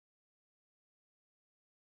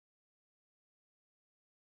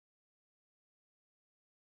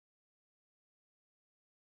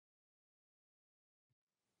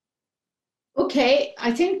Okay,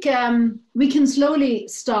 I think we can slowly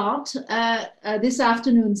start this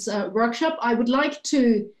afternoon's workshop. I would like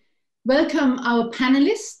to welcome our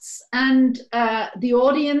panelists and the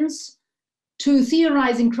audience to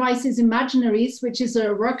Theorizing Crisis Imaginaries, which is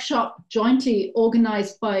a workshop jointly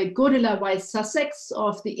organized by Godela Weiss-Sussex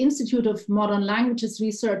of the Institute of Modern Languages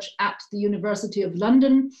Research at the University of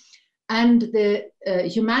London and the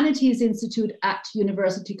Humanities Institute at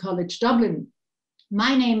University College Dublin.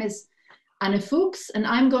 My name is Fuchs, and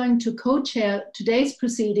I'm going to co-chair today's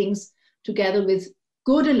proceedings together with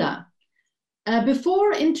Godela.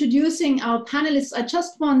 Before introducing our panelists, I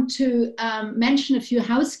just want to mention a few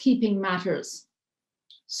housekeeping matters.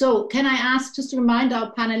 So can I ask, just to remind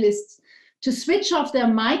our panelists to switch off their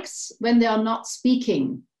mics when they are not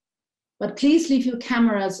speaking, but please leave your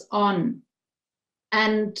cameras on.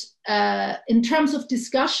 And in terms of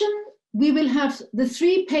discussion, we will have the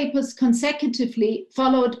three papers consecutively,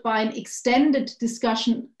 followed by an extended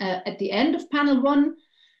discussion at the end of panel one,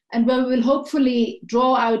 and where we will hopefully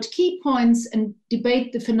draw out key points and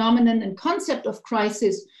debate the phenomenon and concept of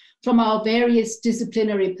crisis from our various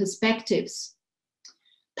disciplinary perspectives.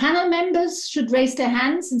 Panel members should raise their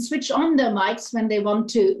hands and switch on their mics when they want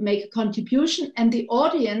to make a contribution, and the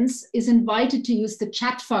audience is invited to use the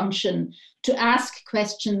chat function to ask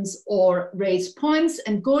questions or raise points,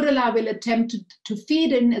 and Godela will attempt to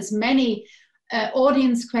feed in as many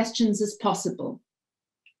audience questions as possible.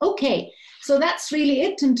 Okay, so that's really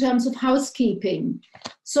it in terms of housekeeping.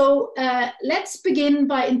 So let's begin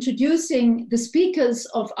by introducing the speakers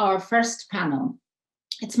of our first panel.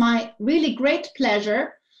 It's my really great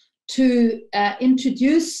pleasure to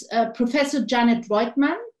introduce Professor Janet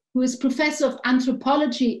Roitman, who is Professor of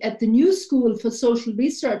Anthropology at the New School for Social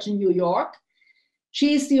Research in New York.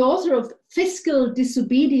 She is the author of Fiscal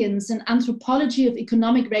Disobedience and Anthropology of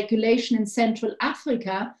Economic Regulation in Central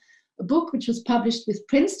Africa, a book which was published with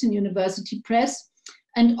Princeton University Press,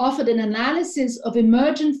 and offered an analysis of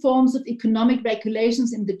emergent forms of economic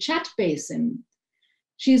regulations in the Chad Basin.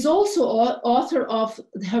 She is also author of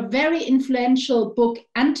her very influential book,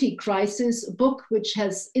 Anti-Crisis, a book which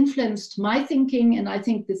has influenced my thinking, and I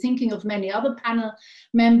think the thinking of many other panel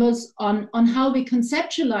members on how we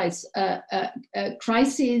conceptualize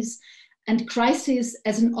crises and crisis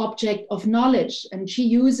as an object of knowledge. And she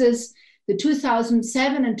uses the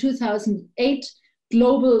 2007 and 2008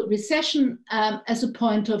 global recession as a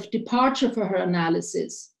point of departure for her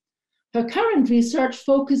analysis. Her current research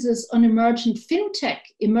focuses on emergent fintech,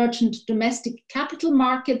 emergent domestic capital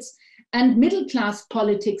markets, and middle-class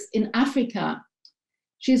politics in Africa.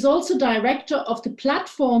 She is also director of the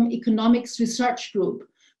Platform Economics Research Group.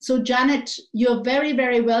 So Janet, you're very,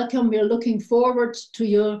 very welcome. We're looking forward to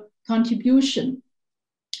your contribution.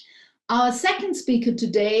 Our second speaker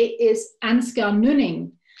today is Ansgar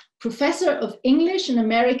Nünning, Professor of English and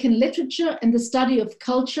American Literature and the Study of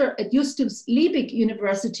Culture at Justus Liebig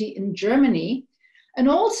University in Germany, and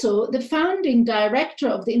also the founding director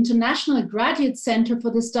of the International Graduate Center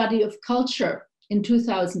for the Study of Culture in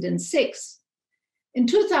 2006. In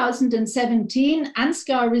 2017,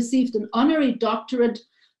 Ansgar received an honorary doctorate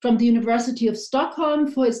from the University of Stockholm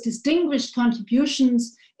for his distinguished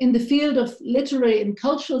contributions in the field of literary and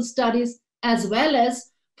cultural studies, as well as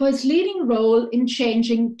for his leading role in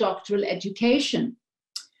changing doctoral education.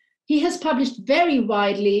 He has published very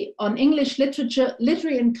widely on English literature,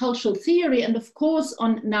 literary and cultural theory, and of course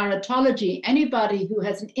on narratology. Anybody who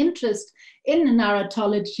has an interest in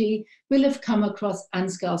narratology will have come across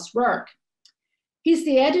Ansgar's work. He's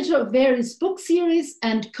the editor of various book series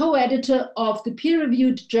and co-editor of the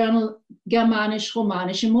peer-reviewed journal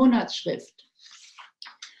Germanisch-Romanische Monatsschrift.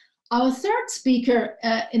 Our third speaker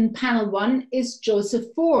in panel one is Joseph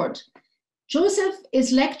Ford. Joseph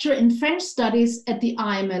is lecturer in French studies at the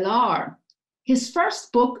IMLR. His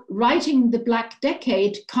first book, Writing the Black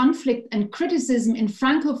Decade, Conflict and Criticism in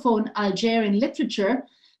Francophone Algerian Literature,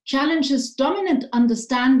 challenges dominant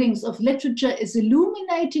understandings of literature as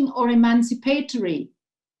illuminating or emancipatory.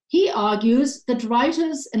 He argues that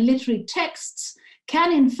writers and literary texts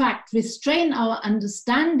can in fact restrain our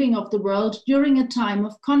understanding of the world during a time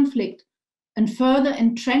of conflict and further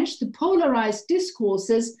entrench the polarized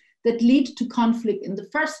discourses that lead to conflict in the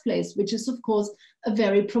first place, which is of course a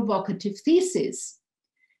very provocative thesis.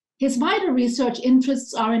 His wider research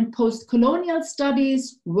interests are in post-colonial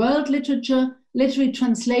studies, world literature, literary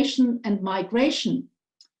translation, and migration.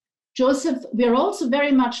 Joseph, we're also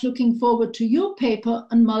very much looking forward to your paper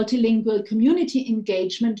on multilingual community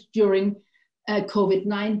engagement during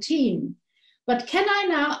COVID-19. But can I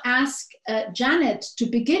now ask Janet to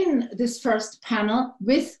begin this first panel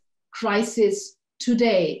with crisis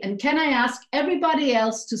today? And can I ask everybody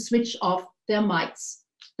else to switch off their mics.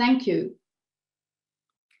 Thank you.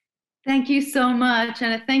 Thank you so much,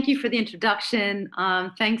 and thank you for the introduction.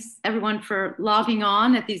 Thanks everyone for logging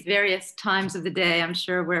on at these various times of the day, I'm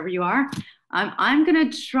sure wherever you are. I'm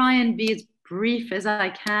gonna try and be as brief as I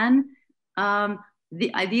can.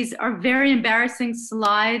 These are very embarrassing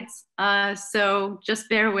slides, so just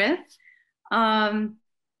bear with.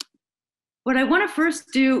 What I wanna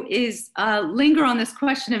first do is linger on this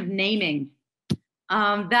question of naming.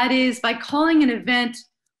 That is by calling an event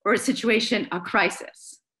or a situation a crisis.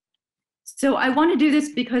 So I want to do this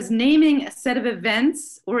because naming a set of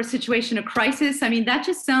events or a situation a crisis, I mean, that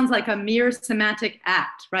just sounds like a mere semantic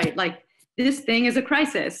act, right? Like this thing is a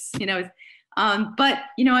crisis, you know. But,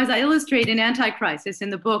 you know, as I illustrate in Anti-Crisis in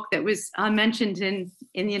the book that was mentioned in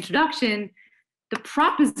the introduction, the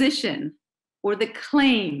proposition or the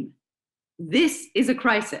claim, this is a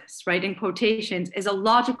crisis, right, in quotations, is a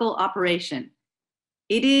logical operation.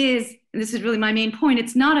 It is, and this is really my main point,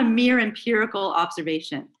 it's not a mere empirical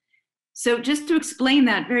observation. So just to explain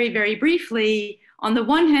that very, very briefly, on the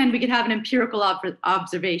one hand, we could have an empirical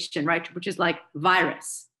observation, right, which is like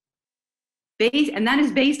virus. And that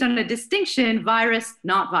is based on a distinction, virus,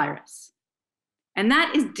 not virus. And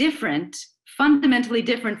that is different, fundamentally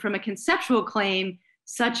different from a conceptual claim,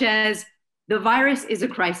 such as the virus is a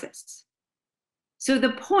crisis. So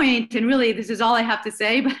the point, and really this is all I have to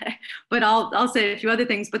say, but I'll say a few other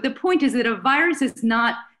things, but the point is that a virus is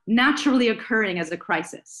not naturally occurring as a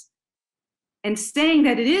crisis. And saying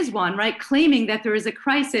that it is one, right, claiming that there is a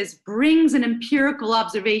crisis brings an empirical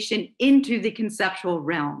observation into the conceptual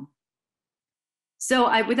realm.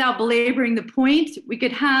 So without belaboring the point, we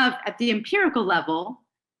could have at the empirical level,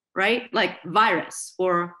 right, like virus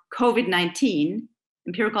or COVID-19,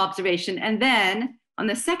 empirical observation, and then on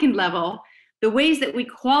the second level, the ways that we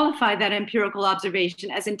qualify that empirical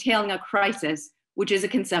observation as entailing a crisis, which is a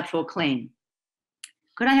conceptual claim.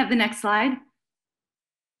 Could I have the next slide?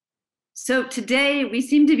 So today we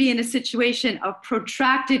seem to be in a situation of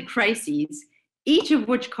protracted crises, each of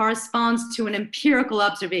which corresponds to an empirical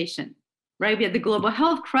observation, right? We have the global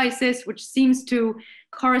health crisis, which seems to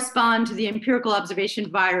correspond to the empirical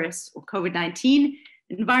observation virus or COVID-19,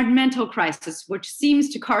 environmental crisis, which seems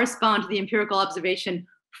to correspond to the empirical observation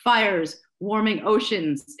fires, warming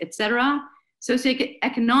oceans, etc.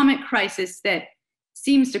 Socioeconomic crisis that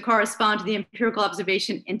seems to correspond to the empirical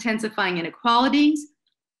observation intensifying inequalities.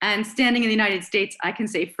 And standing in the United States, I can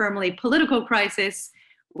say firmly political crisis,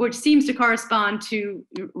 which seems to correspond to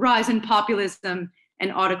rise in populism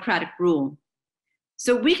and autocratic rule.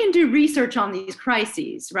 So we can do research on these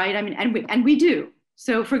crises, right? I mean, and we do.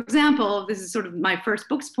 So for example, this is sort of my first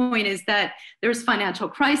book's point, is that there's financial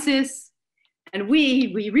crisis, and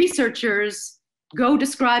we researchers go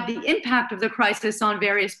describe the impact of the crisis on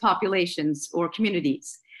various populations or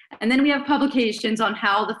communities. And then we have publications on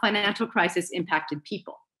how the financial crisis impacted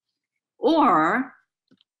people. Or,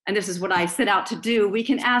 and this is what I set out to do, we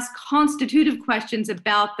can ask constitutive questions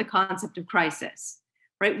about the concept of crisis,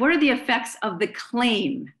 right? What are the effects of the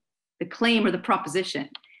claim or the proposition?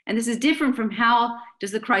 And this is different from how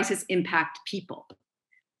does the crisis impact people?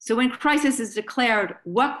 So when crisis is declared,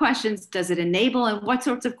 what questions does it enable and what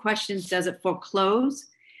sorts of questions does it foreclose?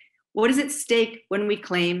 What is at stake when we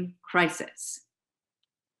claim crisis?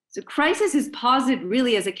 So crisis is posited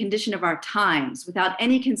really as a condition of our times without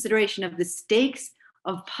any consideration of the stakes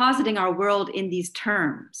of positing our world in these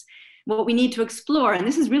terms. What we need to explore, and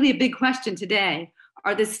this is really a big question today,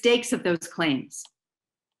 are the stakes of those claims.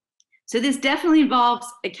 So this definitely involves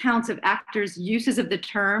accounts of actors' uses of the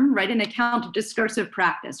term, right? An account of discursive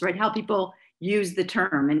practice, right? How people use the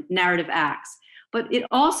term and narrative acts. But it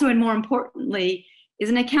also, and more importantly, is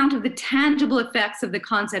an account of the tangible effects of the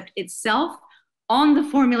concept itself on the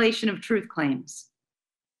formulation of truth claims.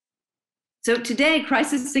 So today,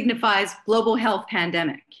 crisis signifies global health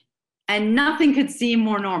pandemic. And nothing could seem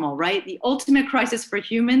more normal, right? The ultimate crisis for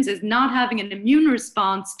humans is not having an immune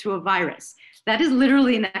response to a virus. That is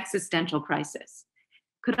literally an existential crisis.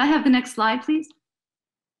 Could I have the next slide, please?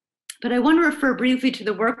 But I want to refer briefly to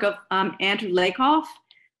the work of Andrew Lakoff,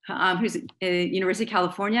 who's at University of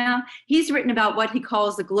California. He's written about what he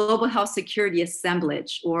calls the global health security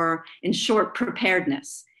assemblage, or in short,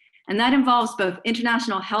 preparedness. And that involves both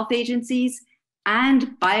international health agencies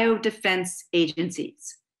and biodefense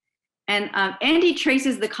agencies. And Andy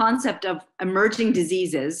traces the concept of emerging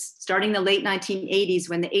diseases starting in the late 1980s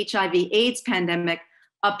when the HIV/AIDS pandemic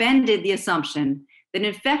upended the assumption that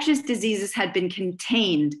infectious diseases had been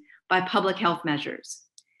contained by public health measures.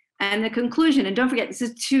 And the conclusion, and don't forget, this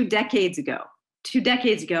is 2 decades ago,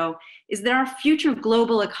 is that our future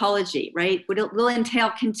global ecology, right, will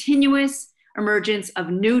entail continuous emergence of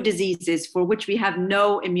new diseases for which we have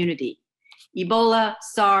no immunity. Ebola,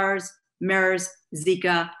 SARS, MERS,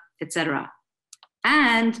 Zika, etc.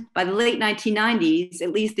 And by the late 1990s,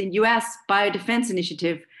 at least the US Biodefense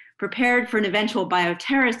Initiative prepared for an eventual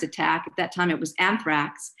bioterrorist attack. At that time, it was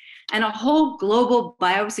anthrax, and a whole global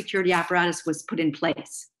biosecurity apparatus was put in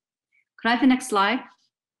place. Could I have the next slide?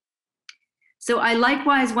 So I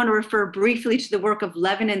likewise want to refer briefly to the work of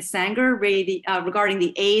Levin and Sanger regarding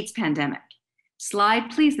the AIDS pandemic.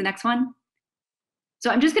 Slide, please, the next one.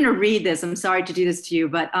 So I'm just going to read this. I'm sorry to do this to you,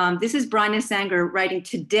 but this is Bryna Sanger writing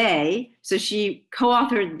today. So she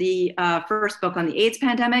co-authored the first book on the AIDS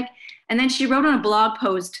pandemic, and then she wrote on a blog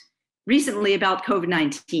post recently about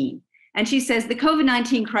COVID-19. And she says, the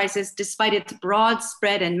COVID-19 crisis, despite its broad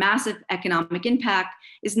spread and massive economic impact,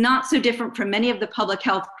 is not so different from many of the public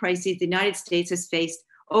health crises the United States has faced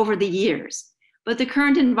over the years. But the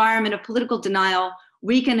current environment of political denial,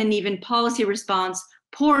 weak and uneven policy response,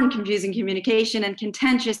 poor and confusing communication, and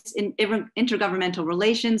contentious intergovernmental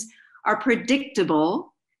relations are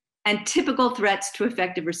predictable and typical threats to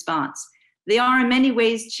effective response. They are in many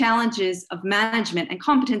ways challenges of management and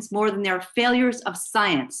competence more than they are failures of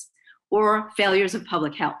science or failures of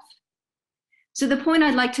public health. So the point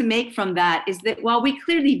I'd like to make from that is that while we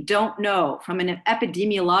clearly don't know from an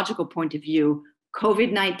epidemiological point of view,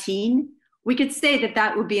 COVID-19, we could say that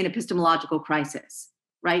that would be an epistemological crisis.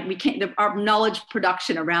 Right? We can't, our knowledge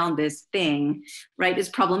production around this thing, right, is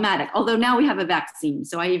problematic. Although now we have a vaccine,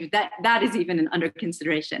 so that is even under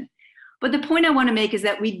consideration. But the point I want to make is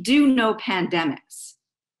that we do know pandemics.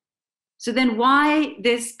 So then why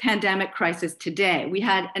this pandemic crisis today? We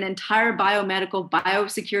had an entire biomedical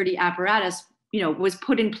biosecurity apparatus, was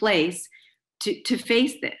put in place to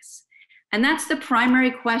face this. And that's the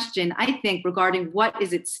primary question, I think, regarding what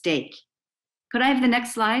is at stake. Could I have the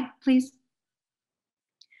next slide, please?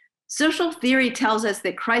 Social theory tells us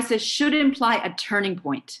that crisis should imply a turning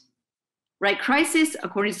point, right? Crisis,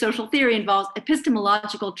 according to social theory, involves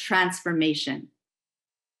epistemological transformation.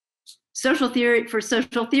 For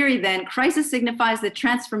social theory, then, crisis signifies the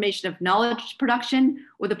transformation of knowledge production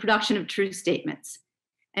or the production of true statements.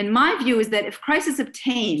 And my view is that if crisis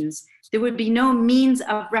obtains, there would be no means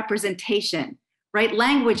of representation, right?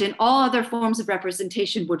 Language and all other forms of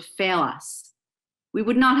representation would fail us. We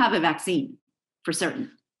would not have a vaccine, for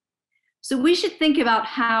certain. So we should think about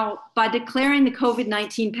how, by declaring the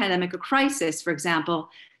COVID-19 pandemic a crisis, for example,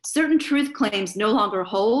 certain truth claims no longer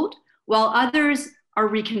hold, while others are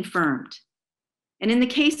reconfirmed. And in the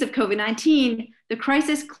case of COVID-19, the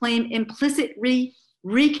crisis claim implicitly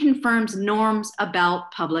reconfirms norms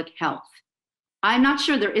about public health. I'm not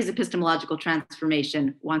sure there is epistemological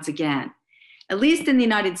transformation once again. At least in the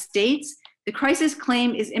United States, the crisis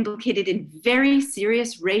claim is implicated in very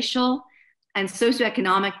serious racial and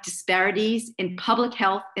socioeconomic disparities in public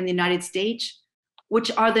health in the United States,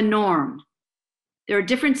 which are the norm. There are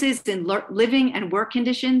differences in living and work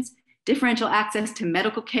conditions, differential access to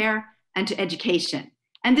medical care and to education.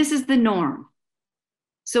 And this is the norm.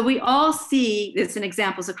 So we all see this in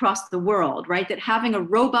examples across the world, right? That having a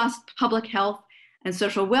robust public health and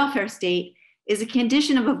social welfare state is a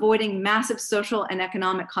condition of avoiding massive social and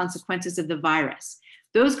economic consequences of the virus.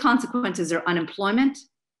 Those consequences are unemployment,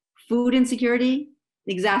 food insecurity,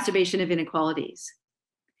 the exacerbation of inequalities.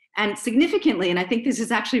 And significantly, and I think this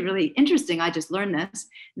is actually really interesting, I just learned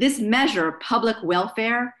this measure, public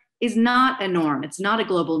welfare, is not a norm. It's not a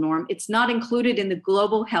global norm. It's not included in the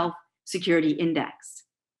Global Health Security Index.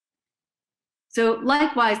 So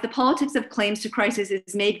likewise, the politics of claims to crisis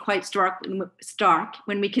is made quite stark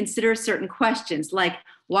when we consider certain questions, like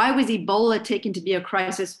why was Ebola taken to be a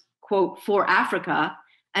crisis, quote, for Africa,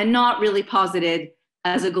 and not really posited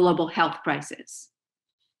as a global health crisis.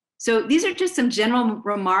 So these are just some general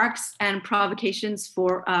remarks and provocations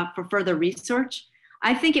for further research.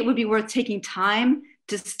 I think it would be worth taking time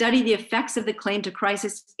to study the effects of the claim to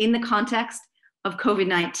crisis in the context of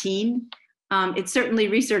COVID-19. It's certainly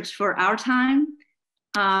research for our time.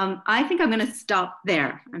 I think I'm going to stop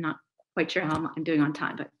there. I'm not quite sure how I'm doing on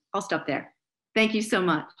time, but I'll stop there. Thank you so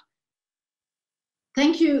much.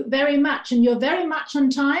 Thank you very much. And you're very much on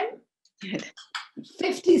time.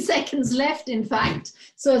 50 seconds left, in fact.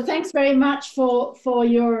 So thanks very much for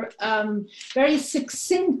your very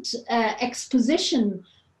succinct exposition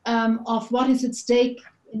of what is at stake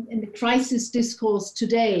in the crisis discourse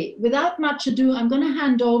today. Without much ado, I'm going to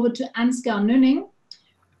hand over to Ansgar Nünning,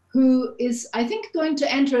 who is, I think, going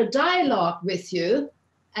to enter a dialogue with you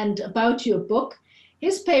and about your book.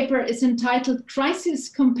 His paper is entitled Crisis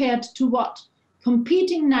Compared to What?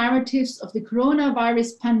 Competing Narratives of the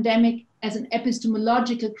Coronavirus Pandemic as an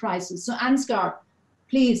Epistemological Crisis. So Ansgar,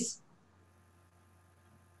 please.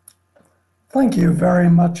 Thank you very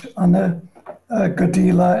much, Anna,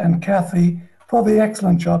 Godela, and Kathy, for the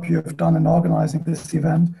excellent job you have done in organizing this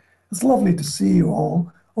event. It's lovely to see you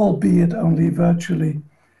all, albeit only virtually.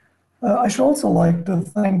 I should also like to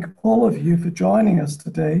thank all of you for joining us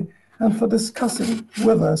today and for discussing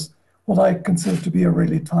with us what I consider to be a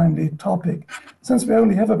really timely topic. Since we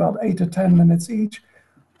only have about 8 to 10 minutes each,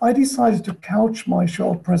 I decided to couch my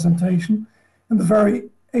short presentation in the very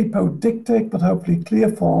apodictic but hopefully clear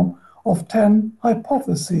form of 10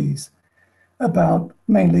 hypotheses about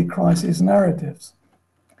mainly crisis narratives.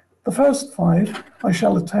 The first 5, I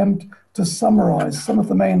shall attempt to summarize some of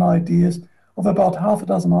the main ideas of about half a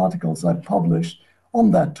dozen articles I published on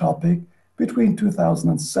that topic between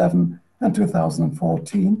 2007 and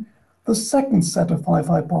 2014. The second set of 5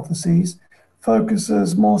 hypotheses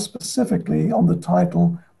focuses more specifically on the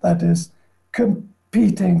title, that is,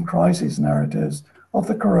 Competing Crisis Narratives of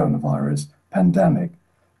the Coronavirus Pandemic.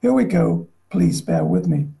 Here we go, please bear with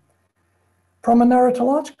me. From a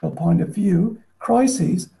narratological point of view,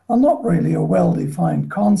 crises are not really a well-defined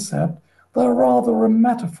concept, they're rather a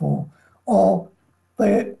metaphor, or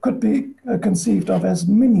they could be conceived of as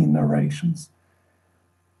mini-narrations.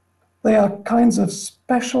 They are kinds of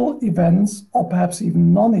special events, or perhaps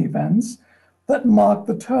even non-events, that mark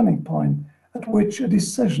the turning point at which a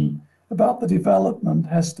decision about the development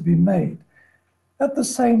has to be made. At the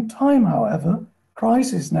same time, however,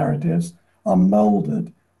 crisis narratives are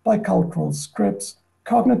molded by cultural scripts,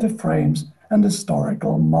 cognitive frames, and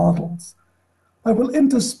historical models. I will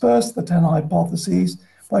intersperse the 10 hypotheses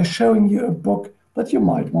by showing you a book that you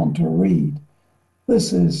might want to read.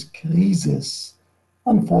 This is Krisis,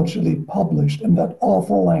 unfortunately published in that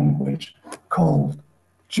awful language called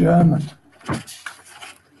German.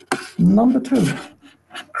 Number 2,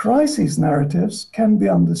 crisis narratives can be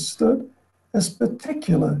understood as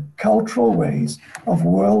particular cultural ways of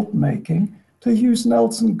world-making, to use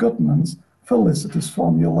Nelson Goodman's felicitous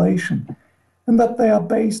formulation, in that they are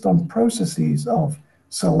based on processes of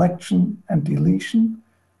selection and deletion,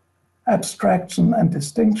 abstraction and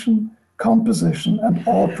distinction, composition and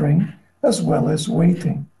ordering, as well as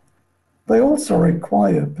weighting. They also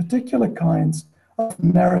require particular kinds of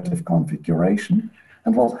narrative configuration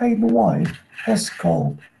and what Hayden White has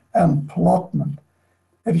called emplotment.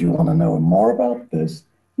 If you want to know more about this,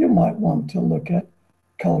 you might want to look at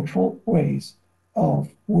cultural ways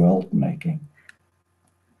of world making.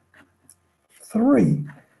 3,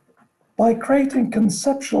 by creating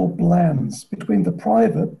conceptual blends between the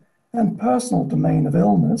private and personal domain of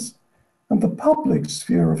illness and the public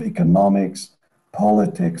sphere of economics,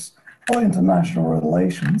 politics, or international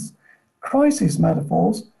relations, crisis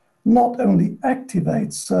metaphors not only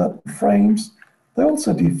activate certain frames, they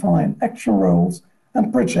also define action roles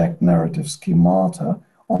and project narrative schemata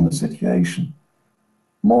on the situation.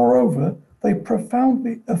 Moreover, they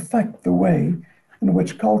profoundly affect the way in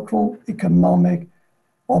which cultural, economic,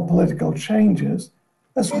 or political changes,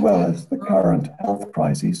 as well as the current health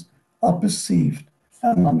crises, are perceived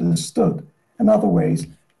and understood. In other ways,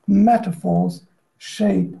 metaphors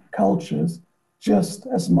shape cultures just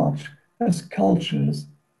as much as cultures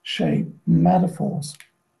shape metaphors.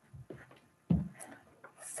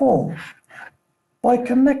 4, by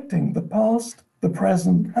connecting the past, the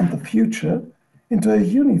present, and the future into a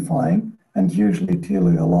unifying and usually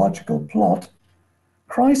teleological plot,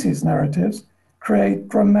 crisis narratives create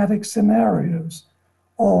dramatic scenarios,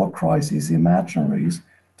 or crisis imaginaries,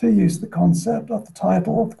 to use the concept of the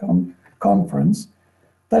title of the conference,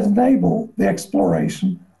 that enable the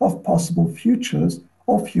exploration of possible futures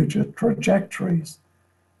or future trajectories.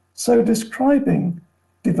 So describing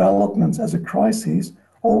developments as a crisis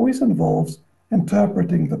always involves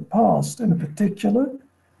interpreting the past in a particular,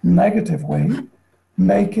 negative way,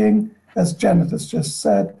 making, as Janet has just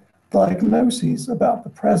said, diagnoses about the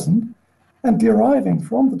present, and deriving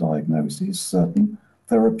from the diagnoses certain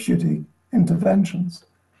therapeutic interventions.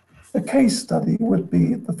 A case study would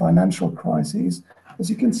be the financial crises, as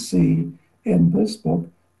you can see in this book,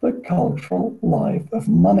 The Cultural Life of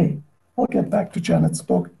Money. I'll get back to Janet's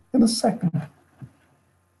book in a second.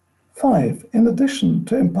 5, in addition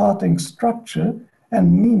to imparting structure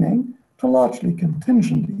and meaning to largely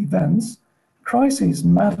contingent events, crises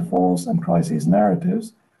metaphors and crises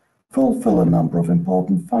narratives fulfill a number of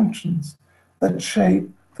important functions that shape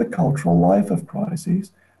the cultural life of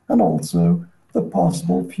crises and also the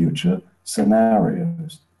possible future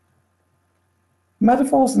scenarios.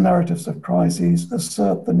 Metaphors and narratives of crises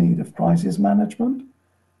assert the need of crisis management.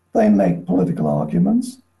 They make political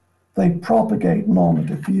arguments. They propagate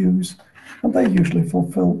normative views, and they usually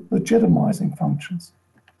fulfill legitimizing functions.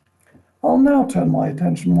 I'll now turn my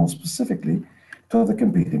attention more specifically to the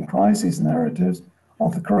competing crises narratives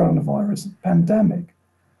of the coronavirus pandemic.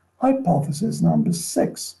 Hypothesis number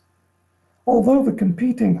 6. Although the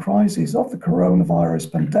competing crises of the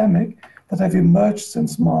coronavirus pandemic that have emerged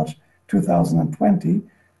since March 2020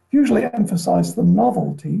 usually emphasize the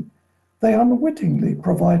novelty, they unwittingly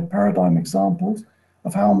provide paradigm examples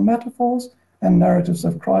of how metaphors and narratives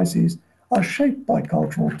of crises are shaped by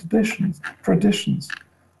cultural traditions,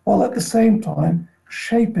 while at the same time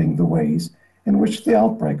shaping the ways in which the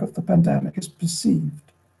outbreak of the pandemic is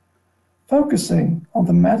perceived. Focusing on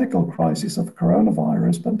the medical crisis of the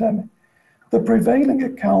coronavirus pandemic, the prevailing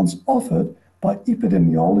accounts offered by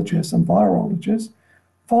epidemiologists and virologists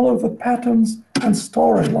follow the patterns and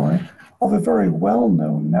storyline of a very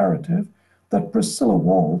well-known narrative that Priscilla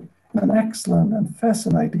Wald, in an excellent and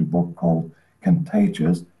fascinating book called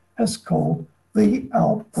Contagious, has called the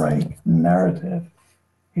outbreak narrative.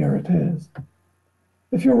 Here it is.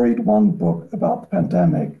 If you read one book about the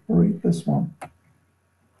pandemic, read this one.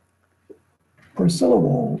 Priscilla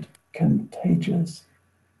Wald, Contagious.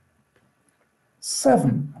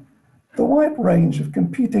 7. The wide range of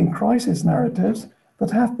competing crisis narratives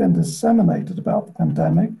that have been disseminated about the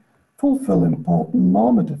pandemic fulfill important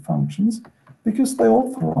normative functions because they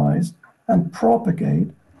authorize and propagate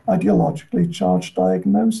ideologically charged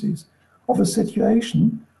diagnoses of a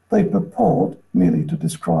situation they purport merely to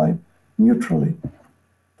describe neutrally.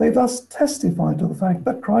 They thus testify to the fact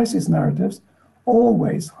that crisis narratives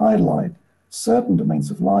always highlight certain domains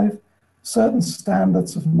of life, certain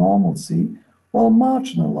standards of normalcy, while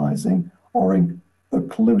marginalizing or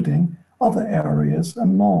occluding other areas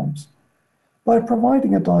and norms. By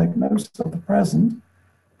providing a diagnosis of the present,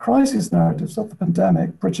 crisis narratives of the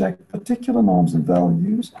pandemic project particular norms and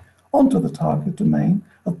values onto the target domain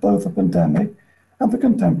of both the pandemic and the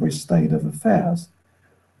contemporary state of affairs.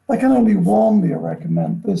 I can only warmly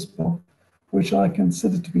recommend this book, which I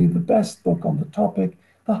consider to be the best book on the topic.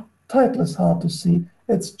 The title is hard to see.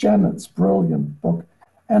 It's Janet's brilliant book,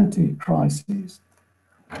 Anti-Crises.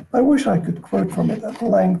 I wish I could quote from it at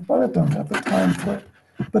length, but I don't have the time for it.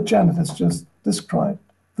 But Janet has just described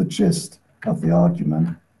the gist of the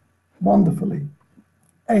argument wonderfully.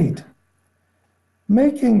 8.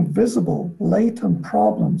 Making visible latent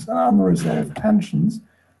problems and unresolved tensions,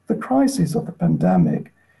 the crisis of the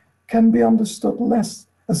pandemic can be understood less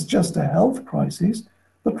as just a health crisis,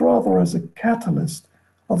 but rather as a catalyst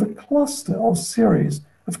of a cluster or series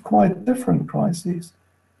of quite different crises.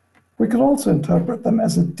 We could also interpret them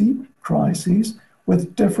as a deep crisis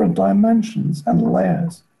with different dimensions and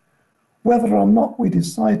layers. Whether or not we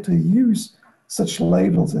decide to use such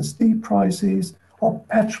labels as deep crises or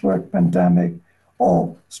patchwork pandemic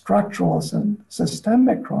or structural and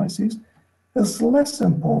systemic crises is less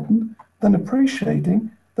important than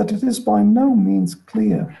appreciating that it is by no means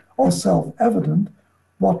clear or self-evident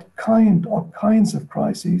what kind or kinds of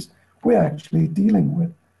crises we're actually dealing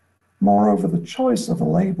with. Moreover, the choice of a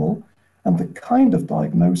label and the kind of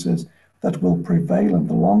diagnosis that will prevail in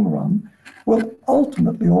the long run will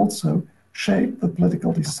ultimately also shape the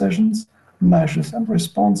political decisions, measures, and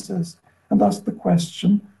responses, and thus the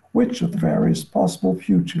question which of the various possible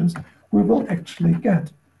futures we will actually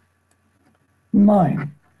get.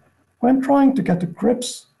 9. When trying to get to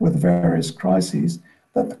grips with various crises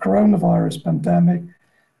that the coronavirus pandemic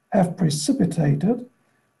have precipitated,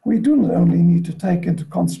 we do not only need to take into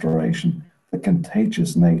consideration the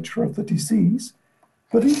contagious nature of the disease,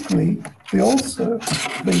 but equally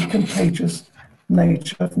the contagious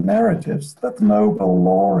nature of narratives that the Nobel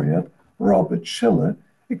laureate Robert Schiller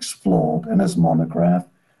explored in his monograph,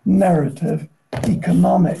 Narrative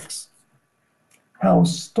Economics, How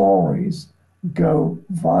Stories Go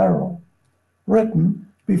Viral,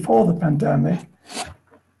 written before the pandemic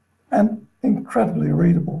and incredibly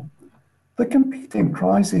readable. The competing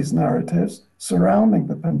crisis narratives surrounding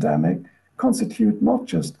the pandemic constitute not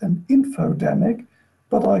just an infodemic,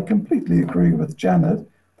 but I completely agree with Janet,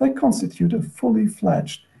 they constitute a fully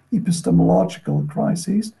fledged epistemological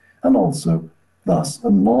crisis and also thus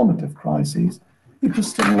a normative crisis,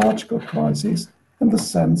 epistemological crisis in the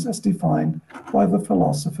sense as defined by the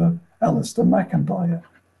philosopher Alistair MacIntyre.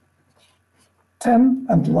 10,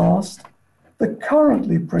 and last, the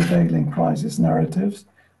currently prevailing crisis narratives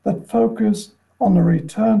that focus on a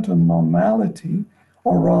return to normality,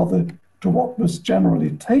 or rather to what was generally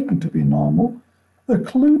taken to be normal,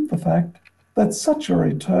 occlude the fact that such a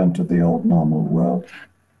return to the old normal world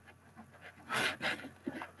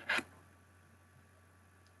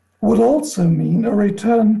would also mean a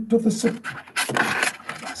return to the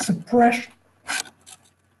suppression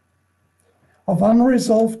of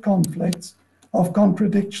unresolved conflicts, of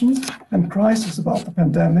contradictions and crises about the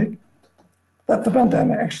pandemic that the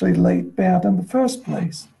pandemic actually laid bare in the first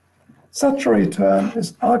place. Such a return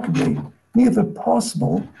is arguably neither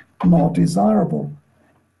possible nor desirable.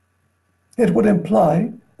 It would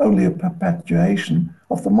imply only a perpetuation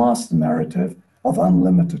of the master narrative of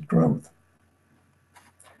unlimited growth.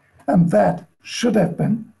 And that should have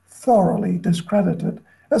been thoroughly discredited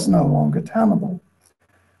as no longer tenable.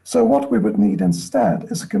 So what we would need instead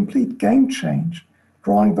is a complete game change,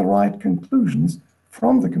 drawing the right conclusions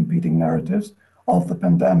from the competing narratives of the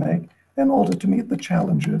pandemic in order to meet the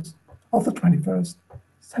challenges of the 21st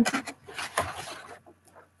century.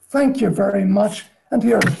 Thank you very much. And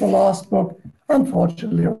here is the last book,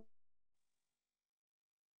 unfortunately.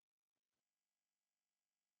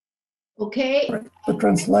 Okay. The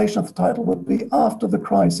translation of the title would be After the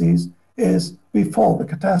Crises is Before the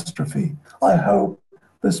Catastrophe. I hope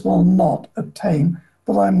this will not obtain,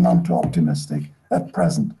 but I'm none too optimistic at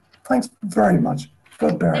present. Thanks very much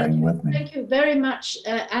for bearing with me. Thank you very much,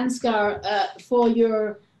 Ansgar, for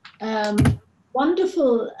your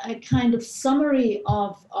wonderful kind of summary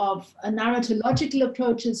of narratological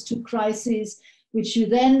approaches to crises, which you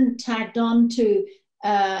then tagged on to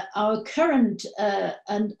our current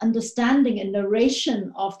understanding and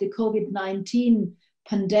narration of the COVID-19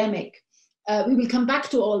 pandemic. We will come back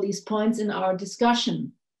to all these points in our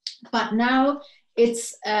discussion. But now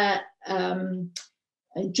it's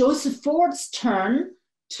Joseph Ford's turn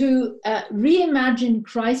to reimagine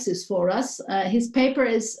crisis for us. His paper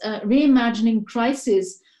is Reimagining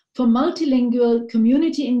Crisis for Multilingual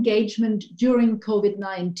Community Engagement During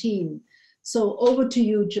COVID-19. So over to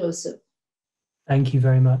you, Joseph. Thank you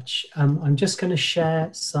very much. I'm just going to share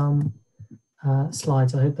some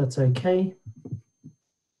slides. I hope that's okay.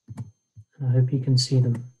 I hope you can see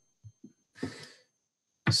them.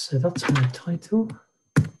 So that's my title.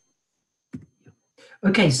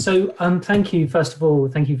 Okay, so thank you, first of all,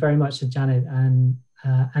 thank you very much to Janet and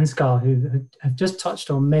Ansgar, who have just touched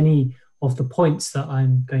on many of the points that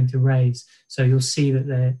I'm going to raise. So you'll see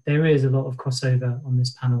that there is a lot of crossover on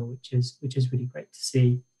this panel, which is really great to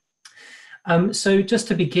see. So just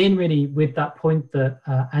to begin really with that point that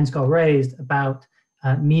Ansgar raised about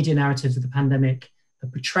media narratives of the pandemic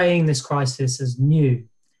portraying this crisis as new,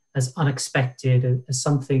 as unexpected, as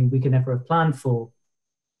something we could never have planned for.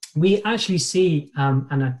 We actually see,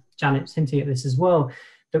 and Janet's hinting at this as well,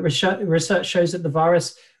 that research shows that the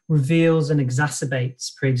virus reveals and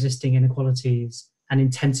exacerbates pre-existing inequalities and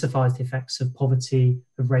intensifies the effects of poverty,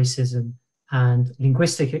 of racism, and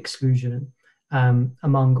linguistic exclusion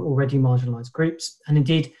among already marginalized groups. And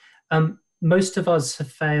indeed, most of us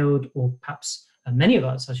have failed, or perhaps many of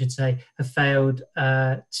us, I should say, have failed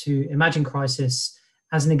to imagine crisis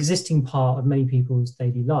as an existing part of many people's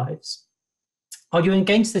daily lives. Arguing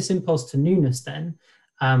against this impulse to newness then,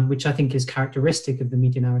 which I think is characteristic of the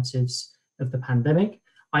media narratives of the pandemic,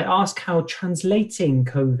 I ask how translating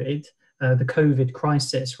COVID, the COVID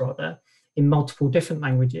crisis rather, in multiple different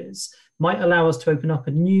languages might allow us to open up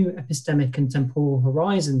a new epistemic and temporal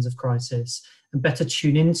horizons of crisis and better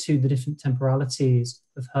tune into the different temporalities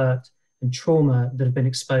of hurt and trauma that have been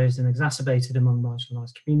exposed and exacerbated among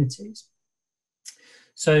marginalized communities.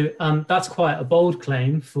 So that's quite a bold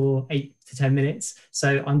claim for 8 to 10 minutes.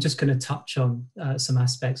 So I'm just going to touch on some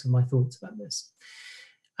aspects of my thoughts about this.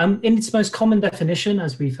 In its most common definition,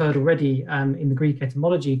 as we've heard already in the Greek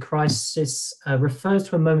etymology, crisis refers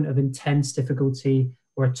to a moment of intense difficulty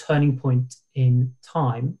or a turning point in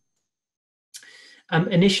time.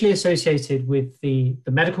 Initially associated with the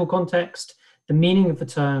medical context, the meaning of the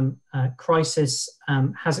term crisis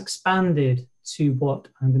has expanded to what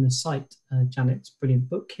I'm going to cite Janet's brilliant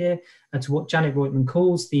book here, to what Janet Roitman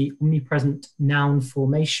calls the omnipresent noun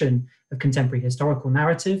formation of contemporary historical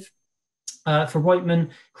narrative. For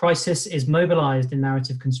Roitman, crisis is mobilized in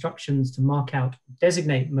narrative constructions to mark out,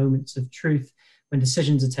 designate moments of truth when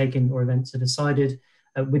decisions are taken or events are decided,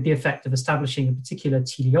 with the effect of establishing a particular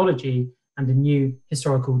teleology and a new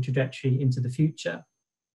historical trajectory into the future.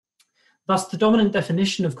 Thus, the dominant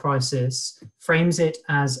definition of crisis frames it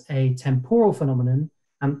as a temporal phenomenon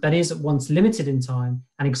that is at once limited in time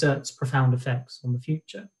and exerts profound effects on the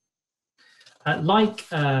future. Like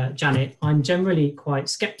Janet, I'm generally quite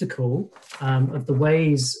skeptical of the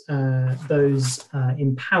ways those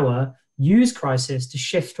in power use crisis to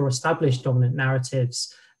shift or establish dominant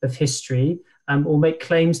narratives of history or make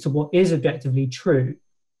claims to what is objectively true.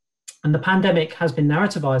 And the pandemic has been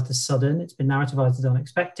narrativized as sudden, it's been narrativized as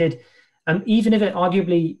unexpected, even if it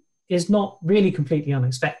arguably is not really completely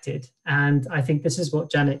unexpected. And I think this is what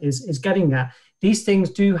Janet is getting at. These things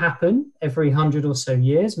do happen every 100 or so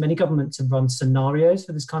years. Many governments have run scenarios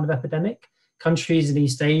for this kind of epidemic. Countries in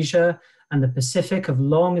East Asia and the Pacific have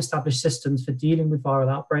long established systems for dealing with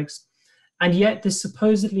viral outbreaks. And yet this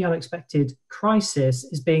supposedly unexpected crisis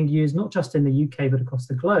is being used not just in the UK, but across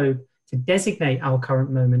the globe to designate our current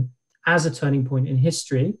moment as a turning point in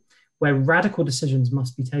history where radical decisions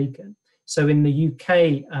must be taken. So in the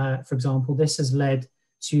UK, for example, this has led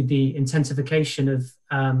to the intensification of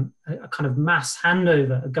a kind of mass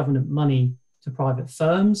handover of government money to private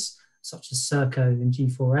firms, such as Serco and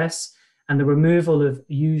G4S, and the removal of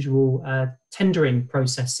usual tendering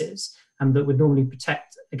processes that would normally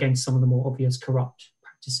protect against some of the more obvious corrupt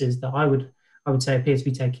practices that I would say appear to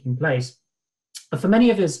be taking place. But for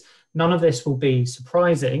many of us, none of this will be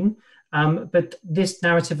surprising, but this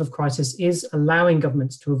narrative of crisis is allowing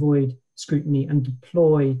governments to avoid scrutiny and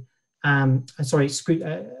to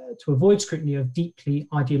avoid scrutiny of deeply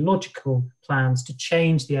ideological plans to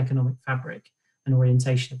change the economic fabric and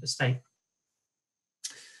orientation of the state.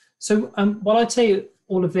 So while I'd say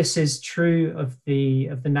all of this is true of the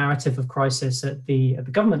narrative of crisis at the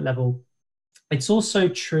government level, it's also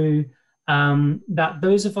true that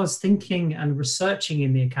those of us thinking and researching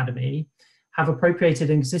in the academy have appropriated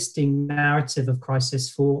an existing narrative of crisis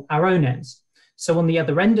for our own ends. So on the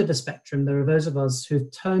other end of the spectrum, there are those of us who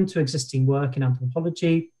have turned to existing work in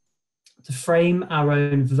anthropology to frame our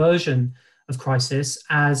own version of crisis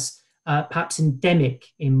as perhaps endemic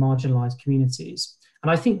in marginalized communities. And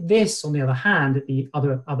I think this, on the other hand, at the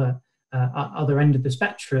other end of the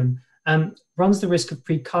spectrum, runs the risk of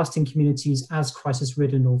precasting communities as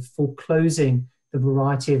crisis-ridden or foreclosing the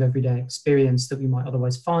variety of everyday experience that we might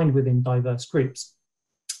otherwise find within diverse groups.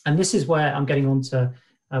 And this is where I'm getting on to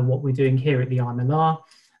what we're doing here at the IMLR.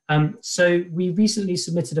 So we recently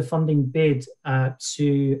submitted a funding bid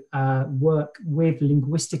to work with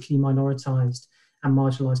linguistically minoritized and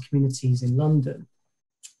marginalized communities in London.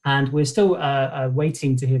 And we're still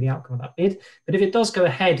waiting to hear the outcome of that bid. But if it does go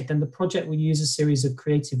ahead, then the project will use a series of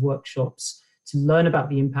creative workshops to learn about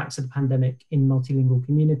the impacts of the pandemic in multilingual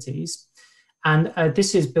communities. And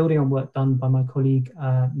this is building on work done by my colleague,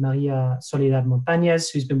 Maria Soledad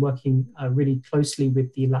Montañez, who's been working really closely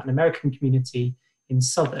with the Latin American community in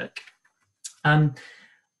Southwark.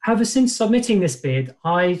 However, since submitting this bid,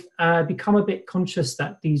 I've become a bit conscious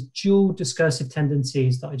that these dual discursive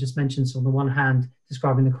tendencies that I just mentioned, so on the one hand,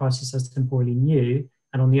 describing the crisis as temporally new,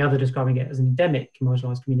 and on the other, describing it as endemic in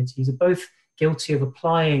marginalized communities, are both guilty of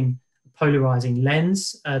applying a polarizing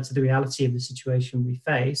lens to the reality of the situation we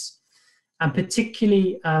face, and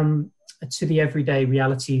particularly to the everyday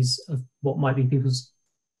realities of what might be people's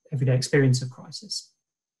everyday experience of crisis.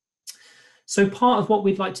 So part of what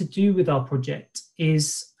we'd like to do with our project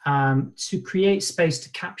is to create space to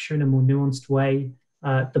capture in a more nuanced way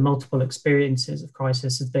the multiple experiences of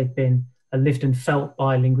crisis as they've been lived and felt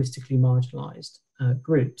by linguistically marginalized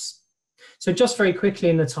groups. So just very quickly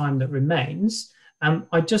in the time that remains,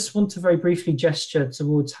 I just want to very briefly gesture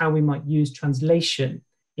towards how we might use translation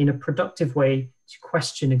in a productive way to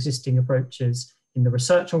question existing approaches in the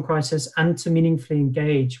research on crisis and to meaningfully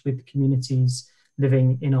engage with the communities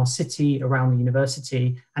living in our city, around the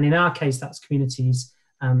university, and in our case, that's communities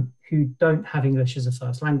who don't have English as a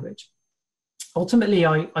first language. Ultimately,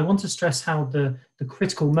 I want to stress how the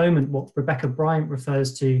critical moment, what Rebecca Bryant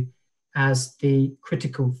refers to as the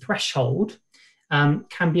critical threshold,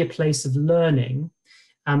 can be a place of learning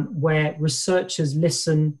where researchers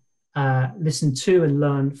listen to and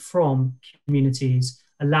learn from communities,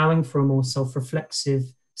 allowing for a more self-reflexive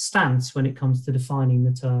stance when it comes to defining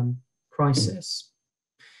the term crisis.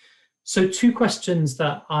 So two questions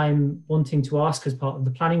that I'm wanting to ask as part of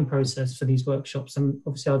the planning process for these workshops, and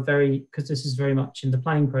obviously because this is very much in the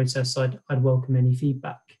planning process, I'd welcome any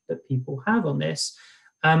feedback that people have on this.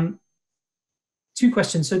 Two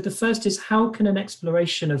questions. So the first is, how can an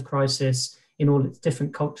exploration of crisis in all its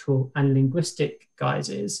different cultural and linguistic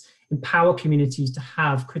guises empower communities to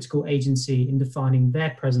have critical agency in defining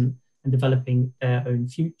their present and developing their own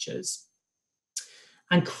futures?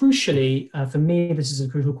 And crucially, for me, this is a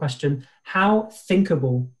crucial question, how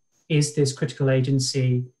thinkable is this critical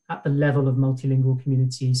agency at the level of multilingual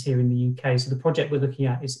communities here in the UK? So the project we're looking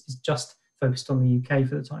at is just focused on the UK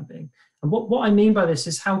for the time being. And what I mean by this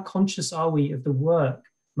is, how conscious are we of the work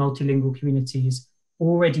multilingual communities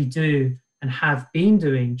already do and have been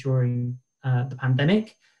doing during the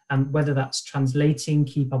pandemic, and whether that's translating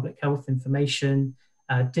key public health information,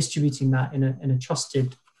 distributing that in a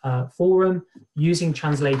trusted forum, using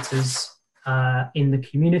translators in the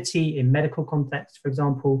community, in medical context, for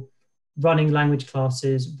example, running language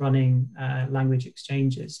classes, running language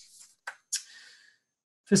exchanges.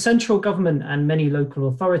 For central government and many local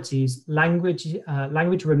authorities, language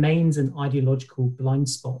remains an ideological blind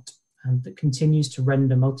spot. that continues to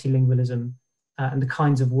render multilingualism and the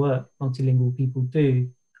kinds of work multilingual people do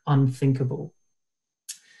unthinkable.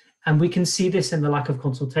 And we can see this in the lack of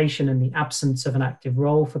consultation and the absence of an active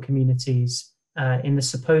role for communities in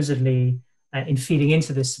feeding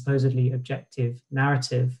into this supposedly objective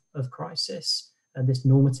narrative of crisis, this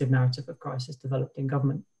normative narrative of crisis developed in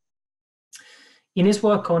government. In his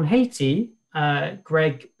work on Haiti,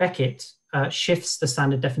 Greg Beckett shifts the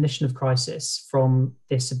standard definition of crisis from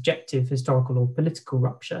this objective historical or political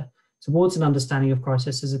rupture towards an understanding of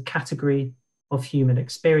crisis as a category of human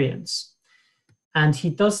experience. And he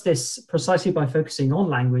does this precisely by focusing on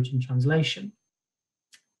language and translation.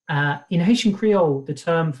 In Haitian Creole, the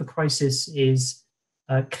term for crisis is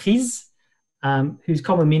crise, whose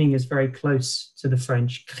common meaning is very close to the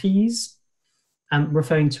French crise,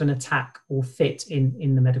 referring to an attack or fit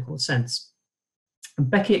in the medical sense. And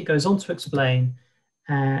Beckett goes on to explain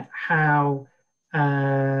how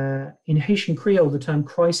in Haitian Creole, the term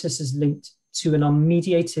crisis is linked to an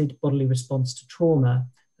unmediated bodily response to trauma,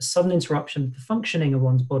 a sudden interruption of the functioning of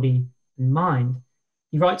one's body and mind.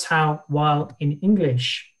 He writes how, while in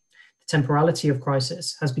English, the temporality of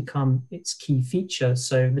crisis has become its key feature,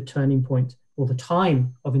 so the turning point or the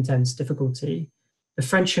time of intense difficulty, the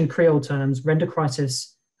French and Creole terms render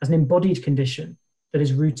crisis as an embodied condition that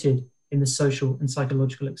is rooted in the social and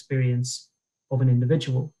psychological experience of an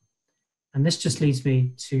individual. And this just leads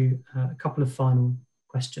me to a couple of final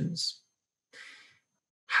questions.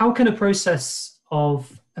 How can a process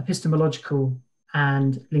of epistemological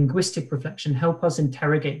and linguistic reflection help us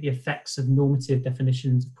interrogate the effects of normative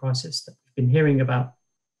definitions of crisis that we've been hearing about,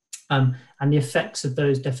 and the effects of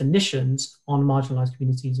those definitions on marginalized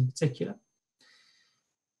communities in particular?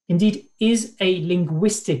 Indeed, is a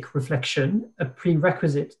linguistic reflection a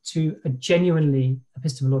prerequisite to a genuinely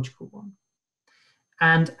epistemological one?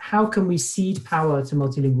 And how can we cede power to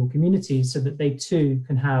multilingual communities so that they too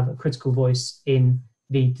can have a critical voice in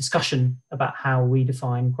the discussion about how we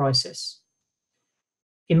define crisis?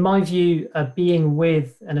 In my view, being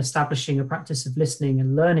with and establishing a practice of listening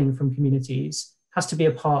and learning from communities has to be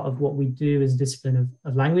a part of what we do as a discipline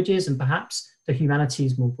of languages and perhaps the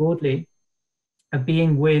humanities more broadly.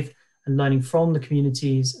 Being with and learning from the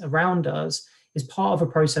communities around us is part of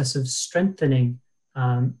a process of strengthening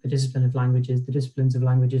the discipline of languages, the disciplines of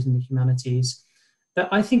languages and the humanities that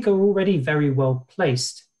I think are already very well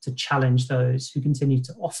placed to challenge those who continue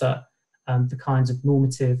to offer the kinds of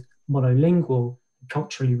normative, monolingual,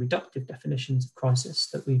 culturally reductive definitions of crisis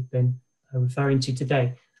that we've been referring to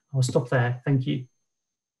today. I'll stop there. Thank you.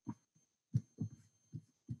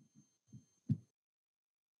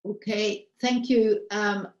 Okay, thank you.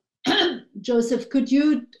 Joseph, could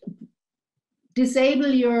you disable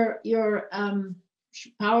your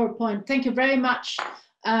PowerPoint? Thank you very much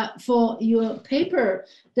for your paper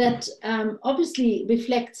that obviously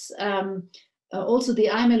reflects also the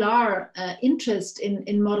IMLR interest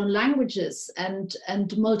in modern languages and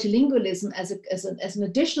multilingualism as an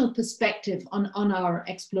additional perspective on our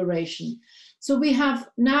exploration. So we have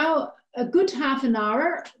now a good half an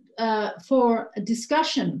hour for a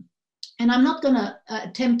discussion. And I'm not going to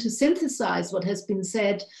attempt to synthesize what has been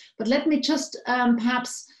said, but let me just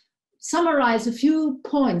perhaps summarize a few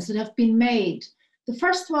points that have been made. The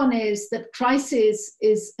first one is that crisis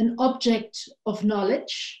is an object of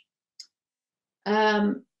knowledge.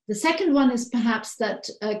 The second one is perhaps that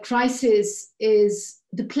crisis is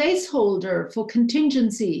the placeholder for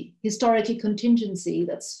contingency, historical contingency.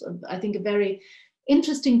 That's, I think, a very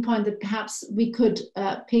interesting point that perhaps we could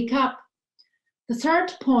pick up. The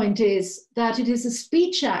third point is that it is a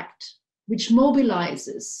speech act which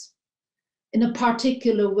mobilizes in a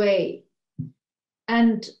particular way.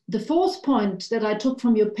 And the fourth point that I took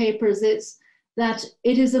from your papers is that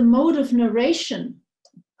it is a mode of narration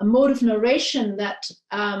that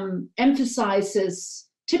emphasizes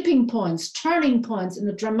tipping points, turning points in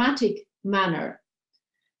a dramatic manner.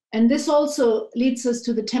 And this also leads us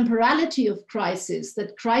to the temporality of crisis,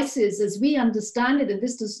 that crisis, as we understand it, and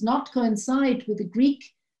this does not coincide with the Greek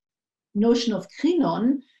notion of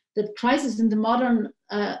krinon, that crisis in the modern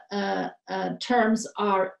terms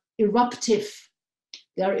are eruptive.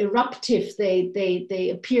 They are eruptive. They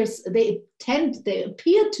appear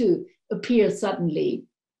to appear suddenly,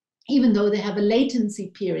 even though they have a latency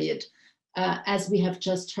period, as we have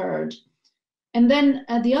just heard. And then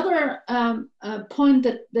the other point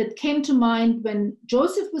that came to mind when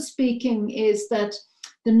Joseph was speaking is that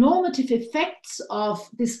the normative effects of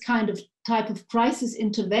this type of crisis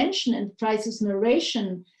intervention and crisis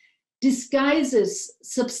narration disguises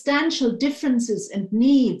substantial differences and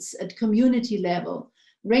needs at community level,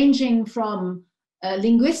 ranging from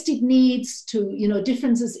linguistic needs to, you know,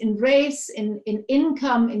 differences in race, in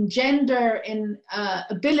income, in gender, in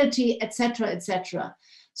ability, etc., etc.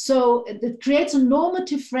 So it creates a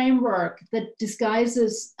normative framework that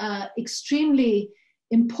disguises extremely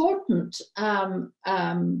important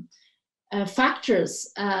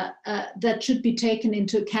factors that should be taken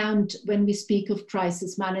into account when we speak of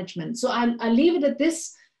crisis management. So I leave it at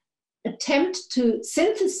this attempt to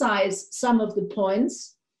synthesize some of the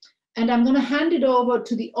points, and I'm going to hand it over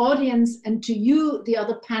to the audience and to you, the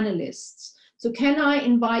other panelists. So can I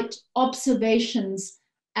invite observations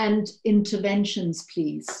and interventions,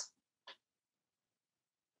 please?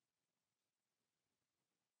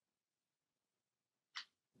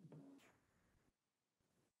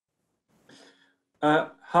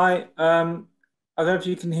 Hi, I don't know if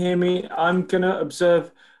you can hear me. I'm going to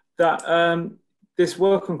observe that this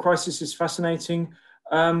work on crisis is fascinating.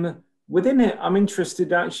 Within it, I'm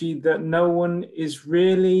interested actually that no one is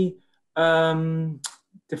really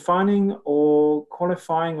defining or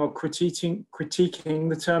qualifying or critiquing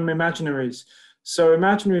the term imaginaries. So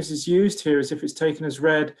imaginaries is used here as if it's taken as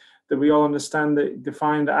read, that we all understand that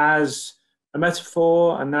defined as a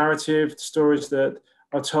metaphor, a narrative, stories that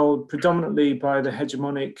are told predominantly by the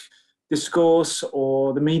hegemonic discourse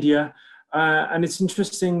or the media. And it's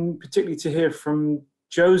interesting, particularly to hear from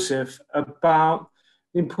Joseph about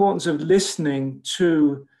the importance of listening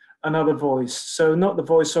to another voice. So not the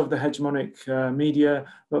voice of the hegemonic media,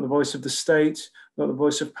 not the voice of the state, not the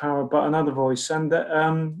voice of power, but another voice. And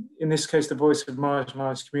in this case, the voice of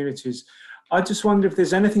marginalized communities. I just wonder if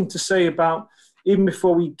there's anything to say about, even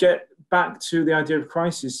before we get back to the idea of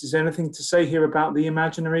crisis, is there anything to say here about the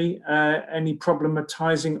imaginary, any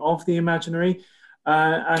problematizing of the imaginary?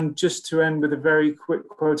 And just to end with a very quick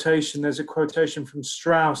quotation, there's a quotation from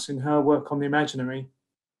Strauss in her work on the imaginary,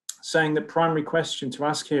 saying the primary question to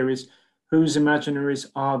ask here is, whose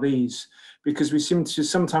imaginaries are these? Because we seem to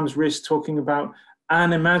sometimes risk talking about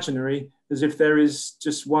an imaginary as if there is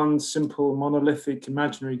just one simple monolithic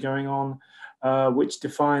imaginary going on, which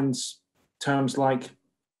defines terms like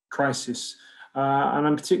crisis. And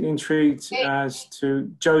I'm particularly intrigued as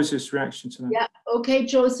to Joseph's reaction to that. Yeah, okay,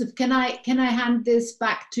 Joseph, can I hand this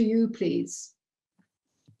back to you, please?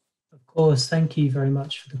 Of course, thank you very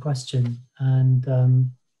much for the question.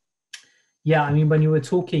 And yeah, I mean, when you were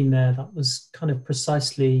talking there, that was kind of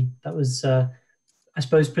precisely, that was, I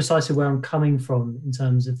suppose, precisely where I'm coming from in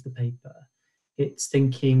terms of the paper. It's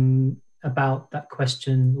thinking about that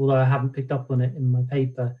question, although I haven't picked up on it in my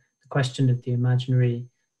paper, the question of the imaginary.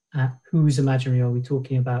 Whose imaginary are we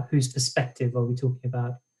talking about? Whose perspective are we talking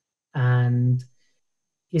about? And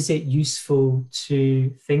is it useful to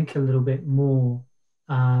think a little bit more?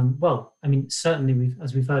 Well, I mean, certainly,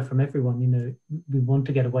 as we've heard from everyone, you know, we want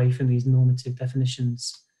to get away from these normative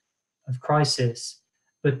definitions of crisis,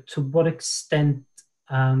 but to what extent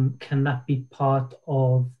can that be part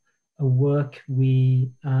of a work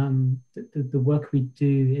the work we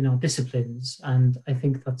do in our disciplines? And I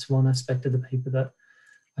think that's one aspect of the paper that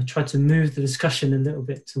I tried to move the discussion a little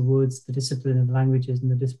bit towards the discipline of languages and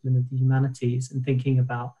the discipline of the humanities, and thinking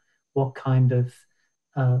about what kind of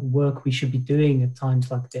work we should be doing at times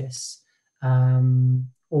like this,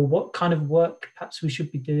 or what kind of work perhaps we should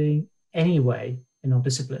be doing anyway in our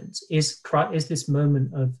disciplines. Is this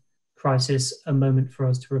moment of crisis a moment for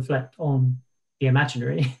us to reflect on the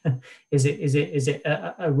imaginary? Is it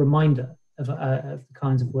a reminder of the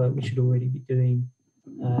kinds of work we should already be doing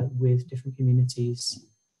with different communities?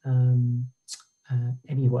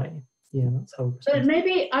 Anyway, yeah, that's how. But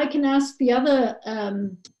maybe I can ask the other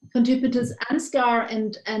contributors, Ansgar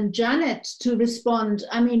and Janet, to respond.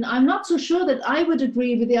 I mean, I'm not so sure that I would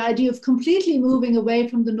agree with the idea of completely moving away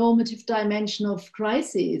from the normative dimension of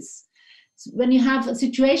crises. When you have a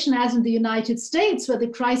situation as in the United States, where the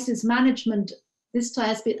crisis management this time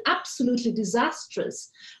has been absolutely disastrous,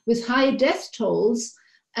 with high death tolls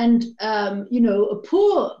and you know, a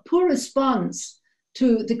poor response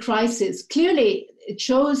to the crisis. Clearly, it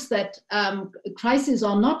shows that crises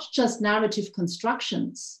are not just narrative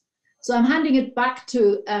constructions. So I'm handing it back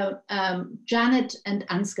to Janet and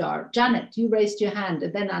Ansgar. Janet, you raised your hand,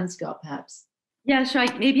 and then Ansgar, perhaps. Yeah, sure.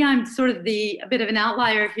 Maybe I'm sort of a bit of an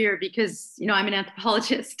outlier here because, you know, I'm an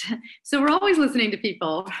anthropologist. So we're always listening to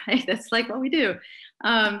people, right? That's like what we do.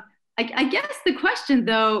 I guess the question,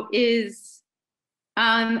 though, is,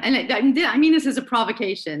 and I mean this as a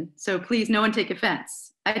provocation, so please, no one take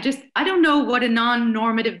offense. I don't know what a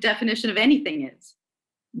non-normative definition of anything is,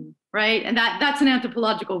 right? And that's an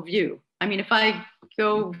anthropological view. I mean, if I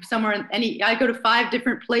go somewhere, I go to 5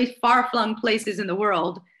 different far-flung places in the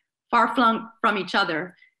world, far-flung from each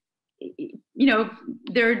other.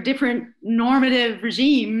 there are different normative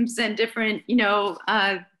regimes and different,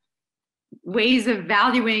 ways of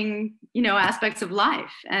valuing, aspects of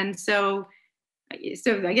life. And so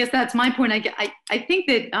I guess that's my point. I think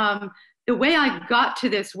that the way I got to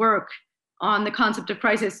this work on the concept of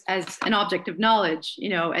crisis as an object of knowledge,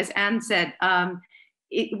 as Anne said,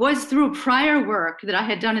 it was through prior work that I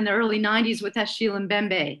had done in the early 90s with Achille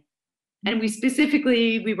Mbembe. And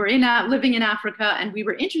we were living in Africa, and we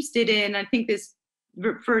were interested in, I think this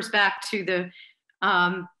refers back to the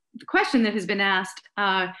question that has been asked,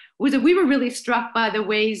 was that we were really struck by the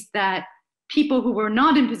ways that people who were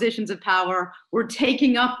not in positions of power were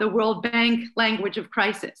taking up the World Bank language of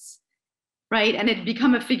crisis, right? And it had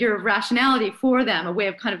become a figure of rationality for them, a way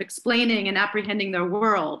of kind of explaining and apprehending their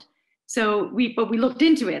world. So we looked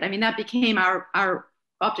into it. I mean, that became our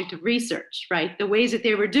object of research, right? The ways that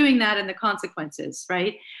they were doing that and the consequences,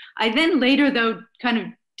 right? I then later, though, kind of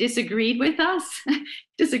disagreed with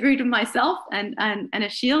myself and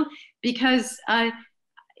Achille, because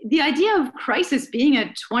the idea of crisis being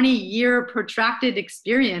a 20-year protracted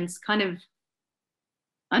experience kind of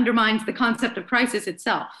undermines the concept of crisis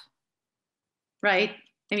itself, right?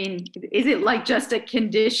 I mean, is it like just a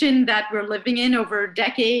condition that we're living in over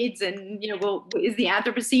decades, and is the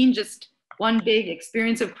Anthropocene just one big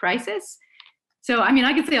experience of crisis? So, I mean,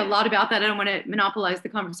 I could say a lot about that. I don't want to monopolize the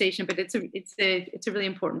conversation, but it's a really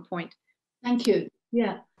important point. Thank you.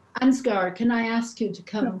 Yeah, Ansgar, can I ask you to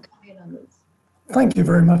come in on this? Thank you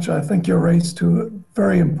very much. I think you raised two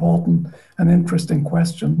very important and interesting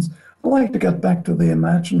questions. I'd like to get back to the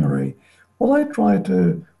imaginary. Well, I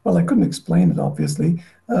couldn't explain it, obviously,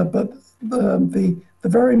 but the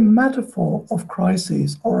very metaphor of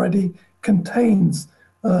crises already contains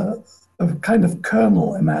a kind of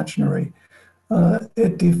kernel imaginary.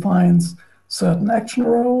 It defines certain action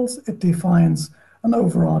roles. It defines an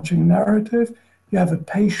overarching narrative. You have a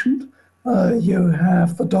patient. You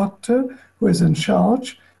have the doctor who is in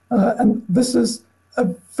charge. And this is a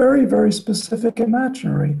very, very specific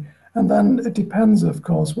imaginary. And then it depends, of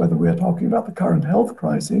course, whether we are talking about the current health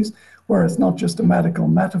crises, where it's not just a medical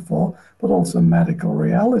metaphor, but also medical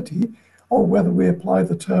reality, or whether we apply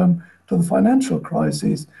the term to the financial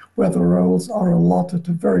crises, where the roles are allotted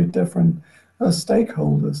to very different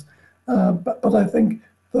stakeholders. But I think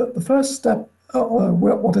the first step,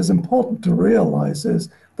 what is important to realize, is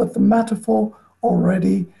that the metaphor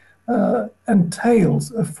already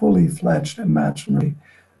entails a fully fledged imaginary,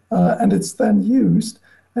 and it's then used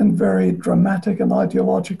in very dramatic and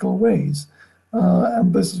ideological ways.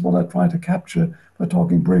 And this is what I try to capture by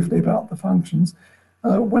talking briefly about the functions.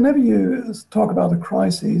 Whenever you talk about a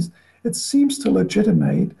crisis, it seems to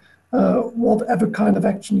legitimate whatever kind of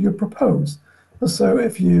action you propose. So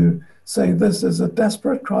if you say this is a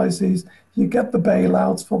desperate crisis, you get the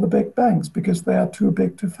bailouts for the big banks because they are too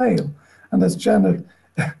big to fail. And as Janet,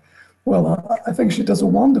 well, I think she does a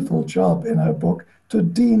wonderful job in her book to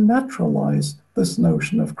denaturalize this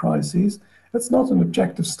notion of crises. It's not an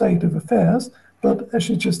objective state of affairs, but as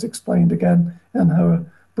she just explained again in her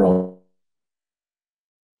broad,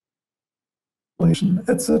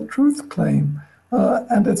 it's a truth claim,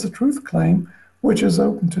 and it's a truth claim which is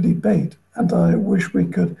open to debate. And I wish we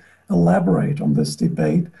could elaborate on this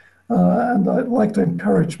debate. And I'd like to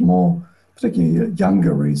encourage more, particularly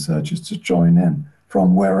younger researchers, to join in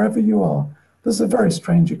from wherever you are. This is a very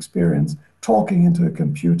strange experience, talking into a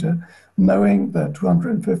computer, knowing that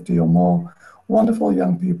 250 or more wonderful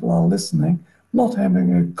young people are listening, not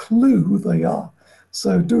having a clue who they are.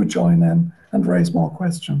 So do join in and raise more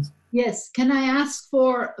questions. Yes, can I ask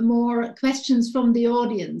for more questions from the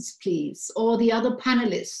audience, please, or the other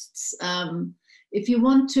panelists? If you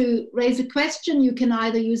want to raise a question, you can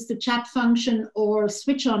either use the chat function or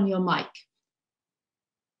switch on your mic.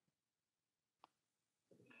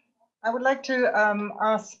 I would like to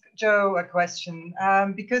ask Joe a question,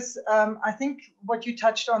 because I think what you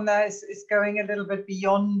touched on there is going a little bit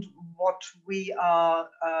beyond what we are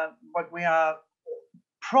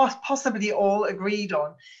possibly all agreed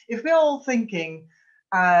on. If we're all thinking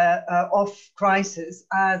of crisis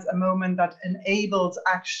as a moment that enables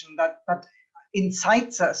action, that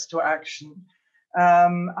incites us to action,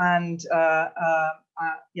 and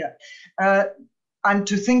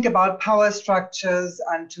to think about power structures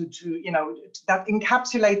and to that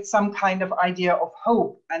encapsulates some kind of idea of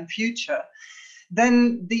hope and future,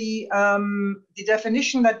 then the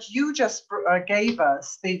definition that you just gave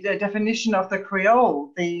us, the definition of the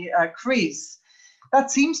Creole, the crise,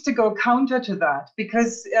 that seems to go counter to that,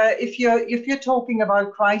 because if you're talking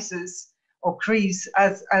about crisis or crise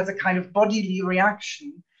as a kind of bodily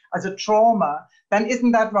reaction, as a trauma, then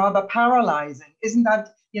isn't that rather paralyzing? Isn't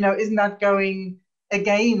that isn't that going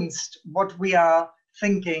against what we are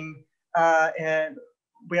thinking,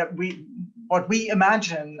 what we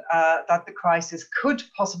imagine that the crisis could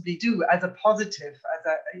possibly do as a positive?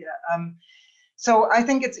 So I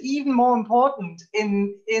think it's even more important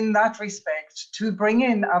in that respect to bring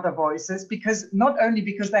in other voices, because not only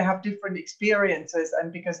because they have different experiences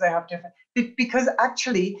and because they have different, because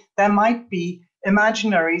actually there might be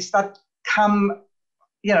imaginaries that come,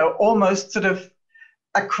 almost sort of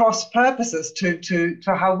across purposes to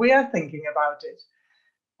how we are thinking about it.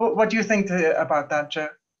 What do you think about that, Joe?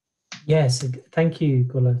 Yes, thank you,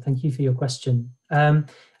 Gula. Thank you for your question.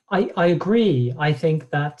 I agree. I think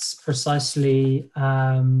that's precisely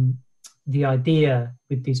the idea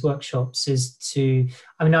with these workshops, is to,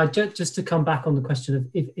 just to come back on the question of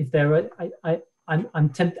if there are, I'm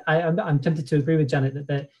tempted to agree with Janet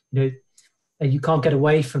that you can't get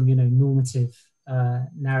away from normative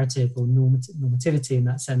narrative or normativity in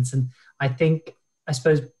that sense. And I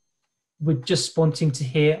suppose we're just wanting to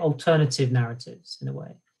hear alternative narratives in a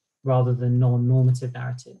way, rather than non-normative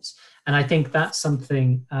narratives. And I think that's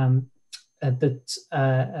something that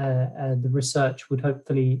the research would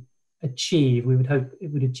hopefully achieve. We would hope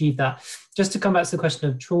it would achieve that. Just to come back to the question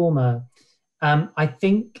of trauma, I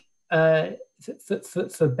think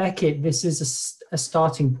for Beckett, this is a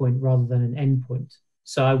starting point rather than an end point.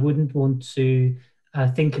 So I wouldn't want to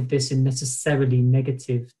think of this in necessarily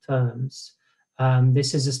negative terms.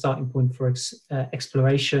 This is a starting point for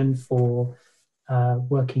exploration, for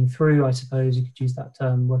working through, I suppose you could use that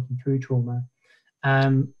term, working through trauma.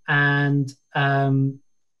 But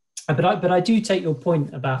I do take your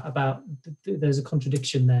point about there's a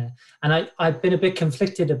contradiction there. And I've been a bit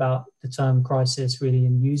conflicted about the term crisis, really,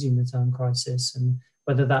 and using the term crisis, and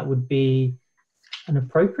whether that would be an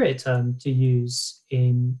appropriate term to use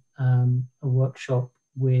in a workshop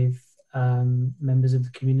with members of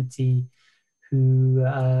the community who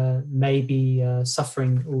may be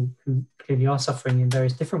suffering, or who clearly are suffering in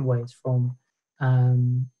various different ways from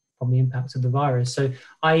the impacts of the virus. So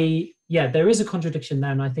there is a contradiction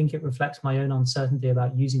there, and I think it reflects my own uncertainty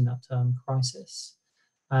about using that term crisis.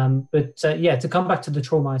 To come back to the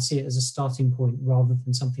trauma, I see it as a starting point rather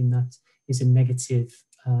than something that is a negative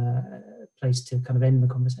place to kind of end the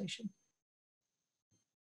conversation.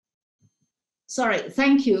 Sorry,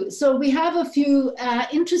 thank you. So we have a few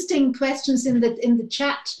interesting questions in the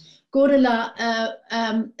chat. Godela,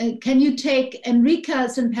 can you take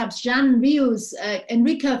Enrica's and perhaps Jean Rieu's,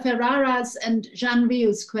 Enrica Ferrara's and Jean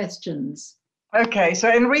Rieu's questions? Okay, so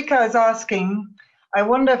Enrica is asking, I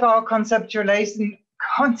wonder if our conceptualization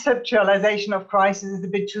of crisis is a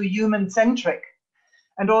bit too human-centric,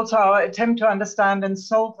 and also our attempt to understand and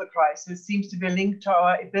solve the crisis seems to be linked to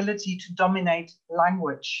our ability to dominate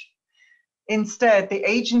language. Instead, the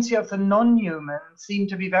agency of the non-human seemed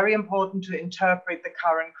to be very important to interpret the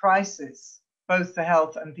current crisis, both the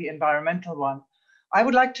health and the environmental one. I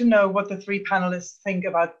would like to know what the three panelists think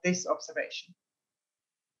about this observation.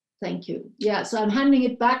 Thank you. Yeah, so I'm handing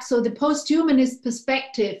it back. So the post-humanist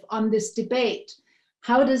perspective on this debate,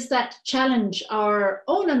 how does that challenge our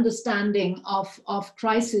own understanding of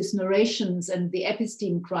crisis narrations and the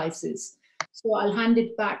episteme crisis? So I'll hand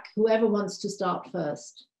it back, whoever wants to start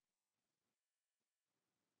first.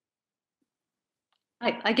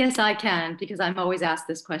 I guess I can, because I'm always asked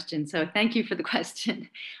this question. So thank you for the question.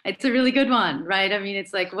 It's a really good one, right? I mean,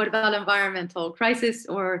 it's like, what about environmental crisis,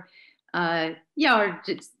 or or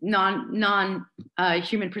just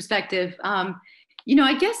non-human perspective? I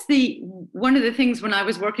guess one of the things when I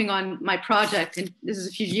was working on my project, and this is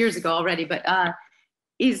a few years ago already, but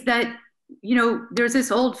is that there's this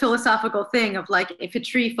old philosophical thing of like, if a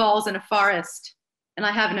tree falls in a forest and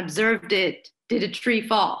I haven't observed it, did a tree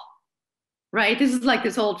fall? Right? This is like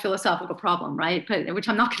this old philosophical problem, right? But which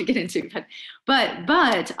I'm not going to get into. But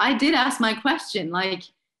I did ask my question, like,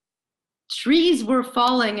 trees were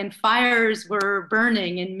falling and fires were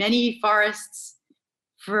burning in many forests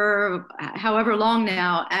for however long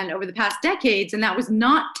now, and over the past decades, and that was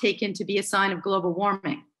not taken to be a sign of global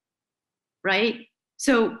warming, right?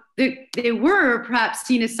 So they were perhaps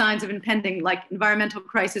seen as signs of impending, like, environmental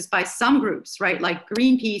crisis by some groups, right? Like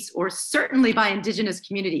Greenpeace, or certainly by indigenous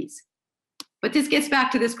communities. But this gets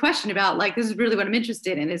back to this question about, like, this is really what I'm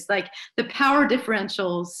interested in. It's like the power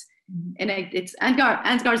differentials, and it's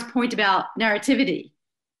Ansgar's point about narrativity.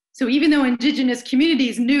 So even though indigenous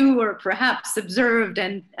communities knew or perhaps observed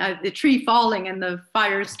and the tree falling and the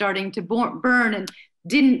fires starting to burn and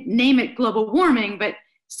didn't name it global warming, but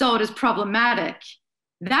saw it as problematic,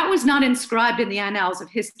 that was not inscribed in the annals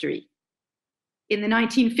of history. In the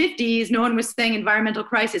 1950s, no one was saying environmental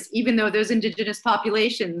crisis, even though those indigenous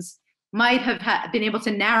populations might have been able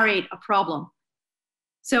to narrate a problem.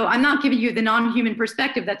 So I'm not giving you the non-human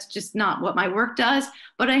perspective. That's just not what my work does.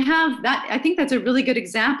 But I think that's a really good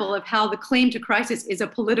example of how the claim to crisis is a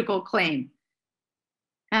political claim.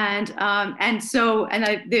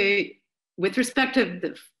 With respect to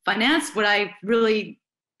the finance, what I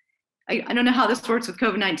don't know how this works with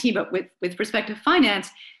COVID-19, but with respect to finance,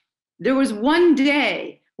 there was one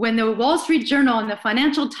day when the Wall Street Journal and the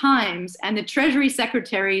Financial Times and the Treasury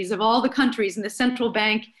secretaries of all the countries and the central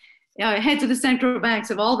bank heads of the central banks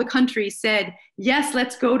of all the countries said, yes,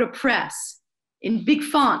 let's go to press in big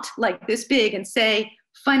font like this big and say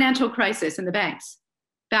financial crisis in the banks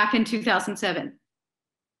back in 2007.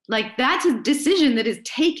 Like, that's a decision that is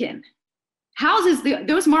taken.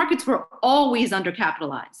 Those markets were always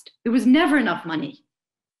undercapitalized. There was never enough money.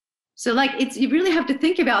 So you really have to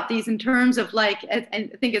think about these in terms of and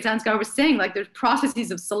I think as Ansgar was saying, there's processes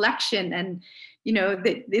of selection and,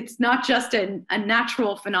 it's not just a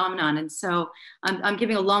natural phenomenon. And so I'm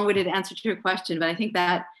giving a long-winded answer to your question, but I think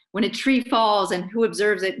that when a tree falls and who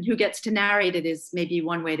observes it and who gets to narrate it is maybe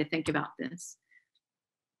one way to think about this.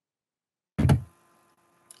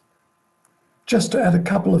 Just to add a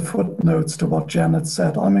couple of footnotes to what Janet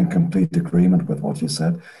said, I'm in complete agreement with what you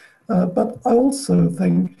said, but I also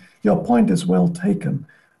think your point is well taken.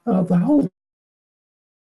 All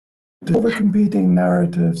the competing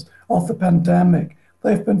narratives of the pandemic,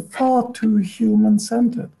 they've been far too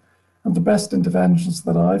human-centered. And the best interventions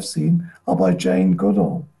that I've seen are by Jane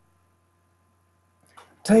Goodall.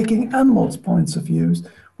 Taking animals' points of view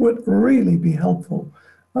would really be helpful.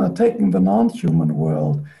 Taking the non-human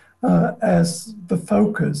world as the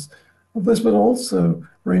focus. This would also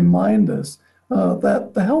remind us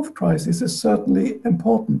that the health crisis is certainly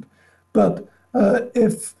important. But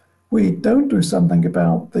if we don't do something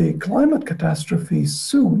about the climate catastrophe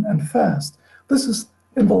soon and fast, this is,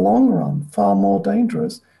 in the long run, far more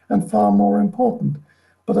dangerous and far more important.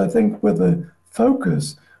 But I think with the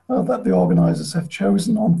focus that the organizers have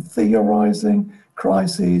chosen on theorizing,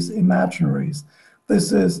 crises, imaginaries,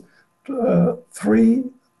 this is three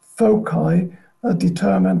foci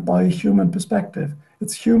determined by a human perspective.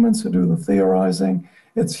 It's humans who do the theorizing,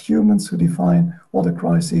 it's humans who define what a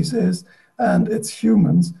crisis is, and it's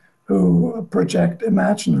humans who project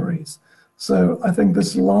imaginaries. So I think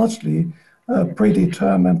this is largely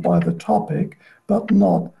predetermined by the topic, but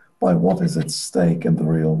not by what is at stake in the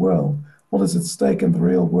real world. What is at stake in the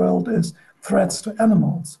real world is threats to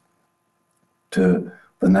animals, to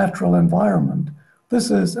the natural environment. This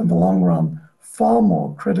is, in the long run, far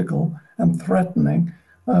more critical and threatening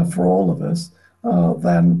for all of us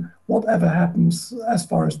than whatever happens as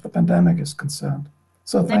far as the pandemic is concerned.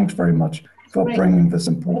 So thanks very much for bringing this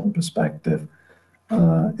important perspective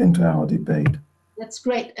into our debate. That's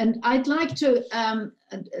great. And I'd like to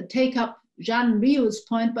take up Jean Rio's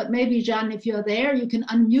point, but maybe Jean, if you're there, you can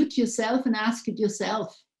unmute yourself and ask it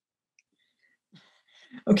yourself.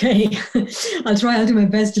 Okay, I'll do my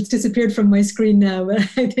best. It's disappeared from my screen now. But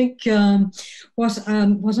I think what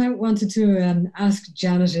I wanted to ask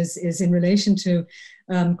Janet is in relation to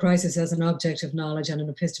crisis as an object of knowledge and an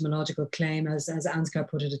epistemological claim, as Ansgar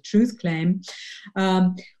put it, a truth claim,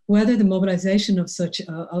 whether the mobilization of such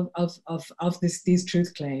these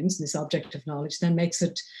truth claims, this object of knowledge, then makes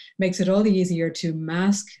it all the easier to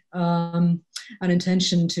mask an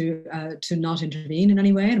intention to not intervene in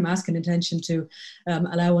any way, and mask an intention to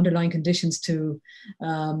allow underlying conditions to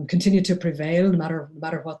continue to prevail, no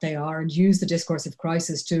matter what they are, and use the discourse of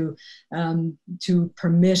crisis to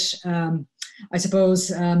permit, I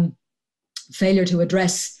suppose, failure to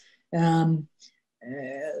address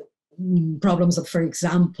problems of, for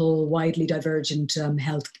example, widely divergent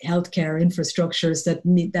healthcare infrastructures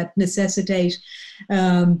that necessitate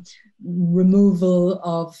removal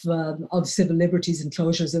of civil liberties and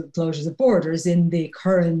closures of borders in the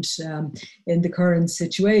current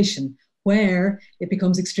situation, where it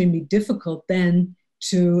becomes extremely difficult then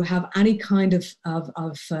to have any kind of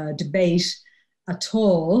debate at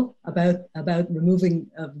all about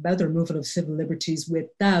the removal of civil liberties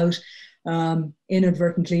without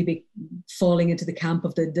inadvertently falling into the camp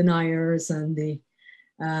of the deniers and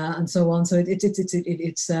so on. So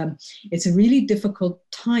it's a really difficult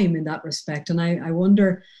time in that respect. And I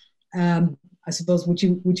wonder, I suppose, would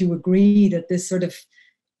you agree that this sort of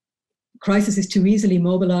crisis is too easily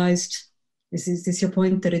mobilized? Is this your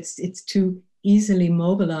point, that it's too easily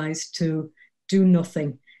mobilized to do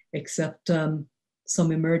nothing except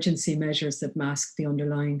some emergency measures that mask the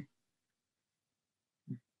underlying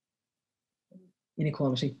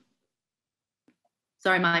inequality?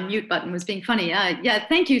 Sorry, my mute button was being funny. Yeah,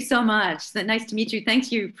 thank you so much. Nice to meet you.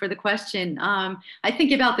 Thank you for the question. I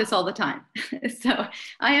think about this all the time. So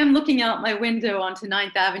I am looking out my window onto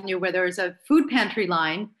 9th Avenue where there's a food pantry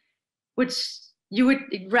line, which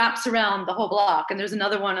it wraps around the whole block. And there's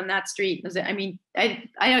another one on that street. I mean, I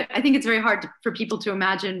think it's very hard for people to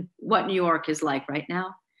imagine what New York is like right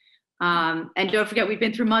now. And don't forget, we've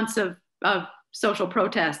been through months of social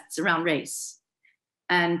protests around race.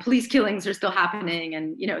 And police killings are still happening,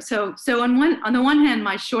 and so on the one hand,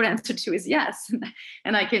 my short answer to is yes,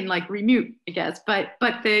 and I can like remute, I guess. But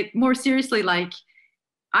more seriously, like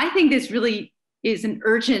I think this really is an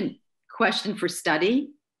urgent question for study.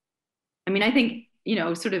 I mean, I think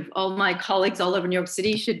sort of all my colleagues all over New York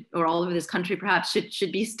City should, or all over this country perhaps,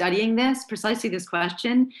 should be studying precisely this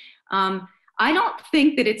question. I don't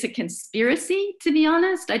think that it's a conspiracy, to be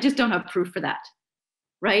honest. I just don't have proof for that.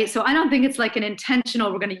 Right. So I don't think it's like an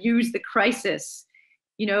intentional, we're going to use the crisis.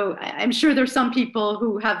 I'm sure there's some people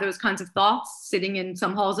who have those kinds of thoughts sitting in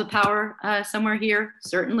some halls of power somewhere here,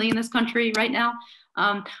 certainly in this country right now.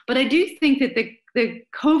 But I do think that the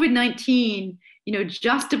COVID-19,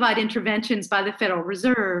 justified interventions by the Federal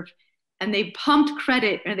Reserve, and they pumped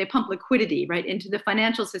credit and they pumped liquidity right into the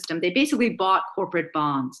financial system. They basically bought corporate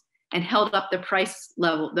bonds and held up the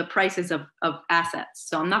prices of assets.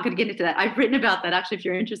 So I'm not going to get into that. I've written about that actually, if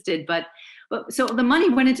you're interested. But so the money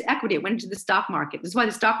went into equity, it went into the stock market. This is why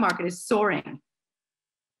the stock market is soaring.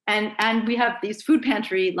 And we have these food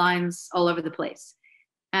pantry lines all over the place.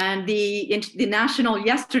 And the national,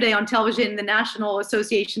 yesterday on television, the National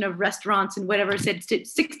Association of Restaurants and whatever said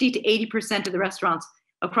 60 to 80% of the restaurants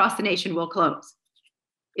across the nation will close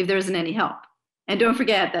if there isn't any help. And don't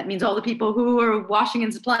forget, that means all the people who are washing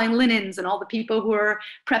and supplying linens and all the people who are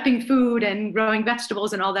prepping food and growing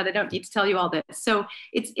vegetables and all that. I don't need to tell you all this. So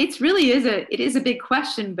it really is a big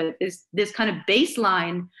question, but this kind of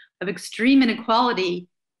baseline of extreme inequality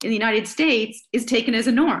in the United States is taken as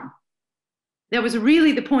a norm. That was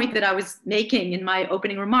really the point that I was making in my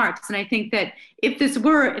opening remarks. And I think that if this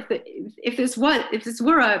were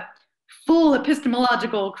a full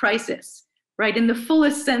epistemological crisis, right, in the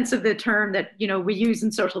fullest sense of the term that we use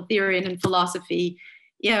in social theory and in philosophy,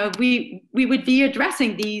 we would be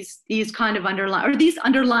addressing these kind of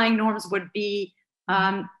underlying norms would be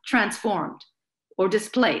transformed or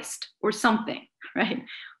displaced or something, right?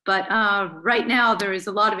 But right now there is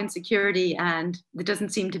a lot of insecurity, and it doesn't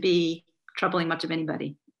seem to be troubling much of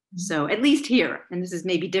anybody. So at least here, and this is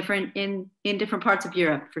maybe different in different parts of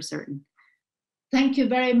Europe for certain. Thank you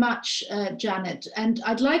very much, Janet. And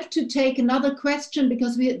I'd like to take another question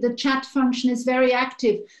because the chat function is very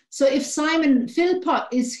active. So if Simon Philpott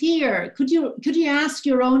is here, could you ask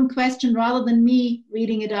your own question rather than me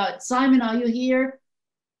reading it out? Simon, are you here?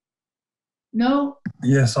 No?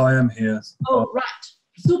 Yes, I am here. Oh, right.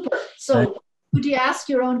 Super. So could you ask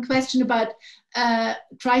your own question about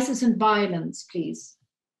crisis and violence, please?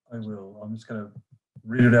 I will. I'm just going to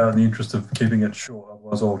read it out in the interest of keeping it short,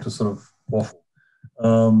 otherwise I'll just sort of waffle.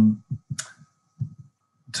 To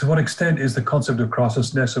what extent is the concept of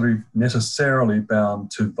crisis necessarily bound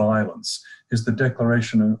to violence? Is the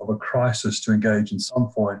declaration of a crisis to engage in some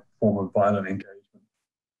form of violent engagement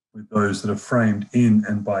with those that are framed in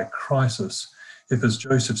and by crisis? If, as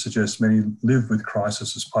Joseph suggests, many live with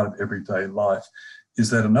crisis as part of everyday life, is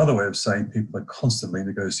that another way of saying people are constantly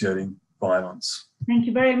negotiating violence? Thank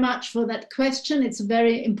you very much for that question. It's a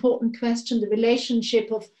very important question, the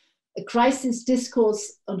relationship of a crisis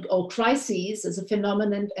discourse or crises as a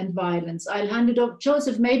phenomenon and violence. I'll hand it over.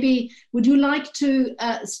 Joseph, maybe would you like to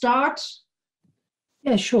start?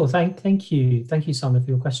 Yeah, sure. Thank you, Simon, for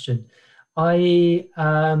your question.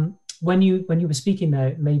 When you were speaking there,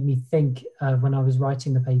 it made me think when I was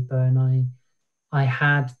writing the paper, and I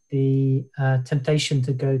had the temptation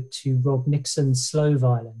to go to Rob Nixon's Slow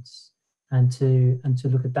Violence and to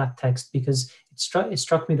look at that text, because it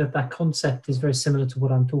struck me that concept is very similar to what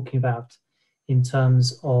I'm talking about in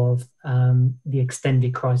terms of the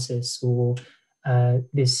extended crisis, or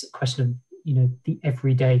this question of the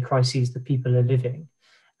everyday crises that people are living.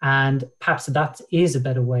 And perhaps that is a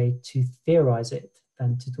better way to theorize it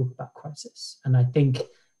than to talk about crisis. And I think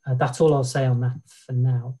that's all I'll say on that for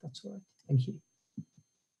now. That's all right. Thank you.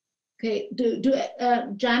 Okay,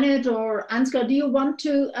 Janet or Ansgar, do you want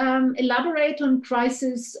to elaborate on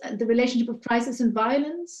crisis, the relationship of crisis and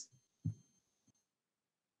violence?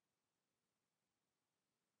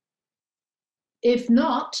 If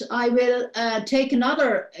not, I will take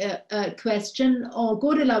another question. Or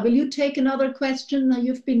Godela, will you take another question?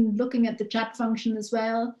 You've been looking at the chat function as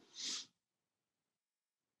well.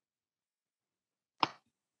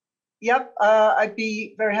 Yep, I'd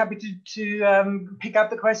be very happy to pick up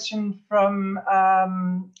the question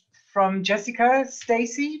from Jessica.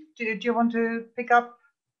 Stacey, do you want to pick up?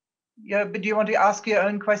 Yeah, but do you want to ask your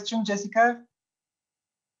own question, Jessica?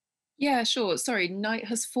 Yeah, sure. Sorry, night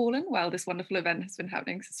has fallen while this wonderful event has been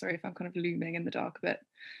happening. So sorry if I'm kind of looming in the dark a bit.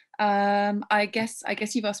 I guess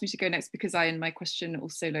you've asked me to go next because I, in my question,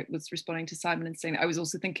 also was responding to Simon and saying that I was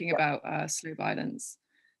also thinking about slow violence.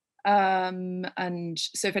 And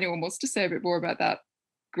so if anyone wants to say a bit more about that,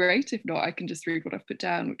 great. If not, I can just read what I've put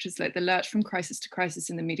down, which is like the lurch from crisis to crisis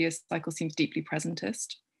in the media cycle seems deeply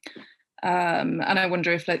presentist. And I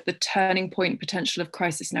wonder if like the turning point potential of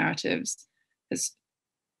crisis narratives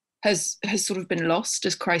has sort of been lost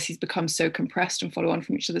as crises become so compressed and follow on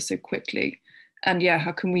from each other so quickly. And yeah,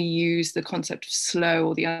 how can we use the concept of slow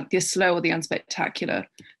or the slow or the unspectacular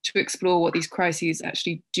to explore what these crises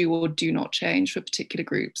actually do or do not change for particular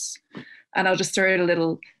groups? And I'll just throw in a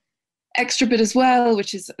little extra bit as well,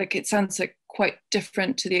 which is like, it sounds like quite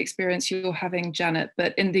different to the experience you're having, Janet,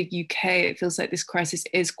 but in the UK, it feels like this crisis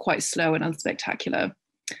is quite slow and unspectacular.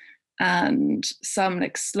 And some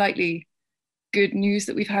like slightly good news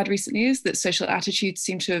that we've had recently is that social attitudes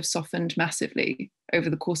seem to have softened massively over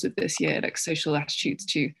the course of this year, like social attitudes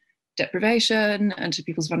to deprivation and to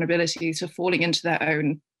people's vulnerability to falling into their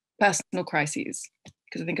own personal crises.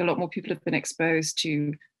 Because I think a lot more people have been exposed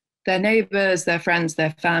to their neighbors, their friends,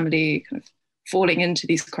 their family, kind of falling into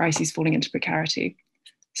these crises, falling into precarity.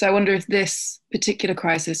 So I wonder if this particular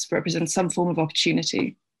crisis represents some form of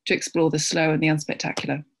opportunity to explore the slow and the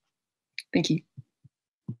unspectacular. Thank you.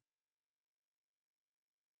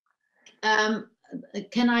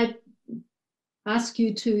 Can I ask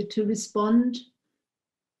you to respond?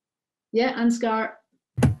 Yeah, Ansgar.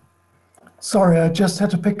 Sorry, I just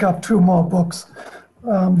had to pick up 2 more books.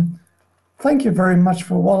 Thank you very much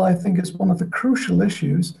for what I think is one of the crucial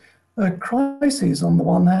issues. Crises, on the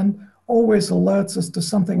one hand, always alerts us to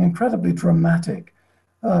something incredibly dramatic.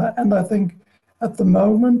 And I think at the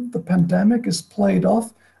moment, the pandemic is played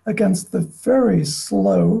off against the very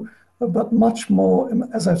slow, but much more,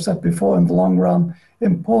 as I've said before, in the long run,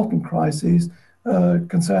 important crises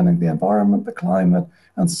concerning the environment, the climate,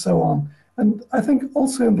 and so on. And I think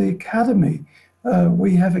also in the academy,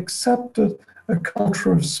 we have accepted a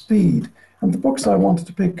culture of speed. And the books I wanted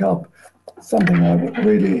to pick up, something I would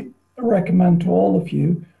really recommend to all of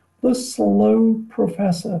you, The Slow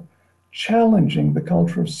Professor, Challenging the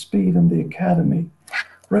Culture of Speed in the Academy,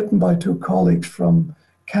 written by 2 colleagues from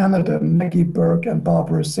Canada, Maggie Burke and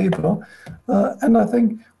Barbara Sieber. And I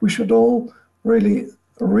think we should all really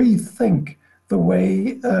rethink the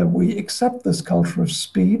way we accept this culture of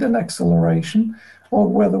speed and acceleration, or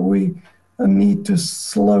whether we need to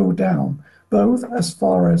slow down, both as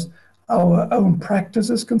far as our own practice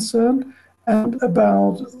is concerned and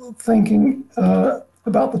about thinking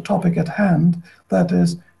about the topic at hand, that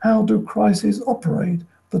is, how do crises operate?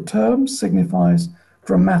 The term signifies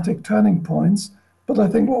dramatic turning points, but I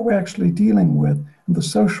think what we're actually dealing with in the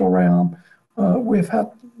social realm, we've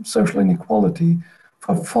had social inequality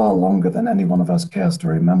for far longer than any one of us cares to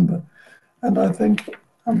remember. And I think,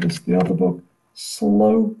 and this is the other book,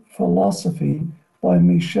 Slow Philosophy by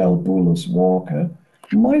Michelle Boulos-Walker,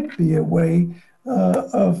 might be a way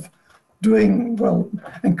of doing, well,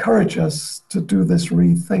 encourage us to do this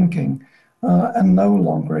rethinking and no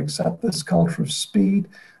longer accept this culture of speed,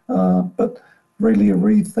 but really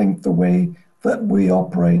rethink the way that we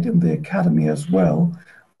operate in the academy as well.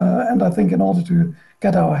 And I think in order to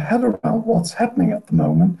get our head around what's happening at the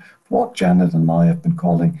moment, what Janet and I have been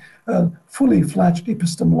calling fully fledged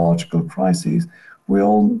epistemological crises, we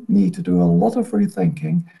all need to do a lot of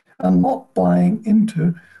rethinking and not buying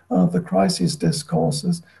into the crisis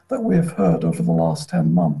discourses that we have heard over the last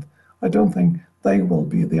 10 months. I don't think they will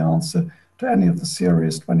be the answer to any of the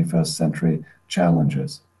serious 21st century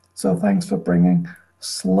challenges. So thanks for bringing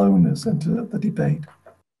slowness into the debate.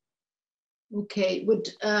 Okay, would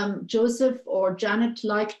Joseph or Janet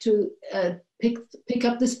like to pick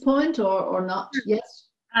up this point or not? Yes.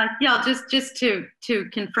 Yeah, just to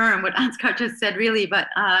confirm what Ansgar just said, really, but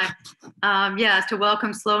yeah, to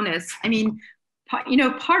welcome slowness. I mean, part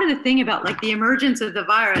of the thing about like the emergence of the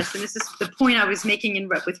virus, and this is the point I was making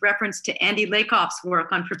with reference to Andy Lakoff's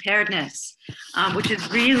work on preparedness, which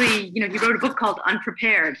is really, he wrote a book called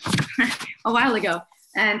Unprepared a while ago,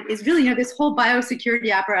 and is really, this whole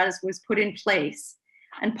biosecurity apparatus was put in place.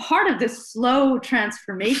 And part of this slow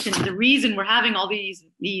transformation, the reason we're having all these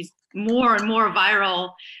more and more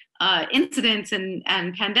viral incidents and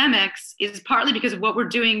pandemics is partly because of what we're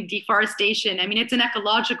doing, deforestation. I mean, it's an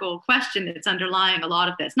ecological question that's underlying a lot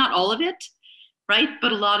of this. Not all of it, right?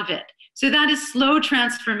 But a lot of it. So that is slow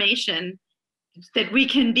transformation that we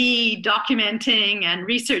can be documenting and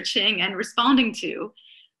researching and responding to,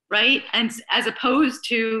 right? And as opposed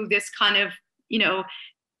to this kind of,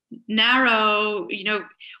 narrow,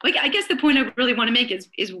 like, I guess the point I really want to make is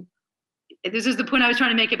this is the point I was trying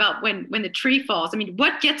to make about when the tree falls. I mean,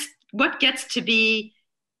 what gets to be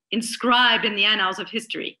inscribed in the annals of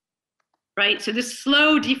history, right? So this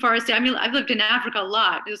slow deforestation, I mean, I've lived in Africa a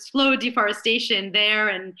lot. There's slow deforestation there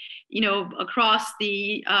and, across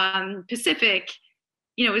the Pacific,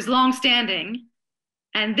 is longstanding.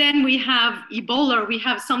 And then we have Ebola, we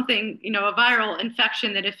have something, a viral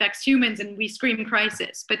infection that affects humans, and we scream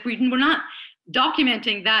crisis. But we're not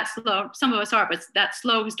documenting that slow, some of us are, but that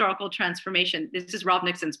slow historical transformation. This is Rob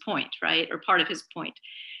Nixon's point, right? Or part of his point.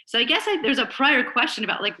 So I guess there's a prior question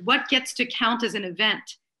about, like, what gets to count as an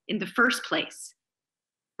event in the first place,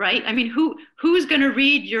 right? I mean, who's going to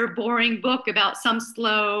read your boring book about some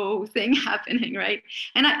slow thing happening, right?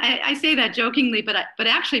 And I say that jokingly, but I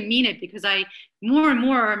actually mean it, because I more and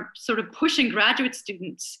more sort of pushing graduate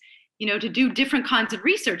students, to do different kinds of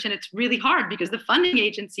research. And it's really hard because the funding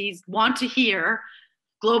agencies want to hear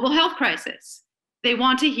global health crisis. They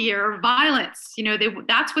want to hear violence,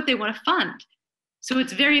 that's what they want to fund. So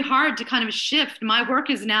it's very hard to kind of shift. My work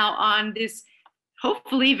is now on this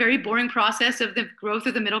hopefully very boring process of the growth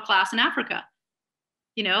of the middle class in Africa.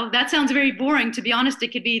 That sounds very boring. To be honest,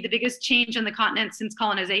 it could be the biggest change on the continent since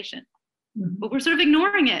colonization. Mm-hmm. But we're sort of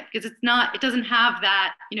ignoring it because it doesn't have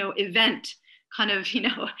that, event kind of,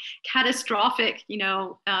 catastrophic,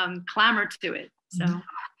 clamor to it. So.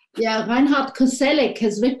 Yeah, Reinhard Koselleck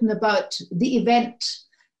has written about the event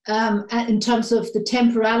in terms of the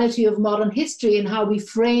temporality of modern history and how we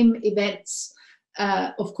frame events,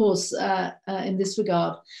 of course, in this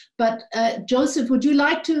regard. But Joseph, would you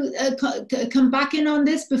like to come back in on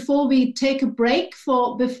this before we take a break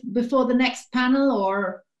before the next panel,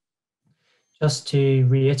 or? Just to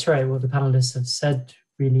reiterate what the panelists have said,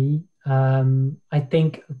 really, I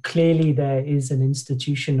think clearly there is an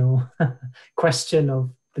institutional question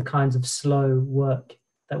of the kinds of slow work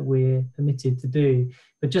that we're permitted to do.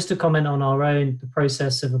 But just to comment on our own, the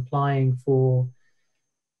process of applying for,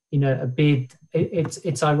 a bid,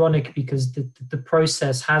 it's ironic because the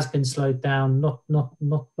process has been slowed down,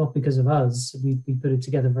 not because of us, we put it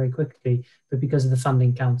together very quickly, but because of the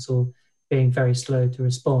Funding Council being very slow to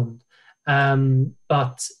respond.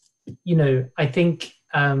 But, I think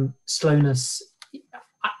slowness,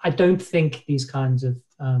 I don't think these kinds of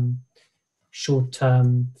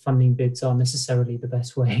short-term funding bids are necessarily the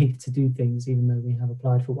best way to do things, even though we have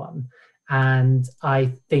applied for one. And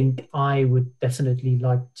I think I would definitely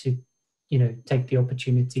like to, take the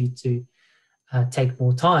opportunity to take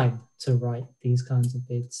more time to write these kinds of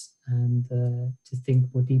bids and to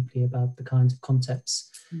think more deeply about the kinds of concepts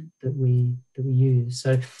that we use.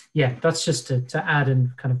 So yeah, that's just to add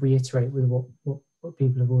and kind of reiterate with what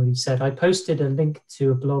people have already said. I posted a link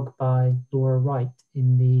to a blog by Laura Wright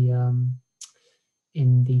in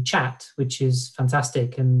the chat, which is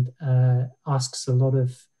fantastic and asks a lot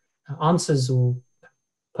of answers or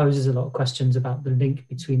poses a lot of questions about the link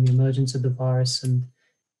between the emergence of the virus and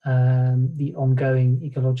the ongoing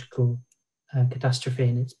ecological catastrophe,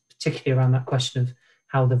 and it's particularly around that question of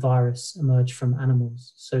how the virus emerged from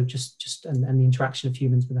animals. So and the interaction of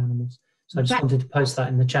humans with animals. So I just wanted to post that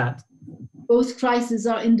in the chat. Both crises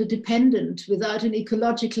are interdependent. Without an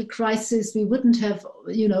ecological crisis, we wouldn't have,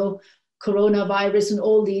 coronavirus and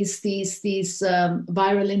all these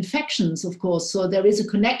viral infections, of course. So there is a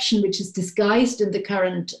connection which is disguised in the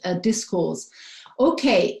current discourse.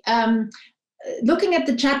 Okay, looking at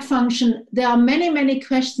the chat function, there are many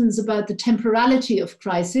questions about the temporality of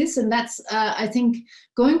crisis, and that's, I think,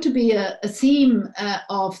 going to be a theme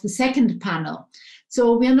of the second panel.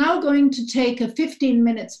 So we are now going to take a 15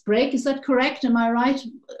 minutes break. Is that correct? Am I right,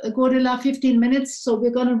 Godela? 15 minutes. So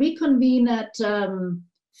we're going to reconvene at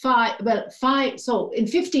 5. So in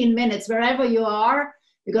 15 minutes, wherever you are,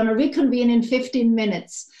 you're going to reconvene in 15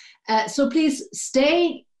 minutes. So please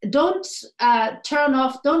stay. Don't turn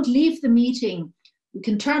off. Don't leave the meeting. You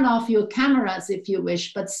can turn off your cameras if you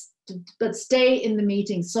wish, but stay in the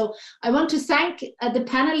meeting. So I want to thank the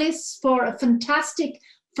panelists for a fantastic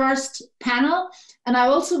first panel. And I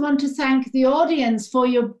also want to thank the audience for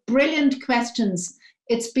your brilliant questions.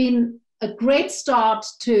 It's been a great start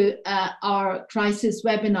to our crisis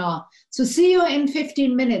webinar. So see you in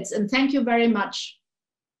 15 minutes, and thank you very much.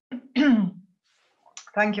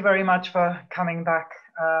 Thank you very much for coming back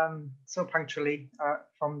so punctually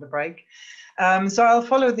from the break. So I'll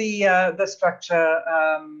follow the structure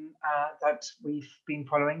that we've been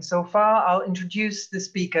following so far. I'll introduce the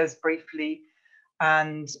speakers briefly,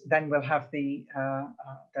 and then we'll have the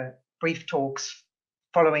brief talks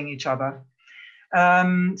following each other.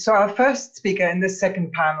 So our first speaker in this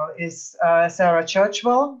second panel is Sarah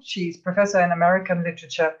Churchwell. She's Professor in American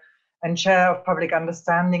Literature and Chair of Public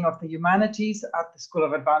Understanding of the Humanities at the School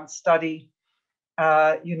of Advanced Study,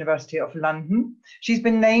 University of London. She's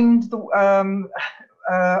been named one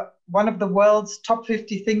of the world's top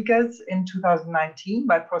 50 thinkers in 2019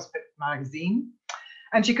 by Prospect magazine.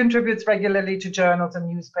 And she contributes regularly to journals and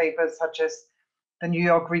newspapers such as the New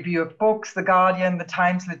York Review of Books, The Guardian, the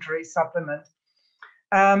Times Literary Supplement.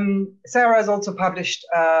 Sarah has also published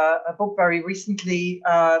a book very recently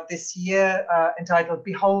this year entitled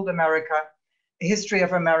Behold America, A History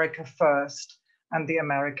of America First and the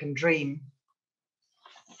American Dream.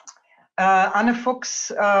 Anne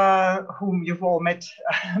Fuchs, whom you've all met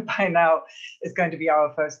by now, is going to be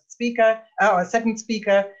our second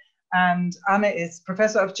speaker. And Anne is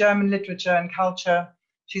Professor of German Literature and Culture.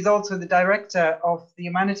 She's also the director of the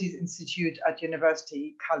Humanities Institute at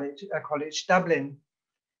University College Dublin.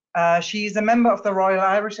 She's a member of the Royal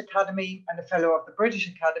Irish Academy and a fellow of the British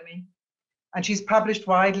Academy. And she's published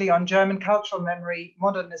widely on German cultural memory,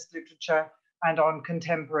 modernist literature, and on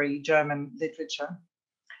contemporary German literature.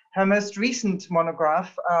 Her most recent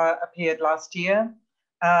monograph appeared last year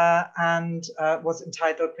and was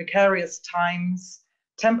entitled Precarious Times,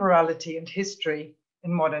 Temporality and History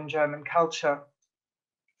in Modern German Culture.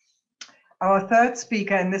 Our third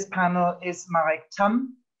speaker in this panel is Marek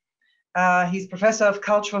Tamm. He's Professor of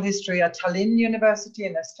Cultural History at Tallinn University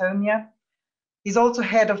in Estonia. He's also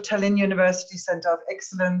head of Tallinn University Center of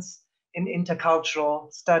Excellence in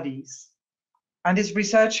Intercultural Studies. And his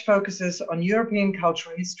research focuses on European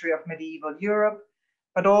cultural history of medieval Europe,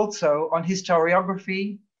 but also on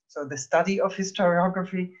historiography, so the study of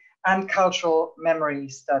historiography, and cultural memory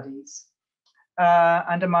studies.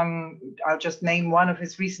 And I'll just name one of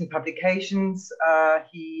his recent publications.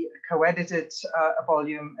 He co-edited a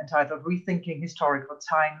volume entitled Rethinking Historical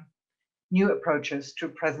Time, New Approaches to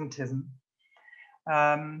Presentism.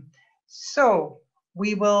 So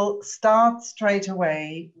we will start straight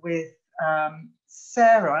away with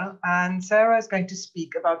Sarah, and Sarah is going to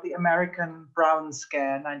speak about the American Brown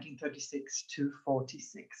Scare, 1936 to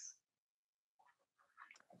 46.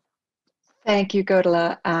 Thank you,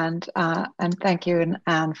 Godela, and thank you,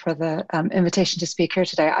 Anne, for the invitation to speak here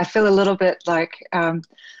today. I feel a little bit like the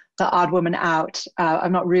odd woman out.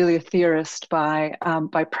 I'm not really a theorist by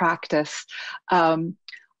practice.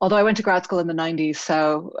 Although I went to grad school in the 90s,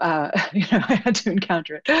 so you know, I had to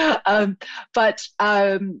encounter it. But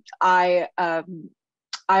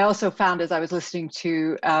I also found, as I was listening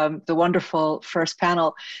to the wonderful first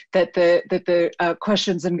panel, that the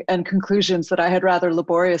questions and conclusions that I had rather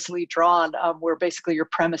laboriously drawn were basically your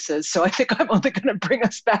premises. So I think I'm only going to bring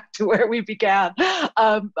us back to where we began.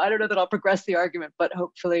 I don't know that I'll progress the argument, but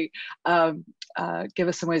hopefully give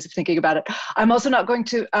us some ways of thinking about it. I'm also not going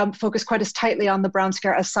to focus quite as tightly on the Brown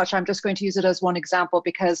Scare as such. I'm just going to use it as one example,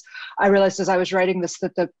 because I realized as I was writing this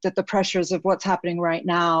that the pressures of what's happening right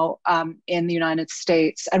now in the United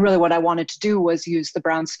States, and really what I wanted to do was use the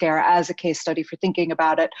Brown Scare as a case study for thinking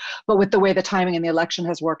about it, but with the way the timing in the election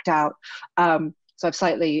has worked out. So I've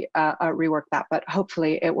slightly reworked that, but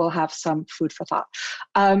hopefully it will have some food for thought.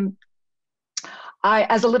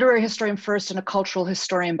 As a literary historian first and a cultural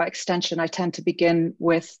historian by extension, I tend to begin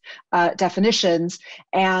with definitions.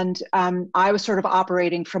 And I was sort of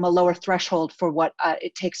operating from a lower threshold for what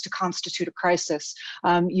it takes to constitute a crisis,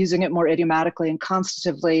 using it more idiomatically and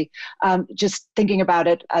constitutively, just thinking about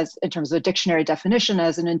it as in terms of a dictionary definition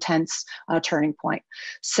as an intense turning point.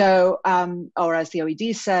 So, or as the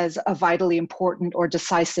OED says, a vitally important or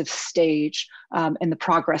decisive stage in the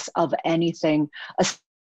progress of anything,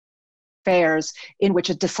 affairs in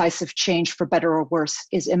which a decisive change for better or worse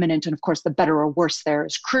is imminent. And of course, the better or worse there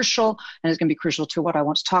is crucial, and is going to be crucial to what I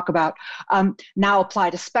want to talk about. Now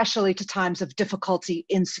applied especially to times of difficulty,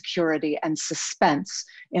 insecurity, and suspense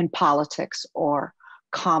in politics or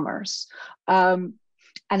commerce. And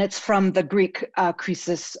it's from the Greek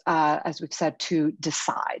krisis, as we've said, to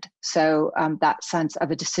decide. So that sense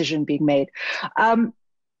of a decision being made.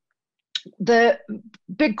 The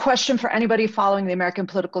big question for anybody following the American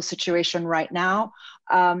political situation right now,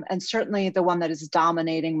 and certainly the one that is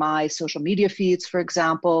dominating my social media feeds, for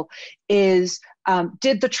example, is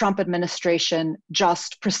did the Trump administration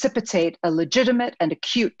just precipitate a legitimate and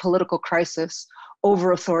acute political crisis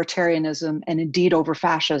over authoritarianism and indeed over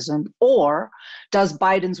fascism? Or does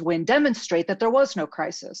Biden's win demonstrate that there was no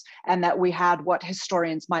crisis and that we had what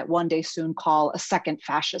historians might one day soon call a second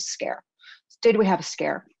fascist scare? Did we have a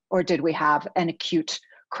scare? Or did we have an acute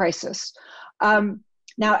crisis?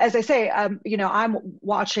 Now, as I say, I'm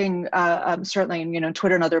watching certainly,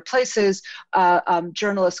 Twitter and other places,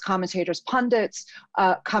 journalists, commentators, pundits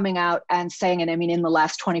coming out and saying, and I mean, in the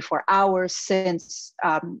last 24 hours since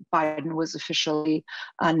Biden was officially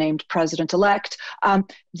named president-elect,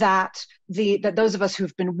 that those of us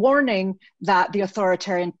who've been warning that the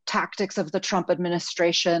authoritarian tactics of the Trump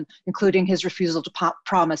administration, including his refusal to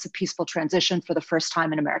promise a peaceful transition for the first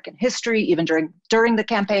time in American history, even during the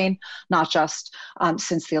campaign, not just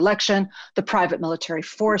since the election, the private military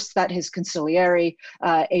force that his consigliere,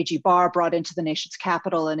 AG Barr, brought into the nation's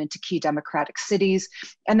capital and into key democratic cities,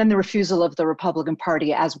 and then the refusal of the Republican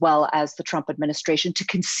Party as well as the Trump administration to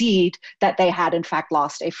concede that they had in fact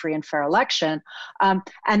lost a free and fair election, and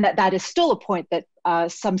that is still a point that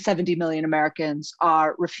some 70 million Americans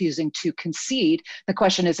are refusing to concede. The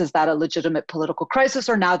question is that a legitimate political crisis,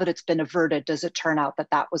 or now that it's been averted, does it turn out that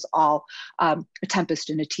that was all a tempest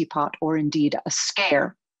in a teapot, or indeed a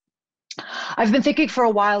scare? I've been thinking for a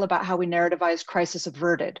while about how we narrativize crisis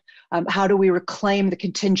averted. How do we reclaim the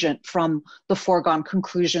contingent from the foregone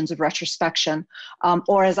conclusions of retrospection?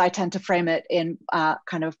 Or as I tend to frame it in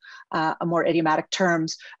kind of a more idiomatic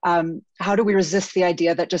terms, how do we resist the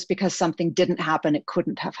idea that just because something didn't happen, it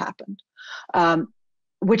couldn't have happened?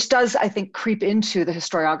 Which does, I think, creep into the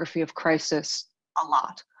historiography of crisis a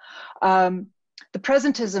lot. The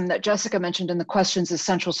presentism that Jessica mentioned in the questions is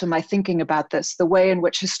central to my thinking about this, the way in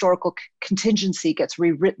which historical contingency gets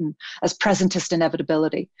rewritten as presentist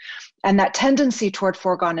inevitability. And that tendency toward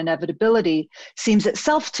foregone inevitability seems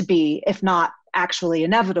itself to be, if not actually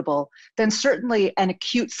inevitable, then certainly an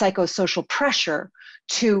acute psychosocial pressure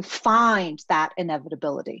to find that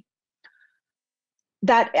inevitability.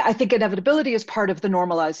 That, I think, inevitability is part of the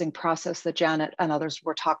normalizing process that Janet and others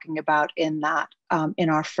were talking about in that in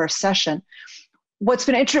our first session. What's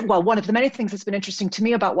been interesting, well, one of the many things that's been interesting to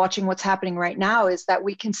me about watching what's happening right now is that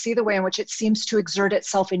we can see the way in which it seems to exert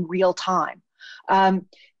itself in real time.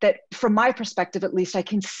 That from my perspective, at least, I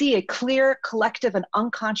can see a clear collective and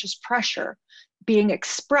unconscious pressure being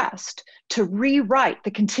expressed to rewrite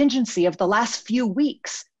the contingency of the last few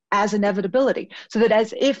weeks as inevitability, so that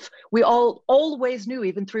as if we all always knew,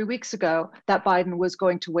 even 3 weeks ago, that Biden was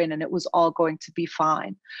going to win and it was all going to be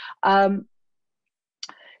fine.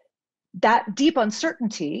 That deep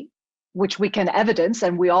uncertainty, which we can evidence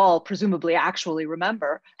and we all presumably actually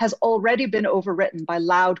remember, has already been overwritten by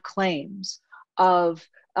loud claims of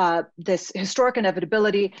this historic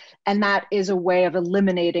inevitability, and that is a way of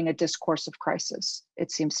eliminating a discourse of crisis,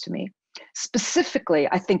 it seems to me. Specifically,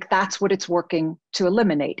 I think that's what it's working to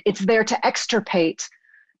eliminate. It's there to extirpate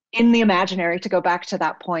in the imaginary, to go back to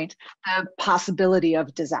that point, the possibility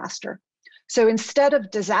of disaster. So instead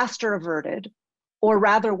of disaster averted, or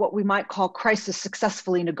rather what we might call crisis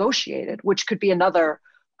successfully negotiated, which could be another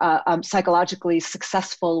psychologically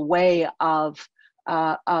successful way of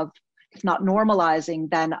if not normalizing,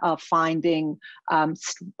 then of finding,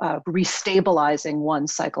 restabilizing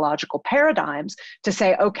one's psychological paradigms, to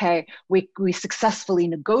say, okay, we successfully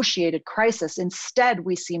negotiated crisis. Instead,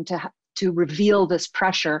 we seem to reveal this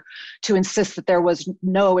pressure to insist that there was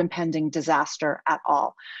no impending disaster at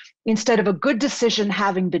all. Instead of a good decision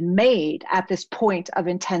having been made at this point of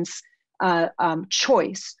intense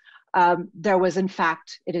choice, there was, in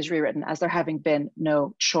fact, it is rewritten as there having been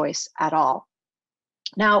no choice at all.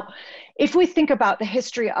 Now, if we think about the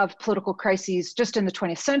history of political crises just in the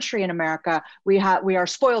 20th century in America, we are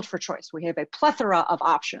spoiled for choice. We have a plethora of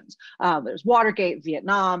options. There's Watergate,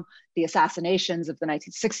 Vietnam, the assassinations of the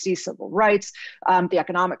 1960s, civil rights, the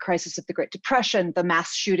economic crisis of the Great Depression, the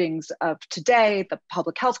mass shootings of today, the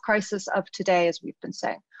public health crisis of today, as we've been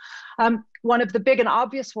saying. One of the big and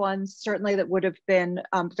obvious ones, certainly that would have been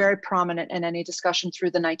very prominent in any discussion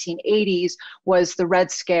through the 1980s, was the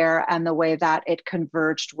Red Scare and the way that it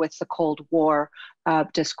converged with the Cold War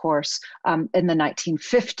discourse in the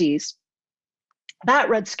 1950s. That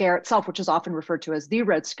Red Scare itself, which is often referred to as the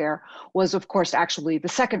Red Scare, was of course actually the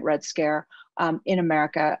second Red Scare in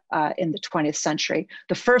America in the 20th century.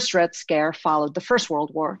 The first Red Scare followed the First World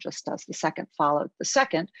War, just as the second followed the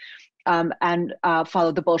second. And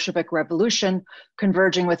followed the Bolshevik Revolution,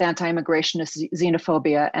 converging with anti-immigrationist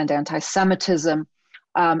xenophobia and anti-Semitism,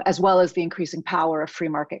 as well as the increasing power of free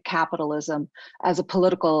market capitalism as a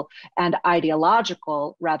political and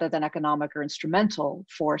ideological rather than economic or instrumental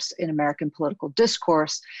force in American political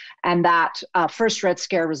discourse. And that first Red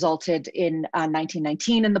Scare resulted in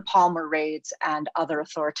 1919 in the Palmer raids and other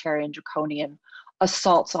authoritarian draconian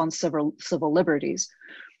assaults on civil liberties.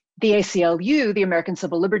 The ACLU, the American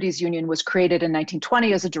Civil Liberties Union, was created in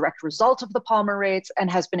 1920 as a direct result of the Palmer raids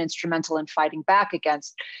and has been instrumental in fighting back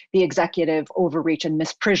against the executive overreach and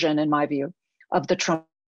misprision, in my view, of the Trump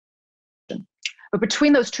But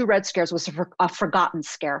between those two Red Scares was a forgotten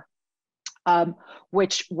scare,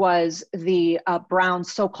 which was the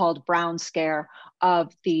so-called Brown Scare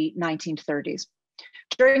of the 1930s.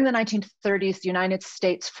 During the 1930s, the United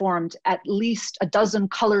States formed at least a dozen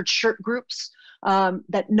colored shirt groups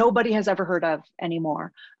that nobody has ever heard of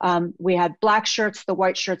anymore. We had black shirts, the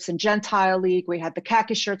white shirts in Gentile League. We had the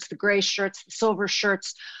khaki shirts, the gray shirts, the silver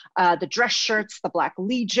shirts, the dress shirts, the Black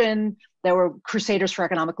Legion. There were Crusaders for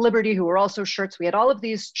Economic Liberty, who were also shirts. We had all of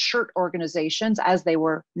these shirt organizations, as they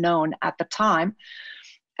were known at the time.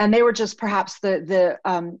 And they were just perhaps the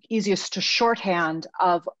easiest to shorthand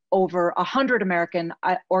of over 100 American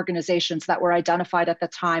organizations that were identified at the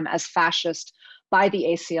time as fascist by the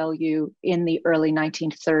ACLU in the early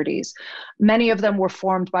 1930s. Many of them were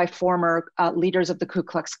formed by former leaders of the Ku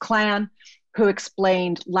Klux Klan, who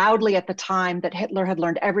explained loudly at the time that Hitler had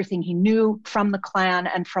learned everything he knew from the Klan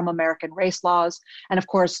and from American race laws. And of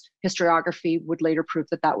course, historiography would later prove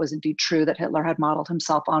that that was indeed true, that Hitler had modeled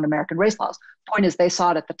himself on American race laws. The point is, they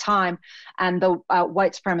saw it at the time, and the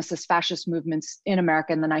white supremacist fascist movements in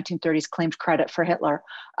America in the 1930s claimed credit for Hitler,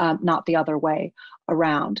 not the other way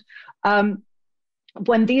around.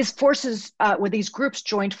 When these forces, when these groups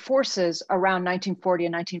joined forces around 1940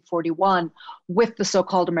 and 1941 with the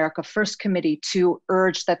so-called America First Committee to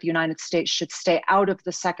urge that the United States should stay out of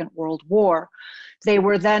the Second World War, they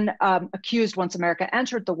were then accused, once America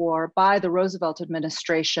entered the war, by the Roosevelt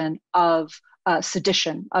administration of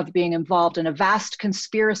sedition, of being involved in a vast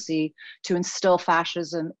conspiracy to instill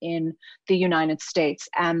fascism in the United States.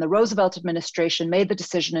 And the Roosevelt administration made the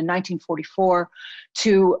decision in 1944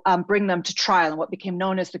 to bring them to trial in what became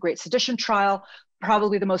known as the Great Sedition Trial,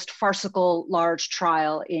 probably the most farcical large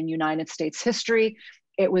trial in United States history.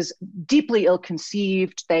 It was deeply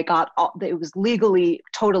ill-conceived. It was legally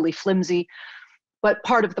totally flimsy. But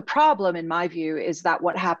part of the problem, in my view, is that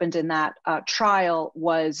what happened in that trial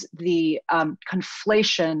was the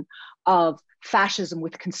conflation of fascism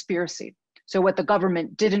with conspiracy. So what the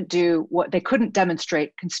government didn't do, what they couldn't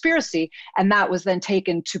demonstrate conspiracy, and that was then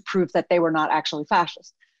taken to prove that they were not actually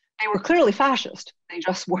fascist. They were clearly fascist, they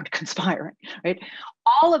just weren't conspiring, right?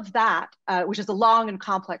 All of that, which is a long and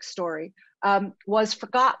complex story, was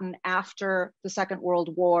forgotten after the Second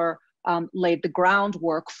World War laid the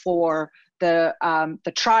groundwork for the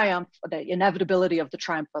triumph, the inevitability of the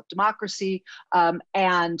triumph of democracy,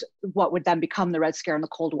 and what would then become the Red Scare in the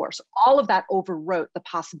Cold War. So all of that overwrote the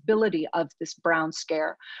possibility of this Brown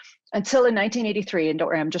Scare until in 1983, and don't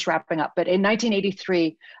worry, I'm just wrapping up, but in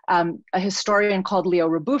 1983, a historian called Leo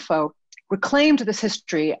Rebufo reclaimed this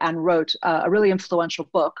history and wrote a really influential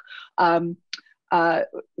book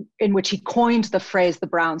in which he coined the phrase the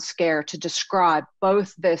Brown Scare to describe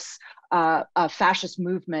both this fascist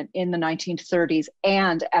movement in the 1930s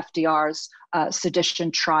and FDR's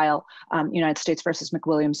sedition trial, United States versus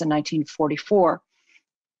McWilliams in 1944.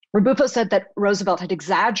 Rebufo said that Roosevelt had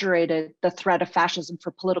exaggerated the threat of fascism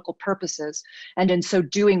for political purposes, and in so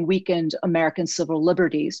doing weakened American civil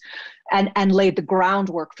liberties, and laid the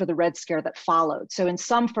groundwork for the Red Scare that followed. So in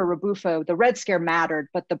sum, for Rebufo, the Red Scare mattered,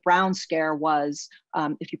 but the Brown Scare was,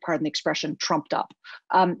 if you pardon the expression, trumped up.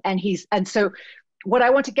 And so what I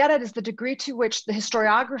want to get at is the degree to which the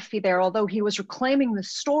historiography there, although he was reclaiming the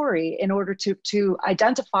story in order to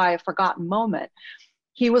identify a forgotten moment,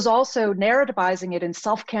 he was also narrativizing it in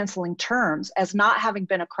self-canceling terms as not having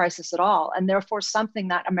been a crisis at all, and therefore something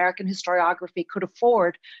that American historiography could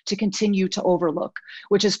afford to continue to overlook,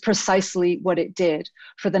 which is precisely what it did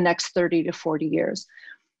for the next 30 to 40 years.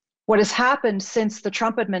 What has happened since the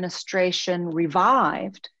Trump administration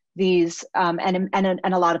revived these, and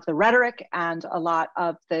a lot of the rhetoric and a lot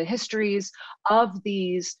of the histories of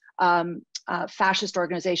these fascist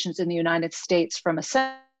organizations in the United States from a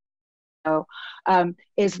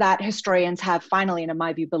is that historians have finally, and in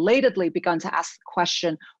my view, belatedly begun to ask the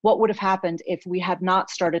question, what would have happened if we had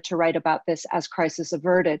not started to write about this as crisis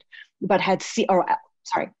averted, but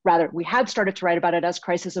we had started to write about it as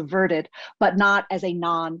crisis averted, but not as a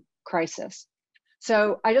non-crisis.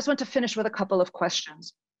 So I just want to finish with a couple of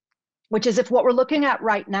questions, which is, if what we're looking at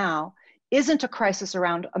right now isn't a crisis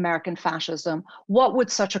around American fascism, what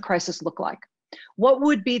would such a crisis look like? What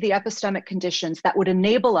would be the epistemic conditions that would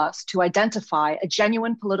enable us to identify a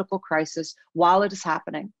genuine political crisis while it is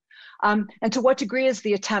happening? And to what degree is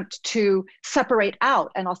the attempt to separate out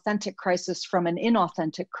an authentic crisis from an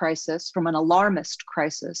inauthentic crisis, from an alarmist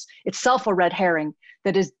crisis, itself a red herring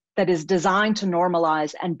that is designed to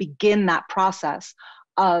normalize and begin that process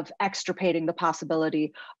of extirpating the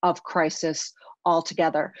possibility of crisis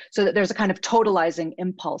altogether, so that there's a kind of totalizing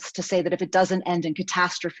impulse to say that if it doesn't end in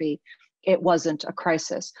catastrophe, it wasn't a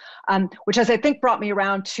crisis, which I think brought me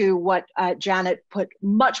around to what Janet put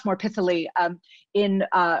much more pithily in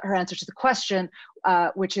her answer to the question,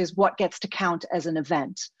 which is what gets to count as an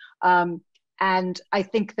event. And I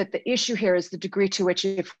think that the issue here is the degree to which,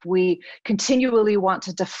 if we continually want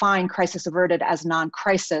to define crisis averted as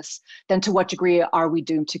non-crisis, then to what degree are we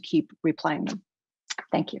doomed to keep replaying them?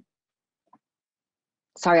 Thank you.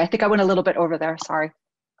 Sorry, I think I went a little bit over there, sorry.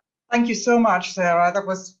 Thank you so much, Sarah. That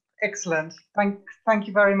was excellent. Thank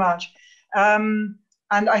you very much. And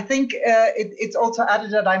I think it's also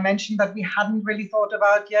added a dimension that we hadn't really thought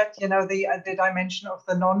about yet, you know, the dimension of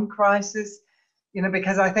the non-crisis. You know,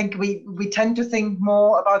 because I think we tend to think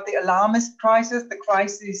more about the alarmist crisis, the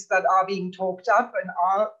crises that are being talked up and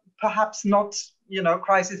are perhaps not, you know,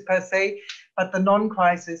 crisis per se, but the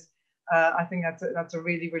non-crisis. I think that's a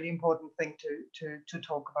really, really important thing to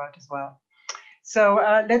talk about as well. So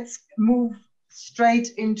let's move straight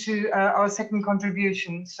into our second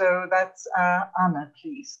contribution. So that's Anna,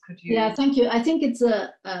 please. Could you? Yeah, thank you. I think it's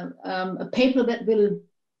a paper that will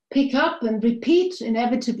pick up and repeat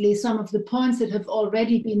inevitably some of the points that have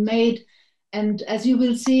already been made. And as you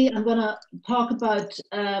will see, I'm going to talk about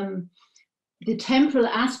the temporal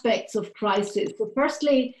aspects of crisis. So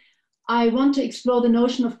firstly, I want to explore the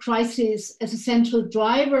notion of crisis as a central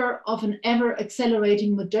driver of an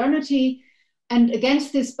ever-accelerating modernity. And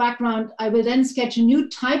against this background, I will then sketch a new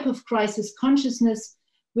type of crisis consciousness,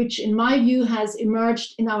 which in my view has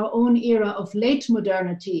emerged in our own era of late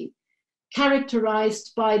modernity,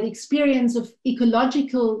 characterized by the experience of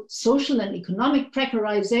ecological, social, and economic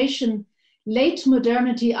precarization. Late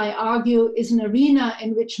modernity, I argue, is an arena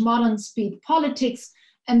in which modern speed politics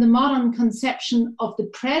and the modern conception of the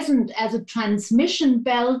present as a transmission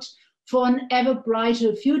belt for an ever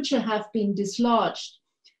brighter future have been dislodged.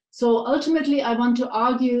 So ultimately, I want to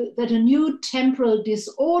argue that a new temporal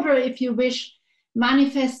disorder, if you wish,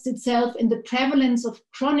 manifests itself in the prevalence of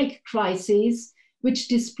chronic crises, which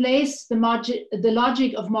displace the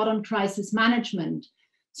logic of modern crisis management.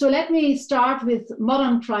 So let me start with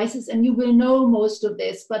modern crisis, and you will know most of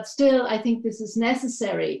this, but still I think this is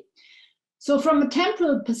necessary. So from a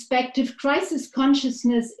temporal perspective, crisis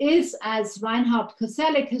consciousness is, as Reinhard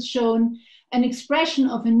Koselleck has shown, an expression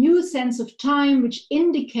of a new sense of time which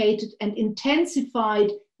indicated and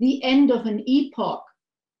intensified the end of an epoch.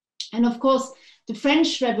 And of course, the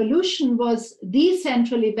French Revolution was the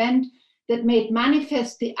central event that made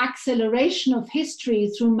manifest the acceleration of history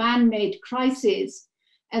through man-made crises.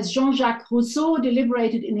 As Jean-Jacques Rousseau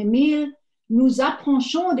deliberated in Émile, nous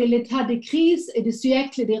approchons de l'état de crise et du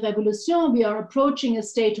siècle des révolutions. We are approaching a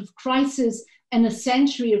state of crisis and a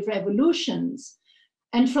century of revolutions.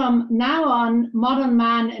 And from now on, modern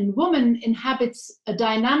man and woman inhabits a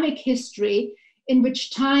dynamic history in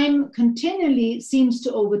which time continually seems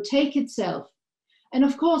to overtake itself. And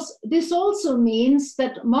of course, this also means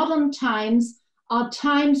that modern times are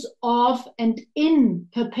times of and in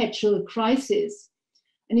perpetual crisis.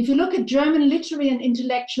 And if you look at German literary and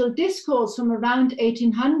intellectual discourse from around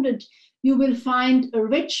 1800, you will find a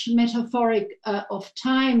rich metaphoric of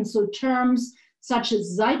time. So terms such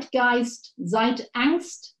as Zeitgeist,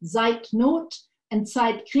 Zeitangst, Zeitnot, and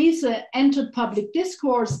Zeitkrise entered public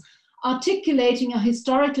discourse, articulating a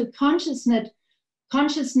historical consciousness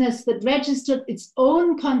that registered its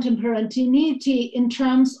own contemporaneity in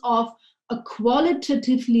terms of a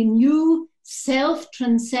qualitatively new,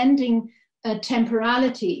 self-transcending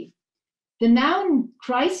temporality. The noun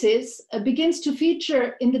crisis begins to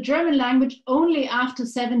feature in the German language only after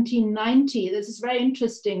 1790. This is very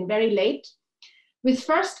interesting, very late, with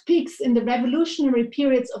first peaks in the revolutionary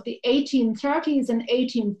periods of the 1830s and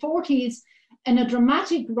 1840s, and a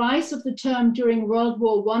dramatic rise of the term during World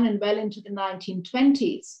War I and well into the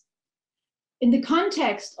 1920s. In the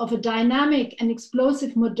context of a dynamic and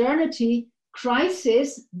explosive modernity,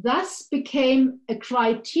 crisis thus became a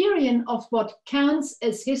criterion of what counts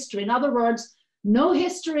as history. In other words, no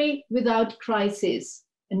history without crisis,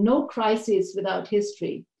 and no crisis without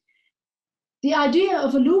history. The idea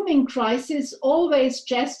of a looming crisis always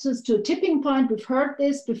gestures to a tipping point. We've heard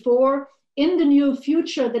this before, in the near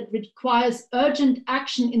future that requires urgent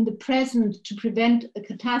action in the present to prevent a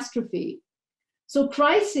catastrophe. So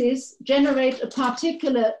crises generate a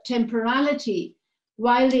particular temporality.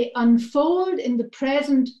 While they unfold in the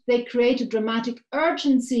present, they create a dramatic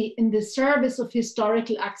urgency in the service of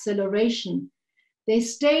historical acceleration. They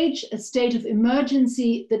stage a state of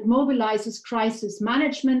emergency that mobilizes crisis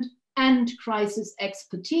management and crisis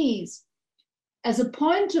expertise. As a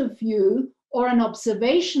point of view or an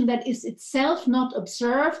observation that is itself not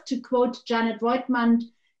observed, to quote Janet Roitman,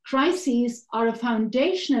 crises are a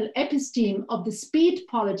foundational episteme of the speed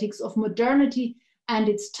politics of modernity and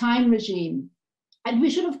its time regime. And we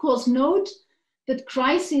should, of course, note that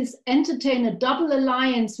crises entertain a double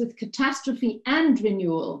alliance with catastrophe and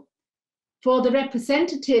renewal. For the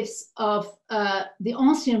representatives of the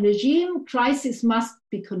Ancien regime, crisis must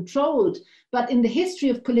be controlled. But in the history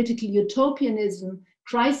of political utopianism,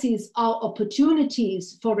 crises are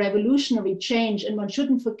opportunities for revolutionary change. And one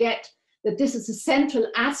shouldn't forget that this is a central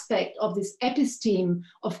aspect of this episteme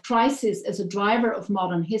of crisis as a driver of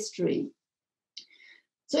modern history.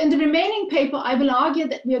 So in the remaining paper, I will argue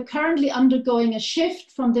that we are currently undergoing a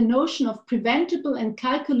shift from the notion of preventable and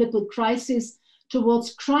calculable crisis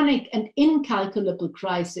towards chronic and incalculable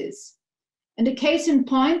crisis. And a case in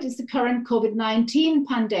point is the current COVID-19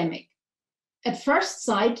 pandemic. At first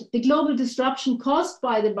sight, the global disruption caused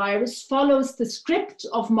by the virus follows the script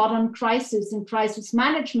of modern crisis and crisis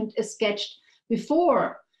management as sketched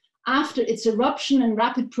before. After its eruption and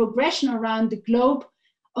rapid progression around the globe,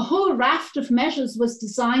 a whole raft of measures was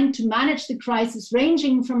designed to manage the crisis,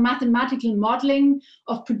 ranging from mathematical modeling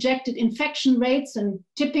of projected infection rates and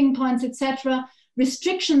tipping points, etc.,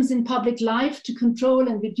 restrictions in public life to control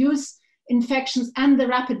and reduce infections, and the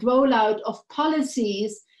rapid rollout of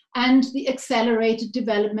policies and the accelerated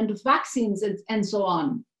development of vaccines and so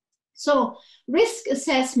on. So risk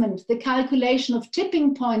assessment, the calculation of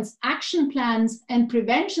tipping points, action plans, and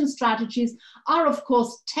prevention strategies are, of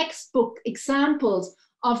course, textbook examples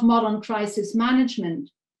of modern crisis management.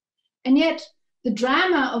 And yet, the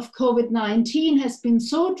drama of COVID-19 has been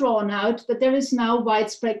so drawn out that there is now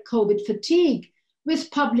widespread COVID fatigue,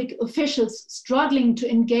 with public officials struggling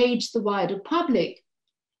to engage the wider public.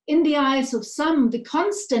 In the eyes of some, the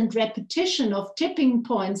constant repetition of tipping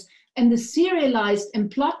points and the serialized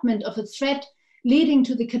emplotment of a threat leading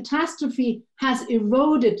to the catastrophe has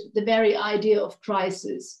eroded the very idea of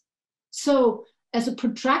crisis. So, as a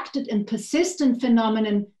protracted and persistent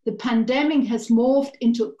phenomenon, the pandemic has morphed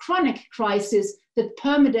into a chronic crisis that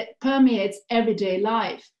permeates everyday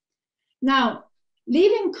life. Now,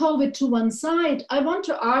 leaving COVID to one side, I want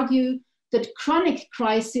to argue that chronic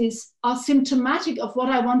crises are symptomatic of what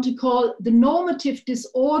I want to call the normative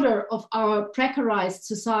disorder of our precarized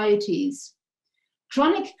societies.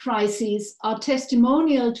 Chronic crises are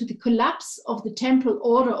testimonial to the collapse of the temporal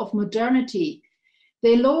order of modernity.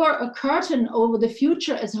 They lower a curtain over the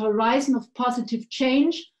future as a horizon of positive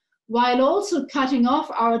change, while also cutting off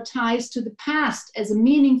our ties to the past as a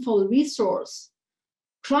meaningful resource.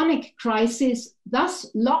 Chronic crises thus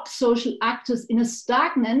lock social actors in a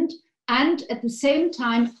stagnant and at the same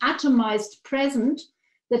time atomized present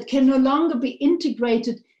that can no longer be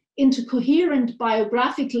integrated into coherent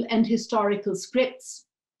biographical and historical scripts.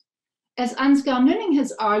 As Ansgar Nünning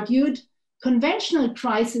has argued, conventional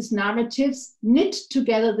crisis narratives knit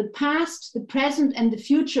together the past, the present, and the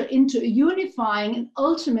future into a unifying and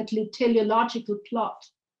ultimately teleological plot.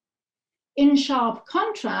 In sharp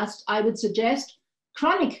contrast, I would suggest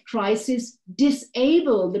chronic crises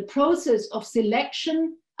disable the process of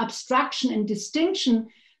selection, abstraction, and distinction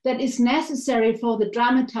that is necessary for the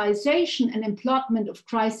dramatization and emplotment of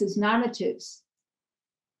crisis narratives.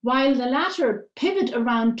 While the latter pivot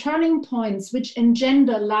around turning points which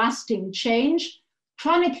engender lasting change,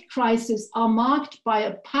 chronic crises are marked by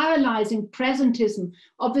a paralyzing presentism.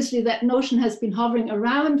 Obviously, that notion has been hovering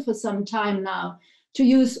around for some time now, to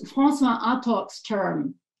use François Hartog's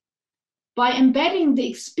term. By embedding the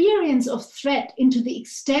experience of threat into the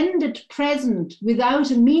extended present without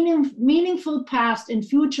a meaningful past and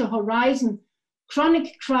future horizon,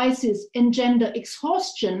 chronic crises engender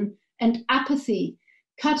exhaustion and apathy,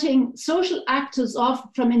 cutting social actors off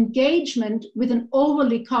from engagement with an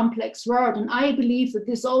overly complex world. And I believe that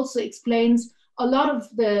this also explains a lot of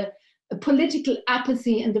the political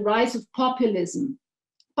apathy and the rise of populism.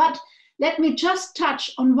 But let me just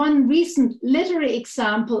touch on one recent literary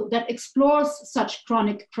example that explores such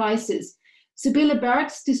chronic crisis. Sibylle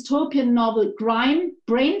Berg's dystopian novel Grime,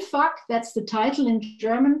 Brainfuck, that's the title in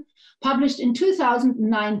German, published in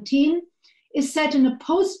 2019, is set in a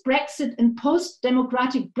post-Brexit and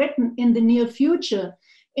post-democratic Britain in the near future,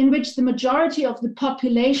 in which the majority of the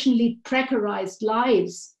population lead precarized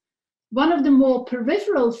lives. One of the more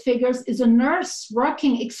peripheral figures is a nurse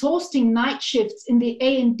working exhausting night shifts in the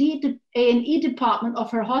A&E department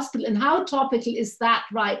of her hospital. And how topical is that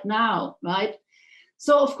right now, right?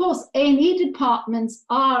 So of course, A&E departments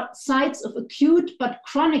are sites of acute but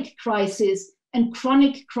chronic crisis and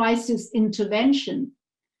chronic crisis intervention.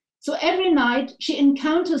 So every night she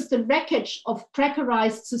encounters the wreckage of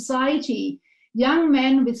precarized society, young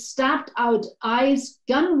men with stabbed out eyes,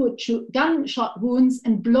 gunshot wounds,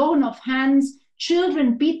 and blown off hands,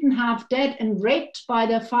 children beaten half dead and raped by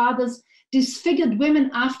their fathers, disfigured women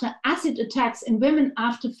after acid attacks and women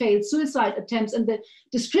after failed suicide attempts. And the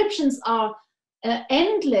descriptions are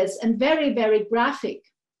endless and very, very graphic.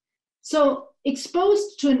 So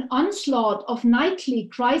exposed to an onslaught of nightly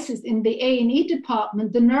crises in the A&E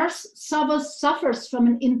department, the nurse suffers from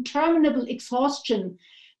an interminable exhaustion,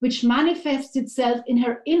 which manifests itself in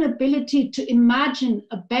her inability to imagine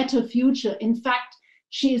a better future. In fact,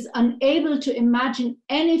 she is unable to imagine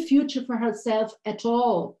any future for herself at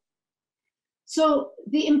all. So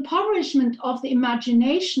the impoverishment of the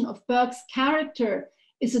imagination of Burke's character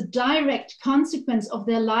is a direct consequence of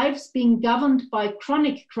their lives being governed by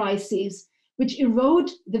chronic crises, which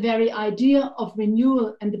erode the very idea of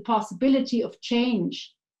renewal and the possibility of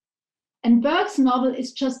change. And Burke's novel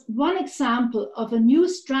is just one example of a new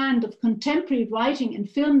strand of contemporary writing and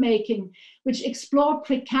filmmaking, which explore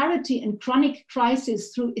precarity and chronic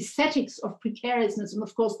crisis through aesthetics of precariousness. And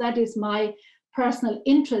of course, that is my personal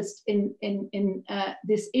interest in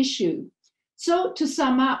this issue. So to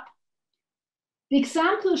sum up, the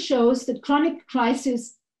example shows that chronic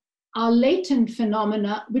crises are latent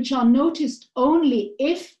phenomena which are noticed only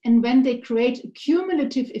if and when they create a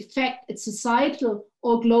cumulative effect at societal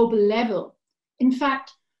or global level. In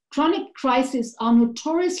fact, chronic crises are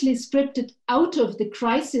notoriously scripted out of the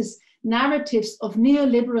crisis narratives of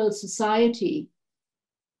neoliberal society.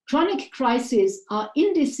 Chronic crises are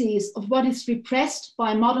indices of what is repressed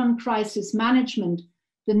by modern crisis management,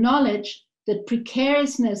 the knowledge that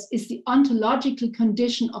precariousness is the ontological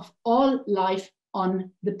condition of all life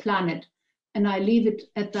on the planet. And I leave it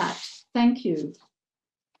at that. Thank you.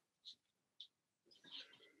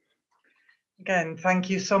 Again, thank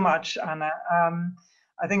you so much, Anna.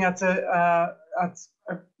 I think that's a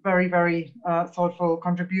very, very thoughtful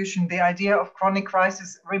contribution. The idea of chronic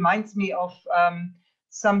crisis reminds me of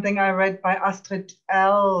something I read by Astrid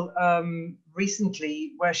L.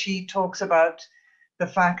 Recently, where she talks about the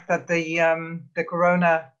fact that the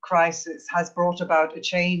corona crisis has brought about a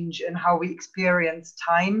change in how we experience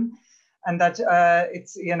time, and that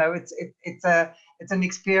it's an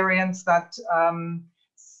experience that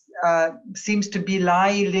seems to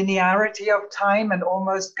belie linearity of time and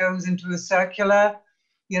almost goes into a circular,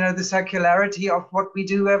 the circularity of what we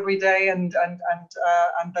do every day, and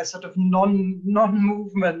the sort of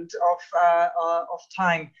non-movement of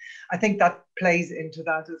time. I think that plays into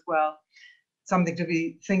that as well. Something to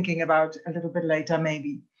be thinking about a little bit later,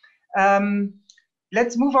 maybe.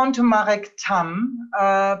 Let's move on to Marek Tamm.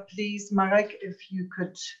 Please, Marek, if you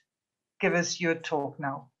could give us your talk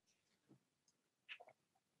now.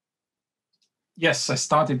 Yes, I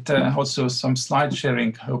started also some slide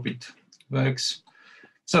sharing. Hope it works.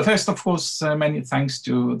 So first, of course, many thanks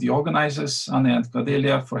to the organizers, Anna and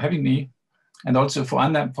Godela, for having me, and also for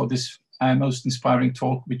Anna for this most inspiring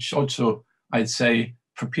talk, which also, I'd say,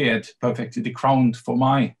 prepared perfectly the ground for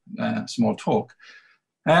my small talk.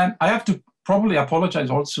 I have to probably apologize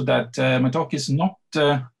also that my talk is not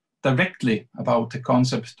directly about the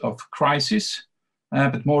concept of crisis,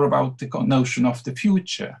 but more about the notion of the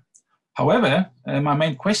future. However, my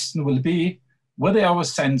main question will be whether our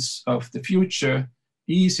sense of the future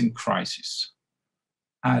is in crisis,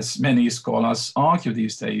 as many scholars argue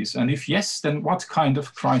these days. And if yes, then what kind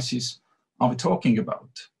of crisis are we talking about?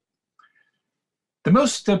 The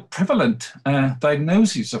most prevalent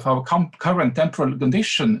diagnosis of our current temporal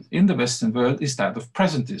condition in the Western world is that of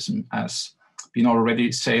presentism, as been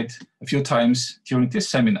already said a few times during this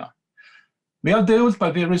seminar. We are told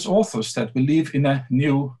by various authors that we live in a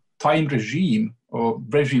new time regime or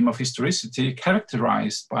regime of historicity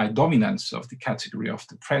characterized by dominance of the category of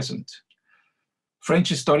the present. French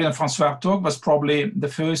historian François Hartog was probably the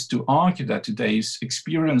first to argue that today's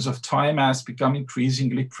experience of time has become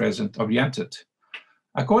increasingly present-oriented.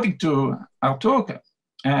 According to Hartog,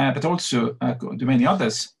 but also to many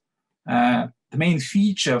others, the main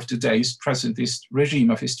feature of today's presentist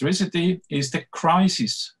regime of historicity is the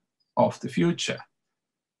crisis of the future.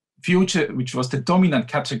 Future, which was the dominant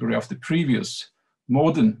category of the previous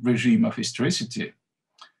modern regime of historicity.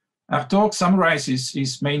 Hartog summarizes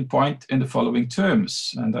his main point in the following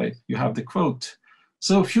terms, and you have the quote.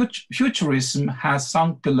 So futurism has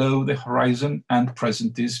sunk below the horizon and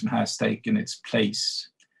presentism has taken its place.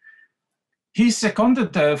 He's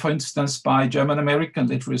seconded, for instance, by German-American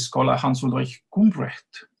literary scholar Hans-Ulrich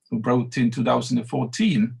Gumbrecht, who wrote in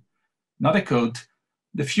 2014, another quote,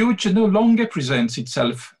 the future no longer presents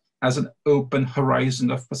itself as an open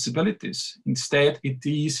horizon of possibilities. Instead, it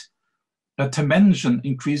is a dimension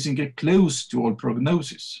increasingly close to all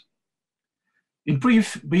prognosis. In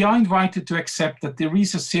brief, we are invited to accept that there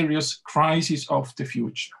is a serious crisis of the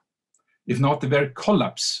future. if not the very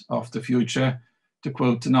collapse of the future, to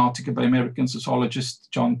quote an article by American sociologist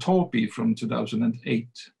John Torpey from 2008.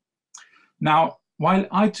 Now, while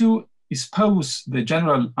I do espouse the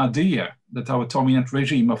general idea that our dominant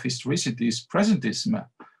regime of historicity is presentism,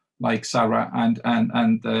 like Sarah and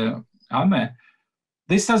Anne,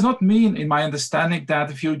 this does not mean, in my understanding, that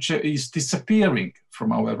the future is disappearing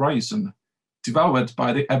from our horizon, devoured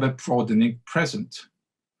by the ever-broadening present.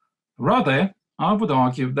 Rather, I would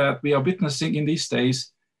argue that we are witnessing in these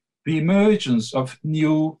days the emergence of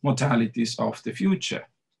new modalities of the future,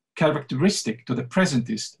 characteristic to the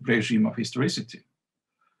presentist regime of historicity.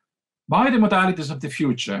 By the modalities of the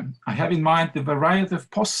future, I have in mind the variety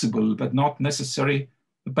of possible but not necessary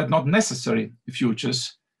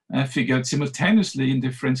futures figured simultaneously in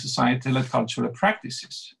different societal and cultural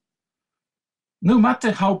practices. No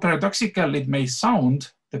matter how paradoxical it may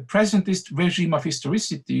sound, the presentist regime of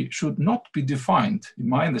historicity should not be defined, in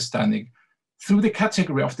my understanding, through the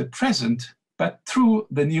category of the present, but through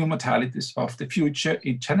the new modalities of the future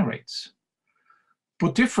it generates.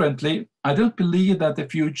 Put differently, I don't believe that the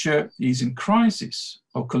future is in crisis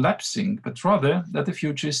or collapsing, but rather that the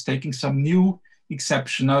future is taking some new,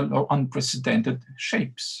 exceptional or unprecedented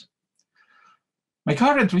shapes. My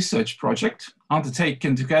current research project,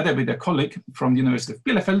 undertaken together with a colleague from the University of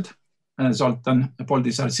Bielefeld, Zoltan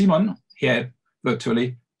Poldisar-Simon, here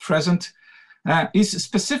virtually present, is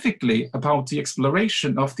specifically about the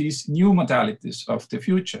exploration of these new modalities of the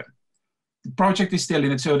future. The project is still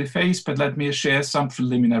in its early phase, but let me share some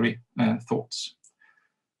preliminary thoughts.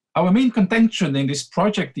 Our main contention in this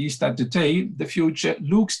project is that today the future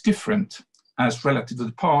looks different as relative to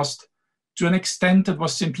the past to an extent that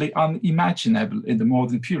was simply unimaginable in the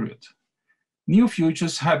modern period. New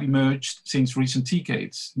futures have emerged since recent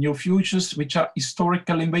decades, new futures which are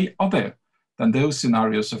historically in way other than those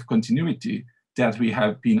scenarios of continuity that we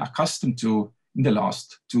have been accustomed to in the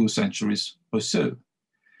last 2 centuries or so.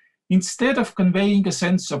 Instead of conveying a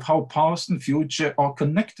sense of how past and future are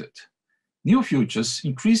connected, new futures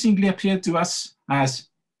increasingly appear to us as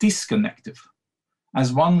disconnective,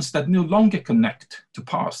 as ones that no longer connect to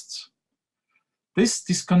pasts. This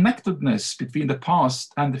disconnectedness between the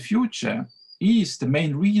past and the future is the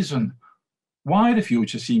main reason why the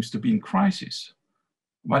future seems to be in crisis.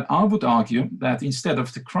 While I would argue that instead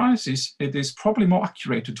of the crisis, it is probably more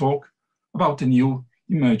accurate to talk about the new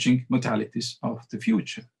emerging modalities of the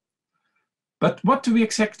future. But what do we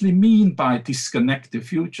exactly mean by disconnected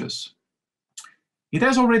futures? It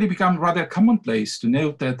has already become rather commonplace to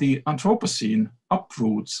note that the Anthropocene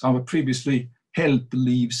uproots our previously held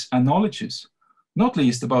beliefs and knowledges, not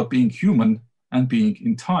least about being human and being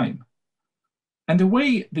in time. And the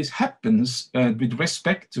way this happens with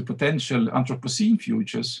respect to potential Anthropocene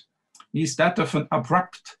futures is that of an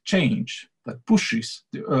abrupt change that pushes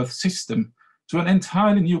the Earth system to an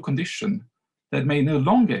entirely new condition that may no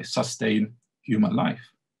longer sustain human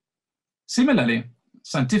life. Similarly,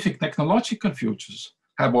 scientific technological futures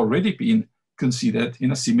have already been considered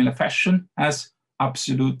in a similar fashion as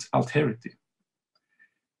absolute alterity.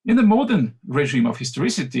 In the modern regime of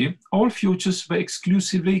historicity, all futures were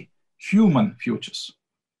exclusively human futures,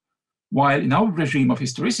 while in our regime of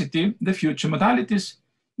historicity, the future modalities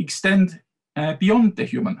extend beyond the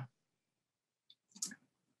human.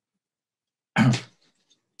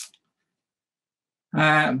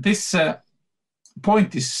 This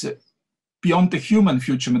point is beyond the human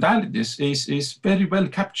future modalities is very well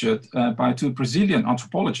captured by 2 Brazilian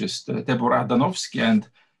anthropologists, Deborah Danowski and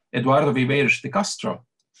Eduardo Viveiros de Castro.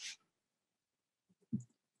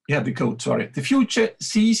 Yeah, the quote, sorry. The future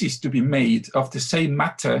ceases to be made of the same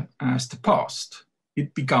matter as the past.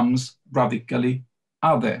 It becomes radically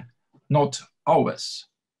other, not ours.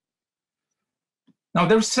 Now,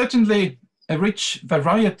 there's certainly a rich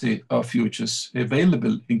variety of futures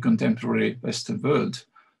available in contemporary Western world.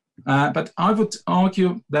 But I would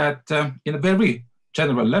argue that in a very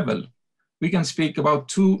general level, we can speak about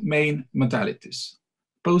 2 main modalities,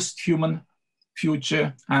 post-human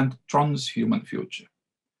future and transhuman future.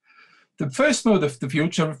 The first mode of the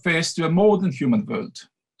future refers to a modern human world,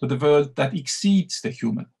 to the world that exceeds the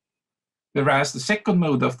human, whereas the second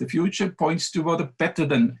mode of the future points toward a better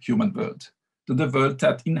than human world, to the world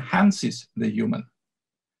that enhances the human.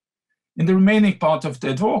 In the remaining part of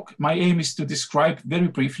the talk, my aim is to describe very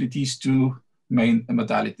briefly these 2 main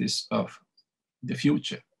modalities of the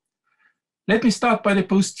future. Let me start by the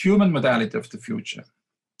post-human modality of the future.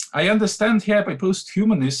 I understand here by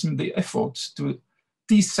post-humanism the effort to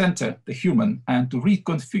decenter the human and to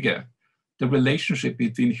reconfigure the relationship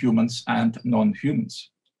between humans and non-humans.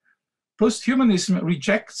 Posthumanism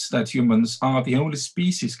rejects that humans are the only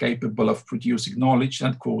species capable of producing knowledge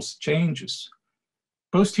and cause changes.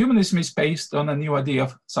 Posthumanism is based on a new idea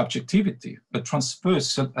of subjectivity, a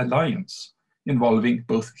transversal alliance involving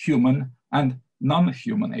both human and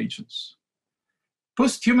non-human agents.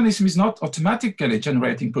 Posthumanism is not automatically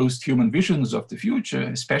generating post-human visions of the future,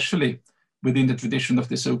 especially within the tradition of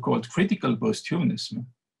the so-called critical posthumanism.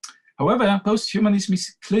 However, posthumanism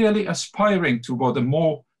is clearly aspiring toward a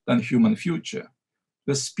more than human future,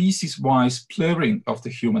 the species-wise blurring of the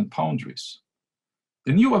human boundaries.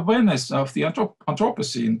 The new awareness of the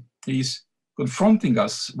Anthropocene is confronting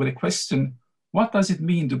us with a question: what does it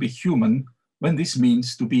mean to be human when this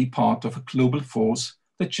means to be part of a global force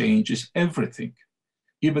that changes everything,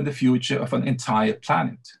 even the future of an entire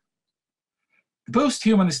planet? The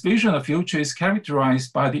post-humanist vision of future is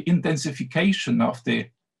characterized by the intensification of the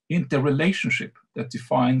interrelationship that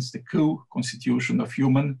defines the co-constitution of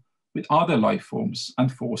human with other life forms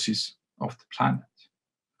and forces of the planet.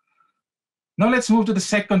 Now let's move to the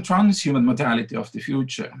second transhuman modality of the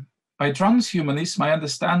future. By transhumanism, I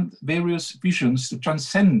understand various visions to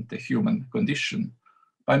transcend the human condition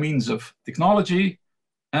by means of technology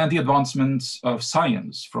and the advancements of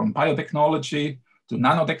science, from biotechnology to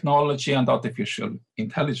nanotechnology and artificial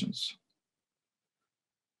intelligence.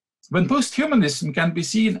 When posthumanism can be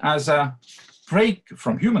seen as a break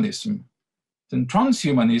from humanism, then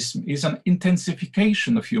transhumanism is an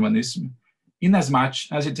intensification of humanism, inasmuch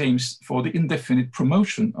as it aims for the indefinite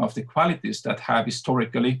promotion of the qualities that have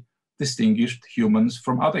historically distinguished humans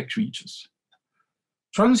from other creatures.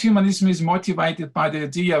 Transhumanism is motivated by the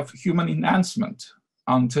idea of human enhancement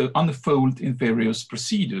to unfold in various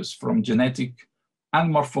procedures, from genetic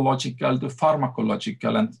and morphological to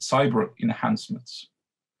pharmacological and cyber enhancements.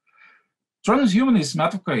 Transhumanism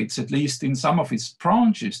advocates, at least in some of its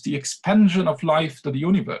branches, the expansion of life to the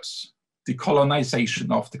universe, the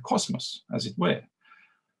colonization of the cosmos, as it were.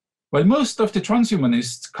 While most of the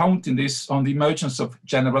transhumanists count in this on the emergence of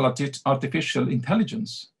general artificial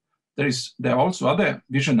intelligence, there are also other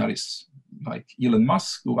visionaries like Elon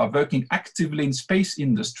Musk who are working actively in space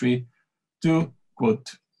industry to, quote,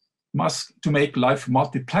 Musk, to make life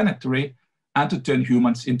multiplanetary and to turn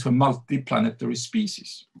humans into a multiplanetary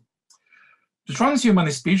species. The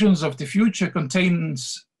transhumanist visions of the future contain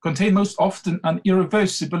most often an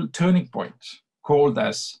irreversible turning point, called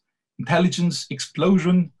as intelligence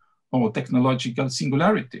explosion or technological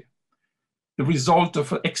singularity, the result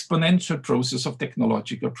of an exponential process of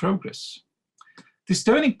technological progress. This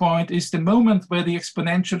turning point is the moment where the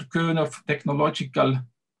exponential curve of technological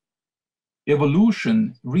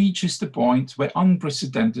evolution reaches the point where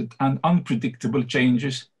unprecedented and unpredictable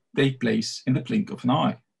changes take place in the blink of an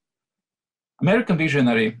eye. American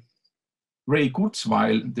visionary Ray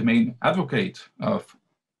Kurzweil, the main advocate of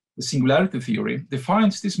the singularity theory,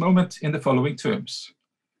 defines this moment in the following terms.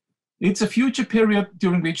 It's a future period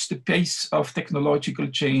during which the pace of technological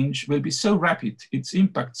change will be so rapid, its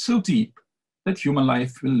impact so deep, that human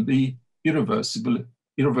life will be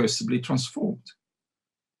irreversibly transformed.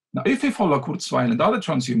 Now, if we follow Kurzweil and other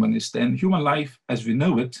transhumanists, then human life as we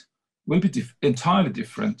know it will be entirely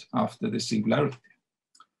different after the singularity.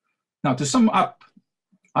 Now, to sum up,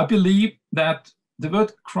 I believe that the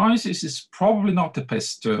word crisis is probably not the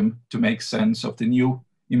best term to make sense of the new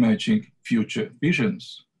emerging future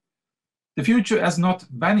visions. The future has not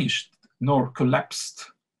vanished nor collapsed.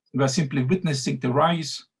 We are simply witnessing the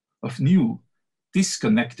rise of new,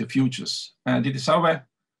 disconnected futures, and it is our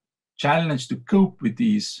challenge to cope with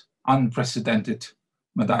these unprecedented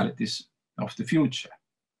modalities of the future.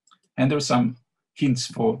 And there are some hints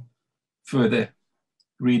for further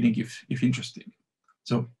reading if interesting.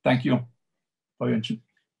 So thank you for your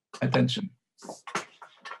attention.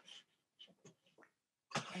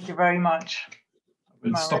 Thank you very much. I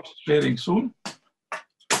will stop sharing soon.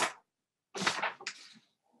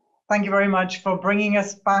 Thank you very much for bringing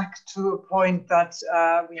us back to a point that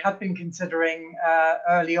we had been considering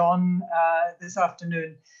early on this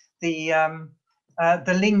afternoon, the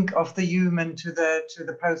link of the human to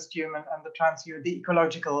the post-human and the transhuman, the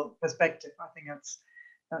ecological perspective. I think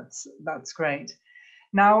that's great.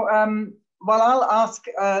 Now, while I'll ask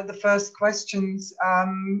the first questions,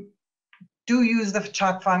 do use the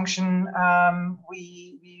chat function.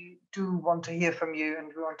 We do want to hear from you, and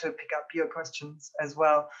we want to pick up your questions as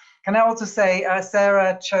well. Can I also say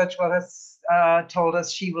Sarah Churchwell has told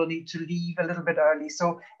us she will need to leave a little bit early.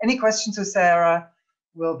 So any questions to Sarah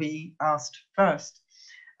will be asked first.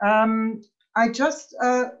 I just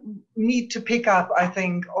need to pick up, I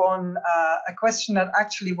think, on a question that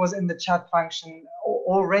actually was in the chat function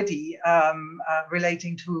already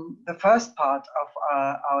relating to the first part of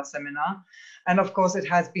our seminar. And of course, it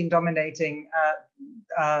has been dominating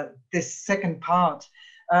this second part.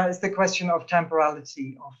 Is the question of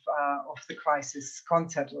temporality of the crisis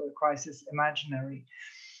concept or the crisis imaginary.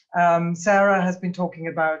 Sarah has been talking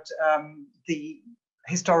about the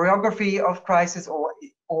historiography of crisis,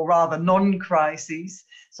 or rather non-crises,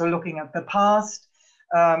 so looking at the past.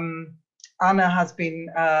 Anna has been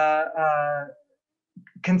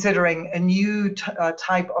considering a new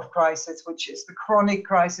type of crisis, which is the chronic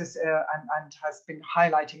crisis, and has been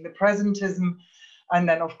highlighting the presentism. And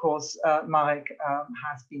then, of course, Marek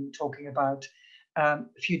has been talking about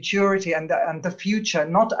futurity and the future,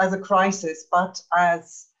 not as a crisis, but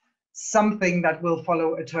as something that will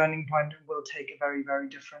follow a turning point and will take a very, very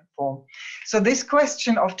different form. So this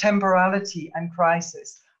question of temporality and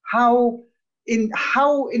crisis, how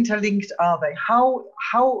interlinked are they?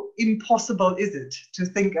 How impossible is it to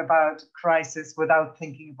think about crisis without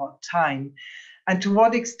thinking about time? And to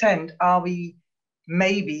what extent are we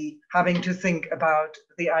maybe having to think about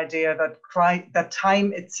the idea that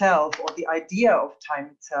time itself, or the idea of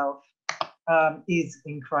time itself, is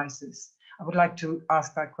in crisis? I would like to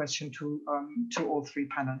ask that question to all three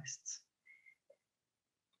panelists.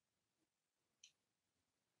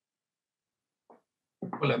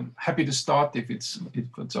 Well, I'm happy to start if it's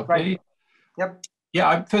okay. Right. Yep.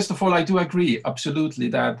 Yeah, first of all, I do agree absolutely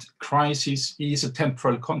that crisis is a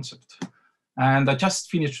temporal concept. And I just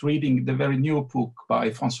finished reading the very new book by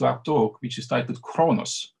François Hartog, which is titled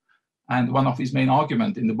Chronos. And one of his main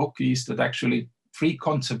arguments in the book is that actually three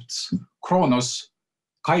concepts, Chronos,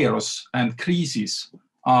 Kairos, and crisis,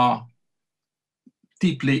 are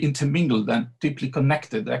deeply intermingled and deeply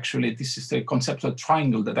connected. Actually, this is the conceptual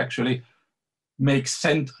triangle that actually makes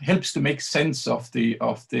sense, helps to make sense of the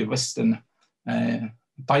Western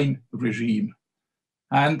time regime.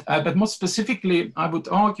 And but more specifically, I would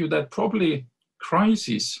argue that probably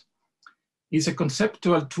crisis is a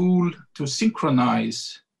conceptual tool to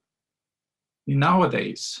synchronize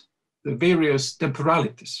nowadays the various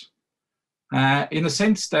temporalities. In a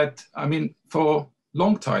sense that, I mean, for a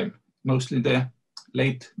long time, mostly in the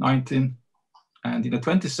late 19th and in the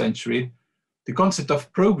 20th century, the concept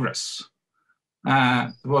of progress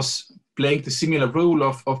was playing the similar role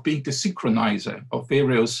of being the synchronizer of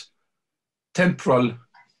various temporal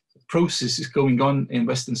processes going on in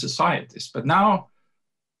Western societies. But now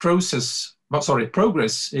progress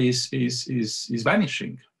is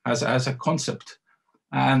vanishing as a concept,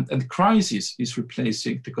 and crisis is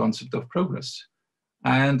replacing the concept of progress.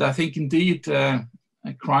 And I think indeed a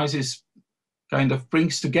crisis kind of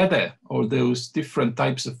brings together all those different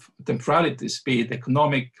types of temporalities, be it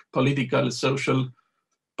economic, political, social,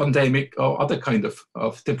 pandemic, or other kind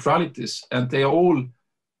of temporalities, and they are all,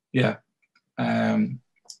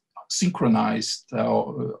 synchronized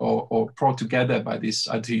or brought together by this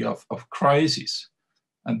idea of crisis.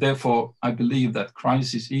 And therefore, I believe that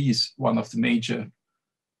crisis is one of the major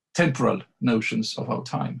temporal notions of our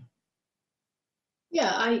time.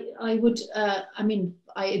 Yeah, I would, I mean,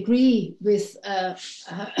 I agree with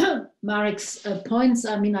Marek's points.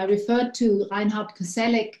 I mean, I referred to Reinhard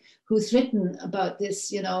Koselleck, who's written about this,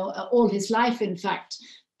 you know, all his life, in fact.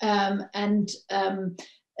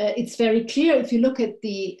 It's very clear if you look at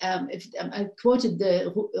the, I quoted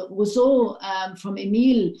the Rousseau from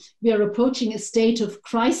Emile, we are approaching a state of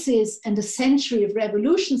crisis and a century of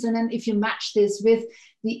revolutions. And then if you match this with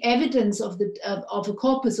the evidence of a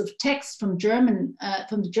corpus of text from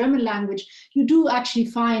the German language, you do actually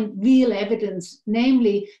find real evidence,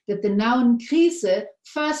 namely that the noun Krise,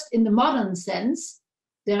 first in the modern sense,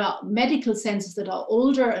 there are medical senses that are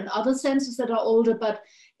older and other senses that are older, but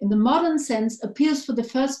in the modern sense appears for the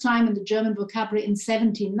first time in the German vocabulary in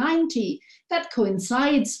 1790. That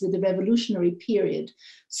coincides with the revolutionary period.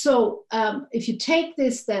 So if you take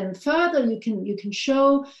this then further, you can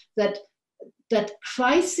show that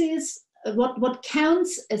crisis, what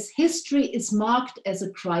counts as history is marked as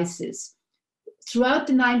a crisis throughout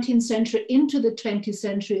the 19th century into the 20th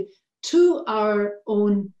century to our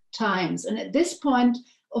own times. And at this point,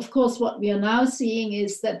 of course, what we are now seeing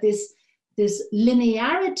is that this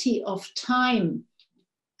linearity of time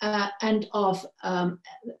and of a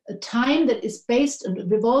time that is based and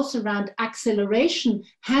revolves around acceleration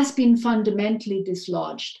has been fundamentally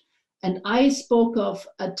dislodged. And I spoke of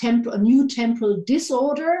a new temporal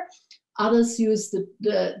disorder. Others use the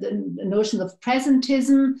notion of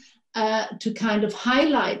presentism to kind of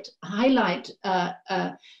highlight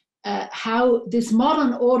how this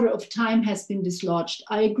modern order of time has been dislodged.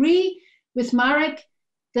 I agree with Marek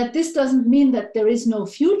that this doesn't mean that there is no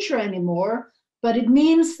future anymore, but it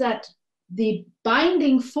means that the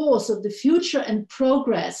binding force of the future and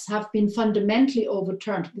progress have been fundamentally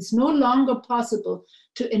overturned. It's no longer possible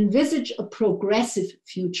to envisage a progressive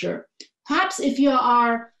future. Perhaps if you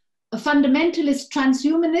are a fundamentalist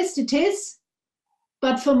transhumanist, it is,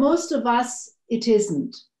 but for most of us, it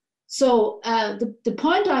isn't. So the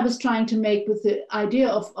point I was trying to make with the idea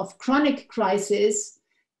of chronic crisis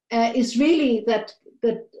is really that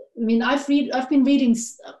I mean, I've been reading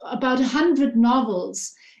about 100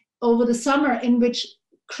 novels over the summer in which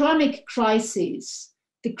chronic crises,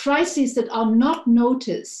 the crises that are not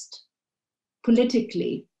noticed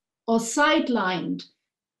politically or sidelined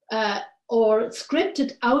or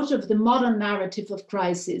scripted out of the modern narrative of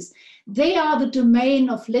crisis, they are the domain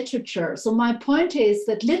of literature. So my point is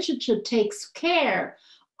that literature takes care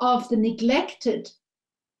of the neglected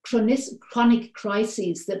chronic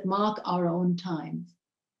crises that mark our own time.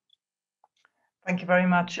 Thank you very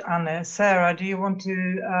much, Anne. Sarah, do you want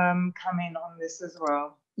to come in on this as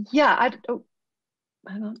well? Yeah,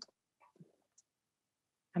 hang on.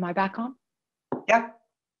 Am I back on? Yeah.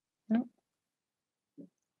 No.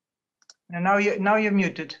 Now you're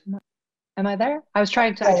muted. Am I there? I was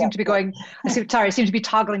trying to. I seem to be going. Sorry, I seem to be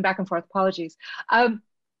toggling back and forth. Apologies.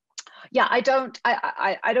 Yeah, I don't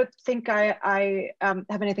think I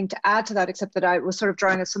have anything to add to that, except that I was sort of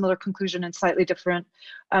drawing a similar conclusion in slightly different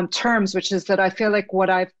terms, which is that I feel like what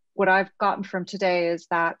I've gotten from today is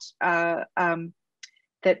that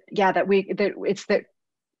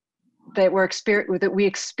we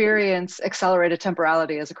experience accelerated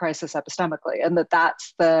temporality as a crisis epistemically, and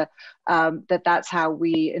that's how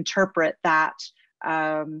we interpret that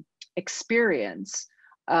experience.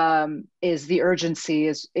 Is the urgency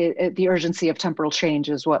of temporal change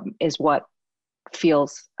is what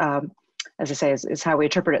feels, as I say, is how we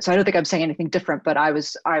interpret it. So I don't think I'm saying anything different, but I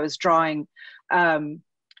was drawing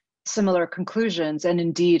similar conclusions, and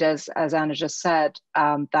indeed, as Anna just said,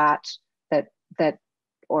 that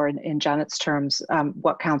or in Janet's terms,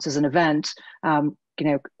 what counts as an event,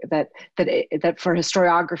 that for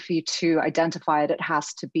historiography to identify it, it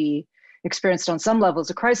has to be experienced on some level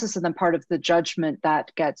as a crisis, and then part of the judgment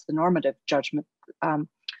that gets the normative judgment and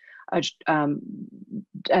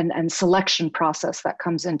selection process that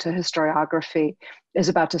comes into historiography is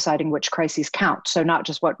about deciding which crises count. So not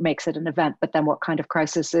just what makes it an event, but then what kind of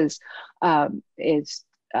crisis is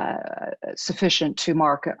sufficient to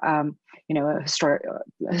mark, a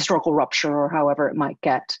historical rupture, or however it might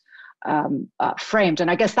get framed.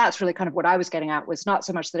 And I guess that's really kind of what I was getting at, was not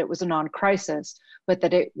so much that it was a non-crisis, but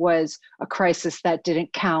that it was a crisis that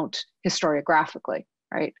didn't count historiographically,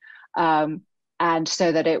 right? And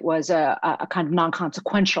so that it was a kind of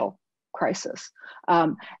non-consequential crisis.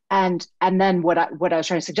 And then what I was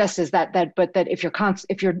trying to suggest is that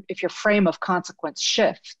if your frame of consequence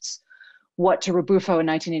shifts, what to Rebufo in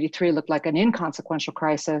 1983 looked like an inconsequential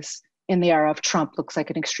crisis, in the era of Trump looks like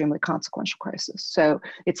an extremely consequential crisis. So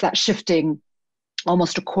it's that shifting,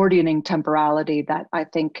 almost accordioning temporality that I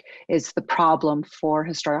think is the problem for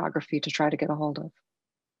historiography to try to get a hold of.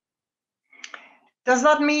 Does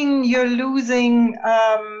that mean you're losing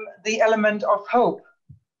the element of hope?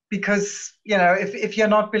 Because, if you're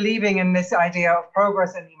not believing in this idea of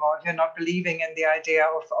progress anymore, if you're not believing in the idea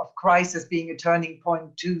of crisis being a turning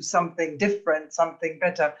point to something different, something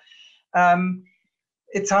better,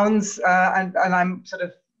 it sounds, and I'm sort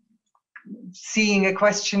of seeing a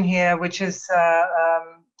question here, which is,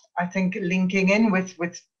 I think, linking in with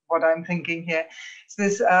what I'm thinking here. It's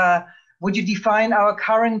this, would you define our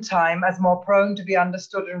current time as more prone to be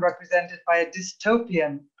understood and represented by a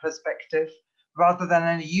dystopian perspective rather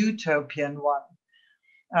than a utopian one?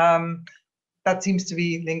 That seems to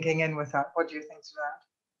be linking in with that. What do you think to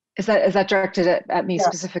that? Is that directed at me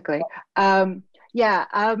specifically?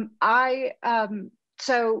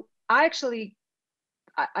 So I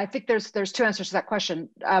think there's two answers to that question.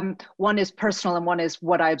 One is personal and one is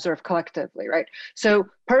what I observe collectively, right? So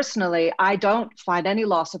personally, I don't find any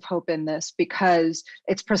loss of hope in this, because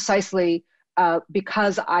it's precisely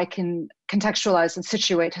because I can contextualize and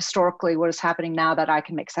situate historically what is happening now, that I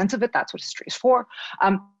can make sense of it. That's what history is for.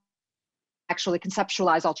 Actually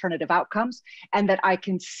conceptualize alternative outcomes, and that I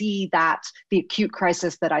can see that the acute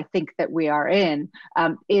crisis that I think that we are in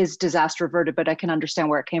is disaster averted, but I can understand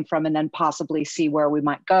where it came from, and then possibly see where we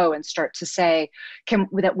might go, and start to say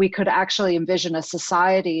that we could actually envision a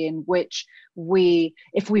society in which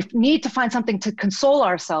if we need to find something to console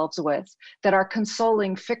ourselves with, that our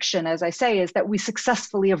consoling fiction, as I say, is that we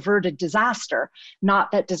successfully averted disaster,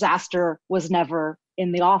 not that disaster was never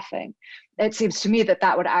in the offing. It seems to me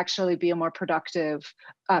that would actually be a more productive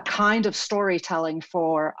kind of storytelling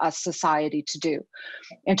for a society to do.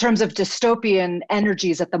 In terms of dystopian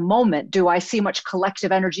energies at the moment, do I see much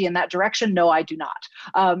collective energy in that direction? No, I do not.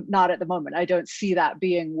 Not at the moment. I don't see that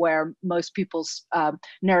being where most people's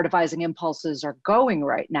narrativizing impulses are going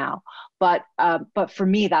right now. But for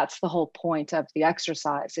me, that's the whole point of the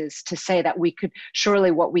exercise, is to say that we could,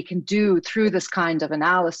 surely what we can do through this kind of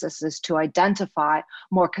analysis is to identify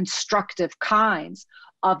more constructive kinds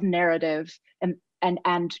of narrative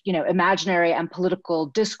and you know, imaginary and political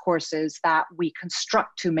discourses that we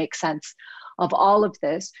construct to make sense of all of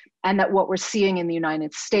this. And that what we're seeing in the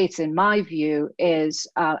United States, in my view, is,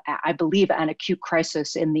 I believe, an acute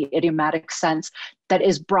crisis in the idiomatic sense that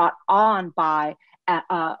is brought on by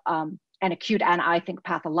an acute and, I think,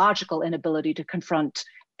 pathological inability to confront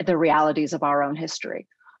the realities of our own history.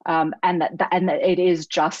 And that it is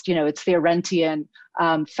just, you know, it's the Arendtian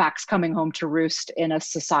facts coming home to roost in a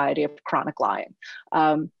society of chronic lying.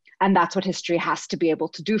 And that's what history has to be able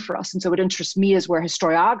to do for us. And so what interests me is where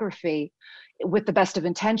historiography, with the best of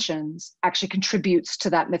intentions, actually contributes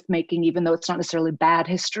to that myth making, even though it's not necessarily bad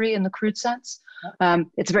history in the crude sense.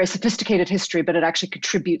 It's a very sophisticated history, but it actually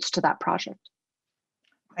contributes to that project.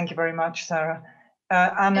 Thank you very much, Sarah.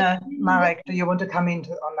 Anna, Marek, do you want to come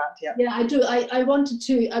into on that? Yeah, I do. I wanted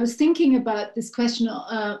to, I was thinking about this question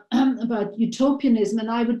about utopianism, and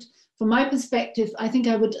I would, from my perspective, I think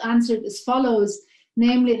I would answer it as follows,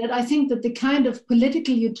 namely that I think that the kind of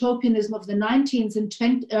political utopianism of the 19th and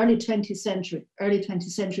early 20th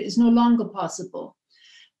century is no longer possible,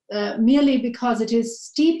 merely because it is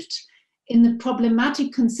steeped in the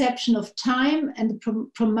problematic conception of time and the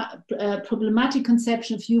problematic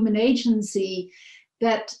conception of human agency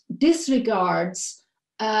that disregards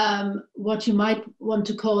what you might want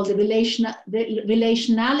to call the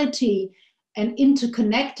relationality and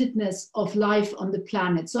interconnectedness of life on the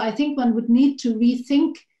planet. So I think one would need to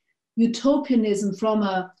rethink utopianism from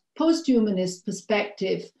a post-humanist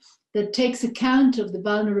perspective that takes account of the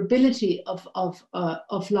vulnerability of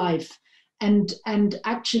life and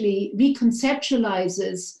actually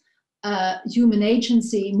reconceptualizes human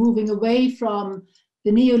agency, moving away from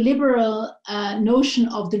the neoliberal notion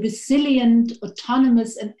of the resilient,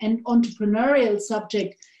 autonomous, and entrepreneurial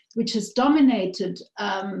subject, which has dominated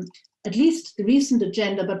at least the recent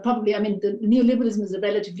agenda, but probably, I mean, the neoliberalism is a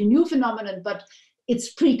relatively new phenomenon, but its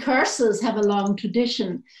precursors have a long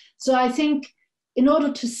tradition. So I think in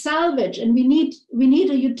order to salvage, and we need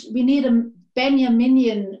a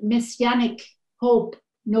Benjaminian messianic hope,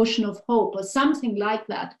 notion of hope, or something like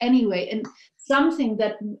that anyway, and something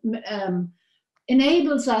that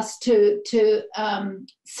enables us to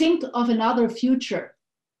think of another future.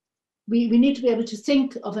 We need to be able to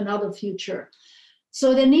think of another future.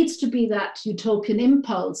 So there needs to be that utopian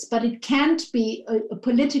impulse, but it can't be a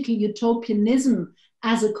political utopianism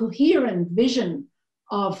as a coherent vision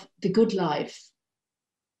of the good life.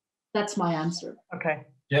 That's my answer. Okay.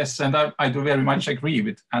 Yes, and I do very much agree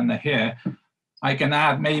with Anna here. I can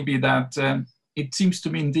add maybe that it seems to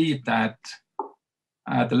me indeed that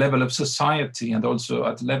at the level of society and also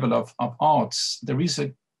at the level of arts, there is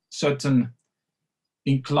a certain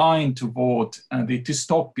incline toward the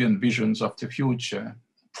dystopian visions of the future,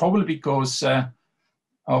 probably because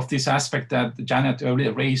of this aspect that Janet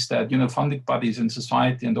earlier raised, that, you know, funding bodies and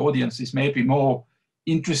society and audiences may be more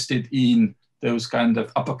interested in those kind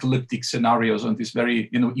of apocalyptic scenarios and this very,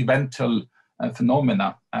 you know, eventual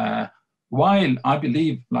phenomena. While I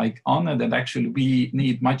believe, like Anna, that actually we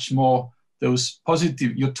need much more those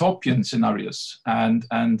positive utopian scenarios. And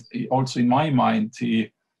also in my mind, the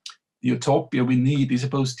utopia we need is a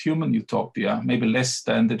post-human utopia, maybe less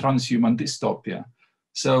than the transhuman dystopia.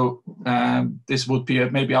 So this would be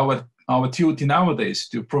maybe our duty nowadays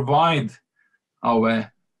to provide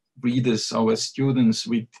our readers, our students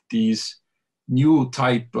with these new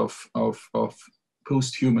type of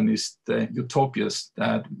post-humanist utopias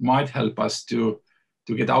that might help us to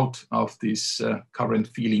get out of this current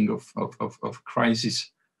feeling of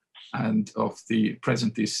crisis and of the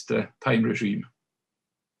presentist time regime.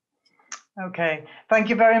 Okay, thank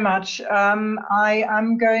you very much. I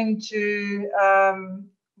am going to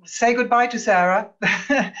say goodbye to Sarah,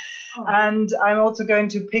 and I'm also going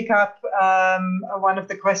to pick up one of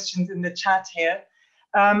the questions in the chat here.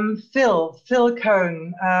 Phil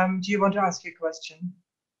Cohn, do you want to ask your question?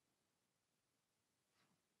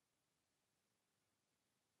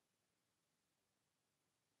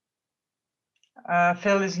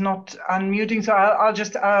 Phil is not unmuting, so I'll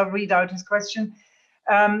just read out his question.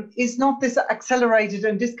 Is not this accelerated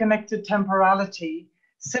and disconnected temporality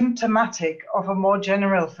symptomatic of a more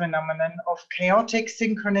general phenomenon of chaotic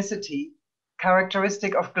synchronicity,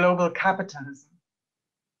 characteristic of global capitalism?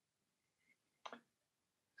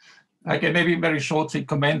 I can maybe very shortly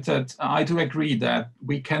comment that I do agree that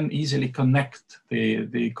we can easily connect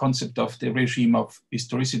the concept of the regime of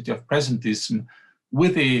historicity of presentism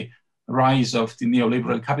with the rise of the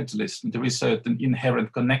neoliberal capitalism. There is an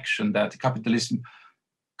inherent connection that capitalism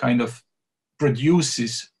kind of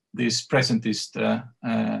produces this presentist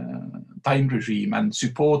time regime and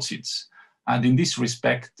supports it. And in this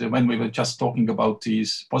respect, when we were just talking about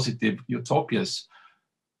these positive utopias,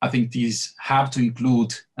 I think these have to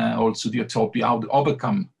include also the utopia, how to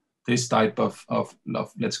overcome this type of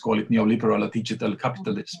let's call it neoliberal or digital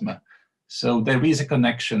capitalism. So there is a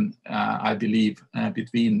connection, I believe,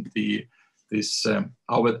 between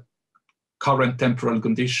our current temporal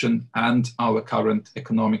condition and our current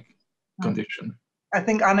economic condition. I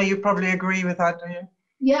think, Anna, you probably agree with that, do you?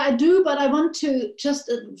 Yeah, I do, but I want to just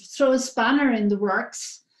throw a spanner in the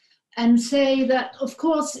works and say that, of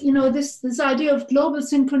course, you know, this idea of global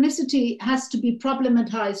synchronicity has to be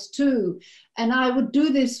problematized too. And I would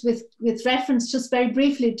do this with reference just very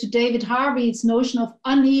briefly to David Harvey's notion of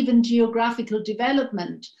uneven geographical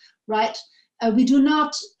development, right? We do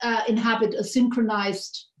not inhabit a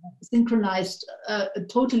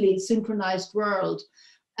totally synchronized world.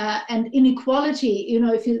 And inequality, you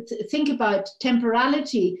know, if you think about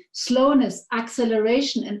temporality, slowness,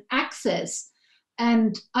 acceleration, and access,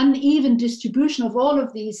 and uneven distribution of all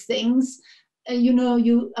of these things, you know,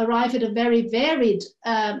 you arrive at a very varied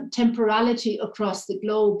temporality across the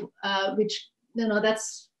globe, which, you know,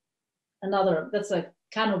 that's a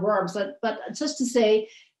can of worms. But just to say,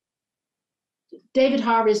 David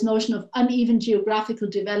Harvey's notion of uneven geographical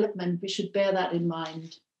development, we should bear that in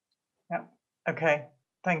mind. Yeah, okay,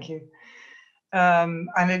 thank you. And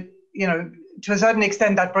it, you know, to a certain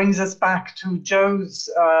extent, that brings us back to Joe's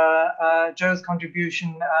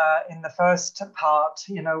contribution in the first part,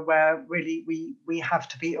 you know, where really we have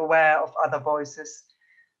to be aware of other voices.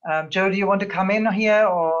 Joe, do you want to come in here,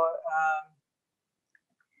 or?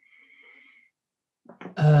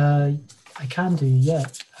 I can do, yeah.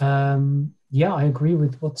 Yeah, I agree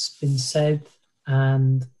with what's been said,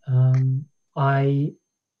 and I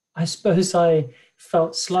suppose I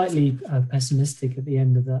felt slightly pessimistic at the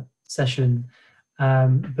end of that session,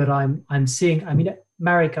 but I'm seeing. I mean,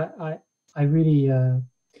 Marek, I really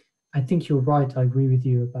I think you're right. I agree with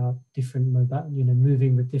you about different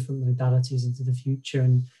moving with different modalities into the future,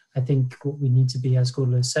 and I think what we need to be, as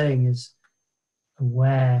Godela is saying, is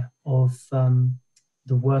aware of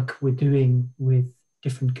the work we're doing with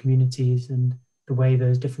different communities and the way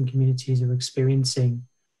those different communities are experiencing,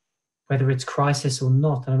 whether it's crisis or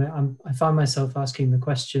not. I mean, I find myself asking the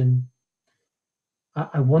question.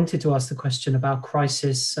 I wanted to ask the question about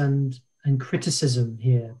crisis and criticism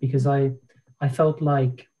here, because I felt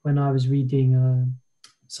like when I was reading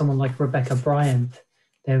someone like Rebecca Bryant,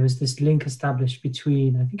 there was this link established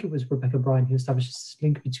between, I think it was Rebecca Bryant who established this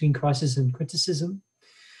link between crisis and criticism.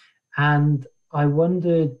 And I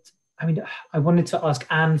wondered, I mean, I wanted to ask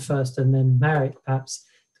Anne first and then Marek perhaps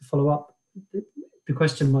to follow up. The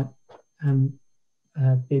question might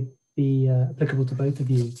be applicable to both of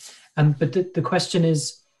you. But the question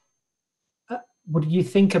is, what do you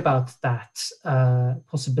think about that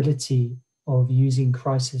possibility of using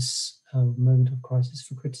crisis, a moment of crisis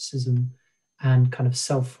for criticism and kind of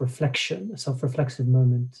self-reflection, a self-reflexive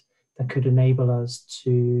moment that could enable us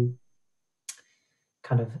to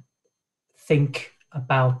kind of think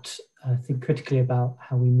critically about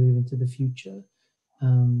how we move into the future?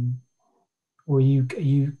 Or are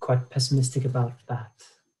you quite pessimistic about that?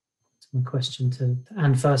 That's my question to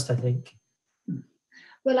Anne first, I think.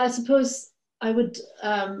 Well, I suppose I would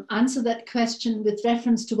answer that question with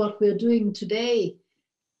reference to what we're doing today,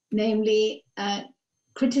 namely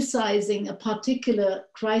criticizing a particular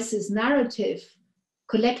crisis narrative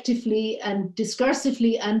collectively and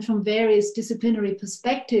discursively and from various disciplinary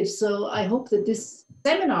perspectives. So I hope that this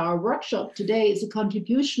seminar or workshop today is a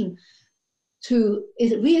contribution to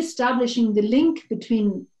re-establishing the link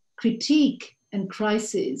between critique and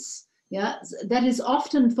crisis. Yeah, that is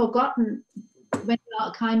often forgotten when we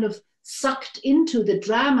are kind of sucked into the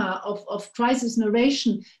drama of crisis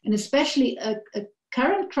narration, and especially a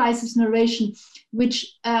current crisis narration,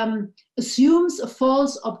 which assumes a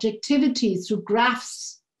false objectivity through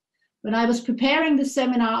graphs. When I was preparing the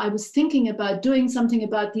seminar, I was thinking about doing something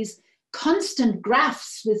about these constant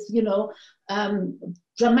graphs with, you know,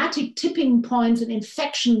 dramatic tipping points and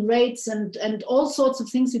infection rates and all sorts of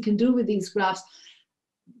things you can do with these graphs.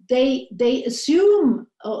 They assume,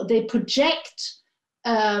 or they project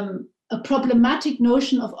a problematic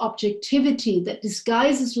notion of objectivity that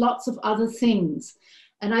disguises lots of other things.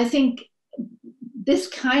 And I think this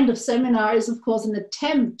kind of seminar is, of course, an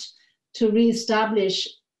attempt to reestablish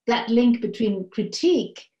that link between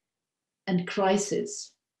critique and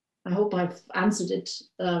crisis. I hope I've answered it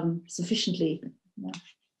sufficiently. Yeah.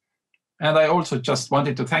 And I also just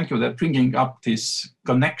wanted to thank you that bringing up this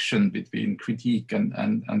connection between critique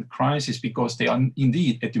and crisis, because they are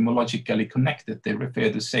indeed etymologically connected. They refer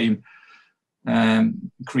to the same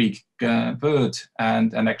Greek word,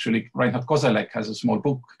 and actually Reinhard Koselleck has a small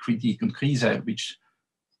book, Kritik und Krise, which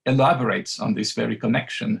elaborates on this very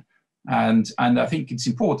connection. And I think it's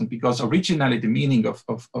important because originally the meaning of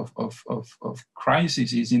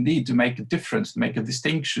crisis is indeed to make a difference, to make a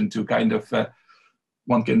distinction, to kind of,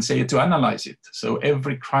 one can say, to analyze it. So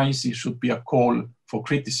every crisis should be a call for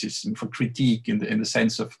criticism, for critique in the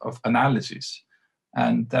sense of analysis.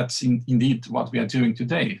 And that's indeed what we are doing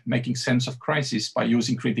today, making sense of crisis by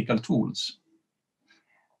using critical tools.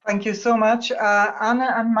 Thank you so much.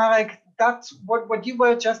 Anna and Marek, that's what you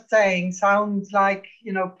were just saying sounds like,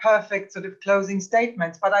 you know, perfect sort of closing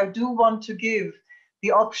statements, but I do want to give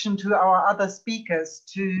the option to our other speakers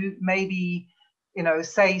to maybe, you know,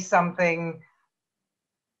 say something,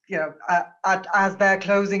 you know, as their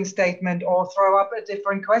closing statement, or throw up a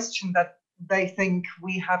different question that they think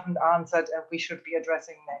we haven't answered and we should be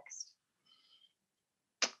addressing next.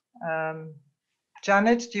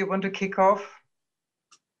 Janet, do you want to kick off?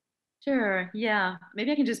 Sure, yeah.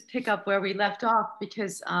 Maybe I can just pick up where we left off,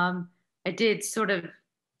 because I did sort of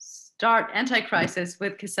start Anti-Crisis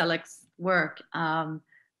with Koselleck's work. But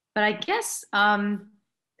I guess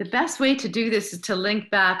the best way to do this is to link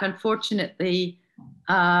back, unfortunately,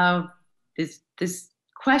 this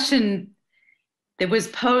question that was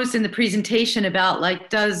posed in the presentation about, like,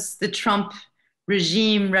 does the Trump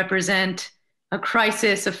regime represent a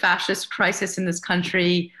crisis, a fascist crisis in this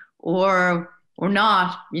country, or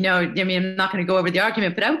not? You know, I mean, I'm not going to go over the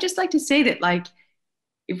argument, but I would just like to say that, like,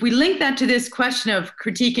 if we link that to this question of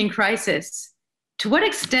critique and crisis, to what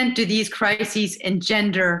extent do these crises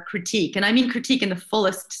engender critique? And I mean critique in the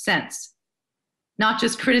fullest sense, not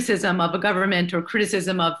just criticism of a government or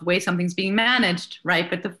criticism of the way something's being managed, right?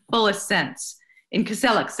 But the fullest sense, in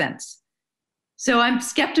Koselleck's sense. So I'm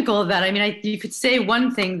skeptical of that. I mean, you could say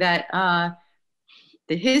one thing, that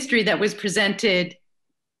the history that was presented,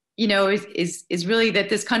 you know, is really that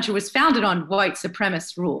this country was founded on white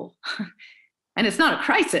supremacist rule. And it's not a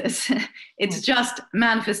crisis. It's just a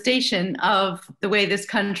manifestation of the way this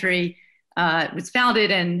country was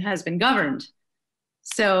founded and has been governed.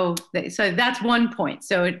 So that's one point.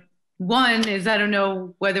 So one is, I don't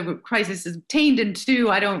know whether crisis is obtained, and two,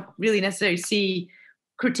 I don't really necessarily see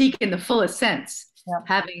critique in the fullest sense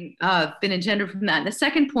having been engendered from that. And the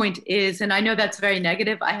second point is, and I know that's very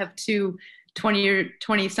negative, I have two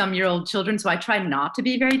 20-some-year-old children, so I try not to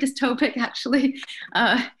be very dystopic, actually.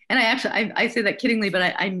 And I say that kiddingly, but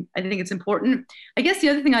I think it's important. I guess the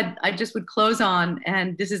other thing I just would close on,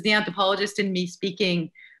 and this is the anthropologist in me speaking,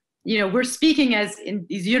 you know, we're speaking as in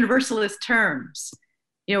these universalist terms.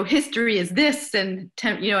 You know, history is this, and,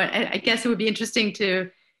 you know, I guess it would be interesting to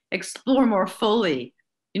explore more fully,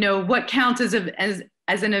 you know, what counts as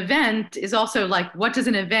an event is also, like, what does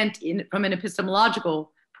an event from an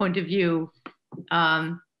epistemological point of view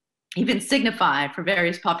even signify for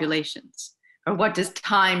various populations, or what does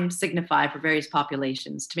time signify for various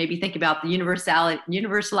populations, to maybe think about the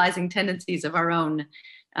universalizing tendencies of our own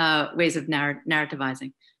ways of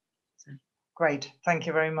narrativizing. So. Great, thank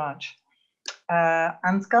you very much.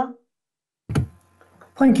 Ansgar?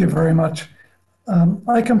 Thank you very much.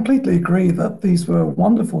 I completely agree that these were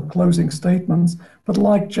wonderful closing statements, but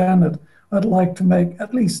like Janet, I'd like to make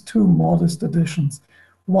at least two modest additions.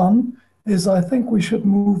 One is, I think we should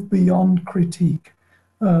move beyond critique.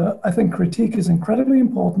 I think critique is incredibly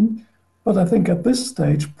important, but I think at this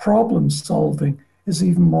stage, problem solving is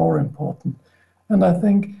even more important. And I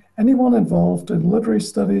think anyone involved in literary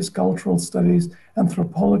studies, cultural studies,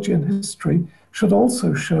 anthropology, and history should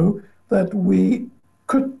also show that we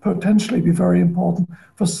could potentially be very important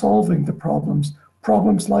for solving the problems.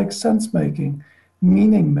 Problems like sense-making,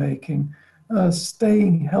 meaning-making,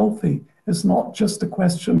 staying healthy is not just a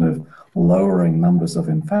question of lowering numbers of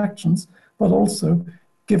infections, but also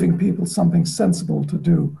giving people something sensible to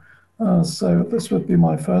do. So this would be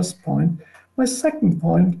my first point. My second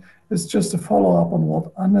point is just to follow up on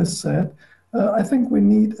what Anna said. I think we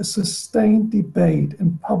need a sustained debate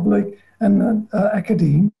in public and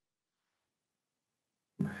academia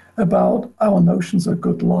about our notions of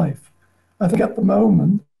good life. I think at the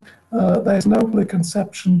moment, there's no clear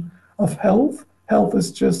conception of health. Health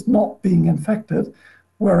is just not being infected,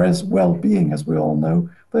 whereas well-being, as we all know,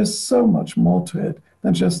 there's so much more to it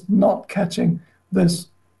than just not catching this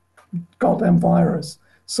goddamn virus.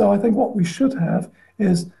 So I think what we should have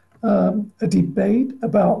is a debate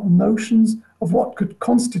about notions of what could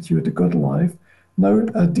constitute a good life,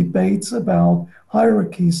 debates about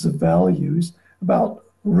hierarchies of values, about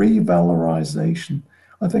revalorization.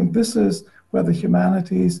 I think this is where the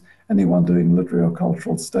humanities, anyone doing literary or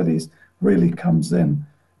cultural studies, really comes in.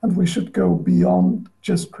 And we should go beyond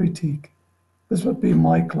just critique. This would be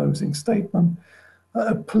my closing statement.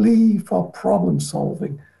 A plea for problem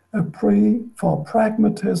solving, a plea for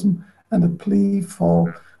pragmatism, and a plea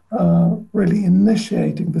for really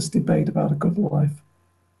initiating this debate about a good life.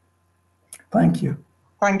 Thank you.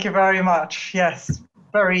 Thank you very much. Yes,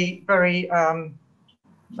 very, very,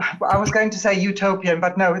 I was going to say utopian,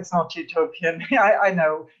 but no, it's not utopian. I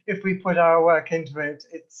know if we put our work into it,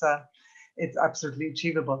 it's absolutely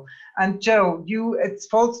achievable. And Joe, it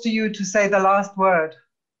falls to you to say the last word.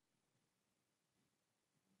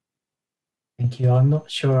 Thank you. I'm not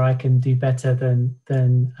sure I can do better than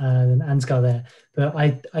Ansgar there, but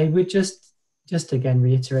I would just again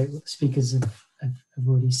reiterate what the speakers have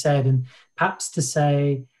already said, and perhaps to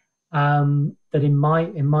say that in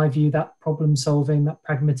my view, that problem solving, that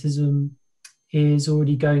pragmatism is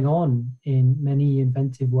already going on in many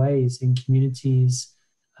inventive ways in communities,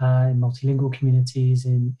 in multilingual communities,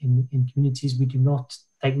 in communities we do not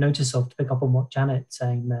take notice of, to pick up on what Janet's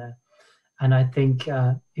saying there. And I think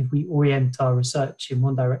if we orient our research in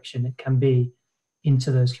one direction, it can be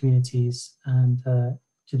into those communities and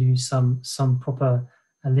to do some proper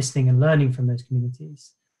listening and learning from those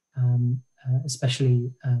communities,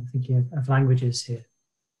 especially thinking of languages here.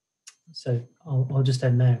 So I'll just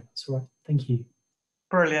end there. That's all right. Thank you.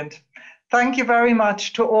 Brilliant. Thank you very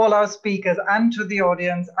much to all our speakers and to the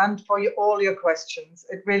audience and for all your questions.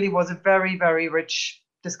 It really was a very, very rich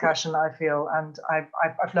discussion, I feel, and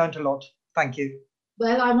I've learned a lot. Thank you.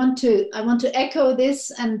 Well, I want to echo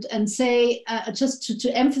this and say just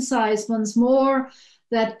to emphasize once more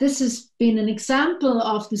that this has been an example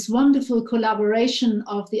of this wonderful collaboration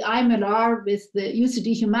of the IMLR with the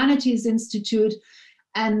UCD Humanities Institute,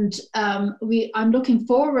 and I'm looking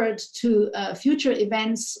forward to future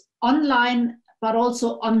events online, but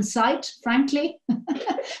also on site, frankly.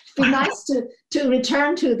 It'd be nice to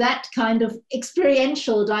return to that kind of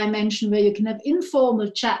experiential dimension where you can have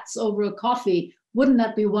informal chats over a coffee. Wouldn't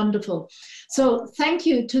that be wonderful? So thank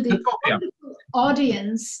you to the wonderful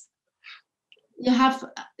audience.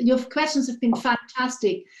 Your questions have been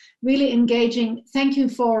fantastic, really engaging. Thank you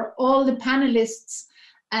for all the panelists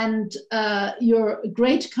and your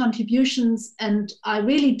great contributions. And I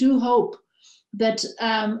really do hope that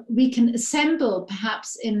we can assemble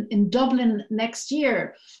perhaps in Dublin next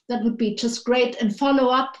year. That would be just great, and follow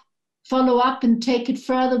up and take it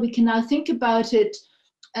further. We can now think about it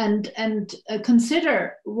and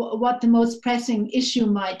consider what the most pressing issue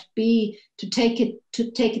might be to take it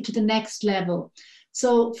to the next level.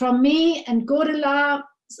 So from me and Godela,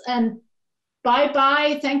 and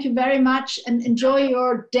bye-bye, thank you very much, and enjoy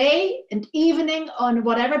your day and evening on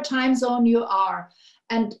whatever time zone you are.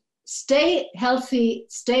 And stay healthy,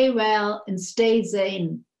 stay well, and stay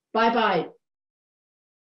sane. Bye-bye.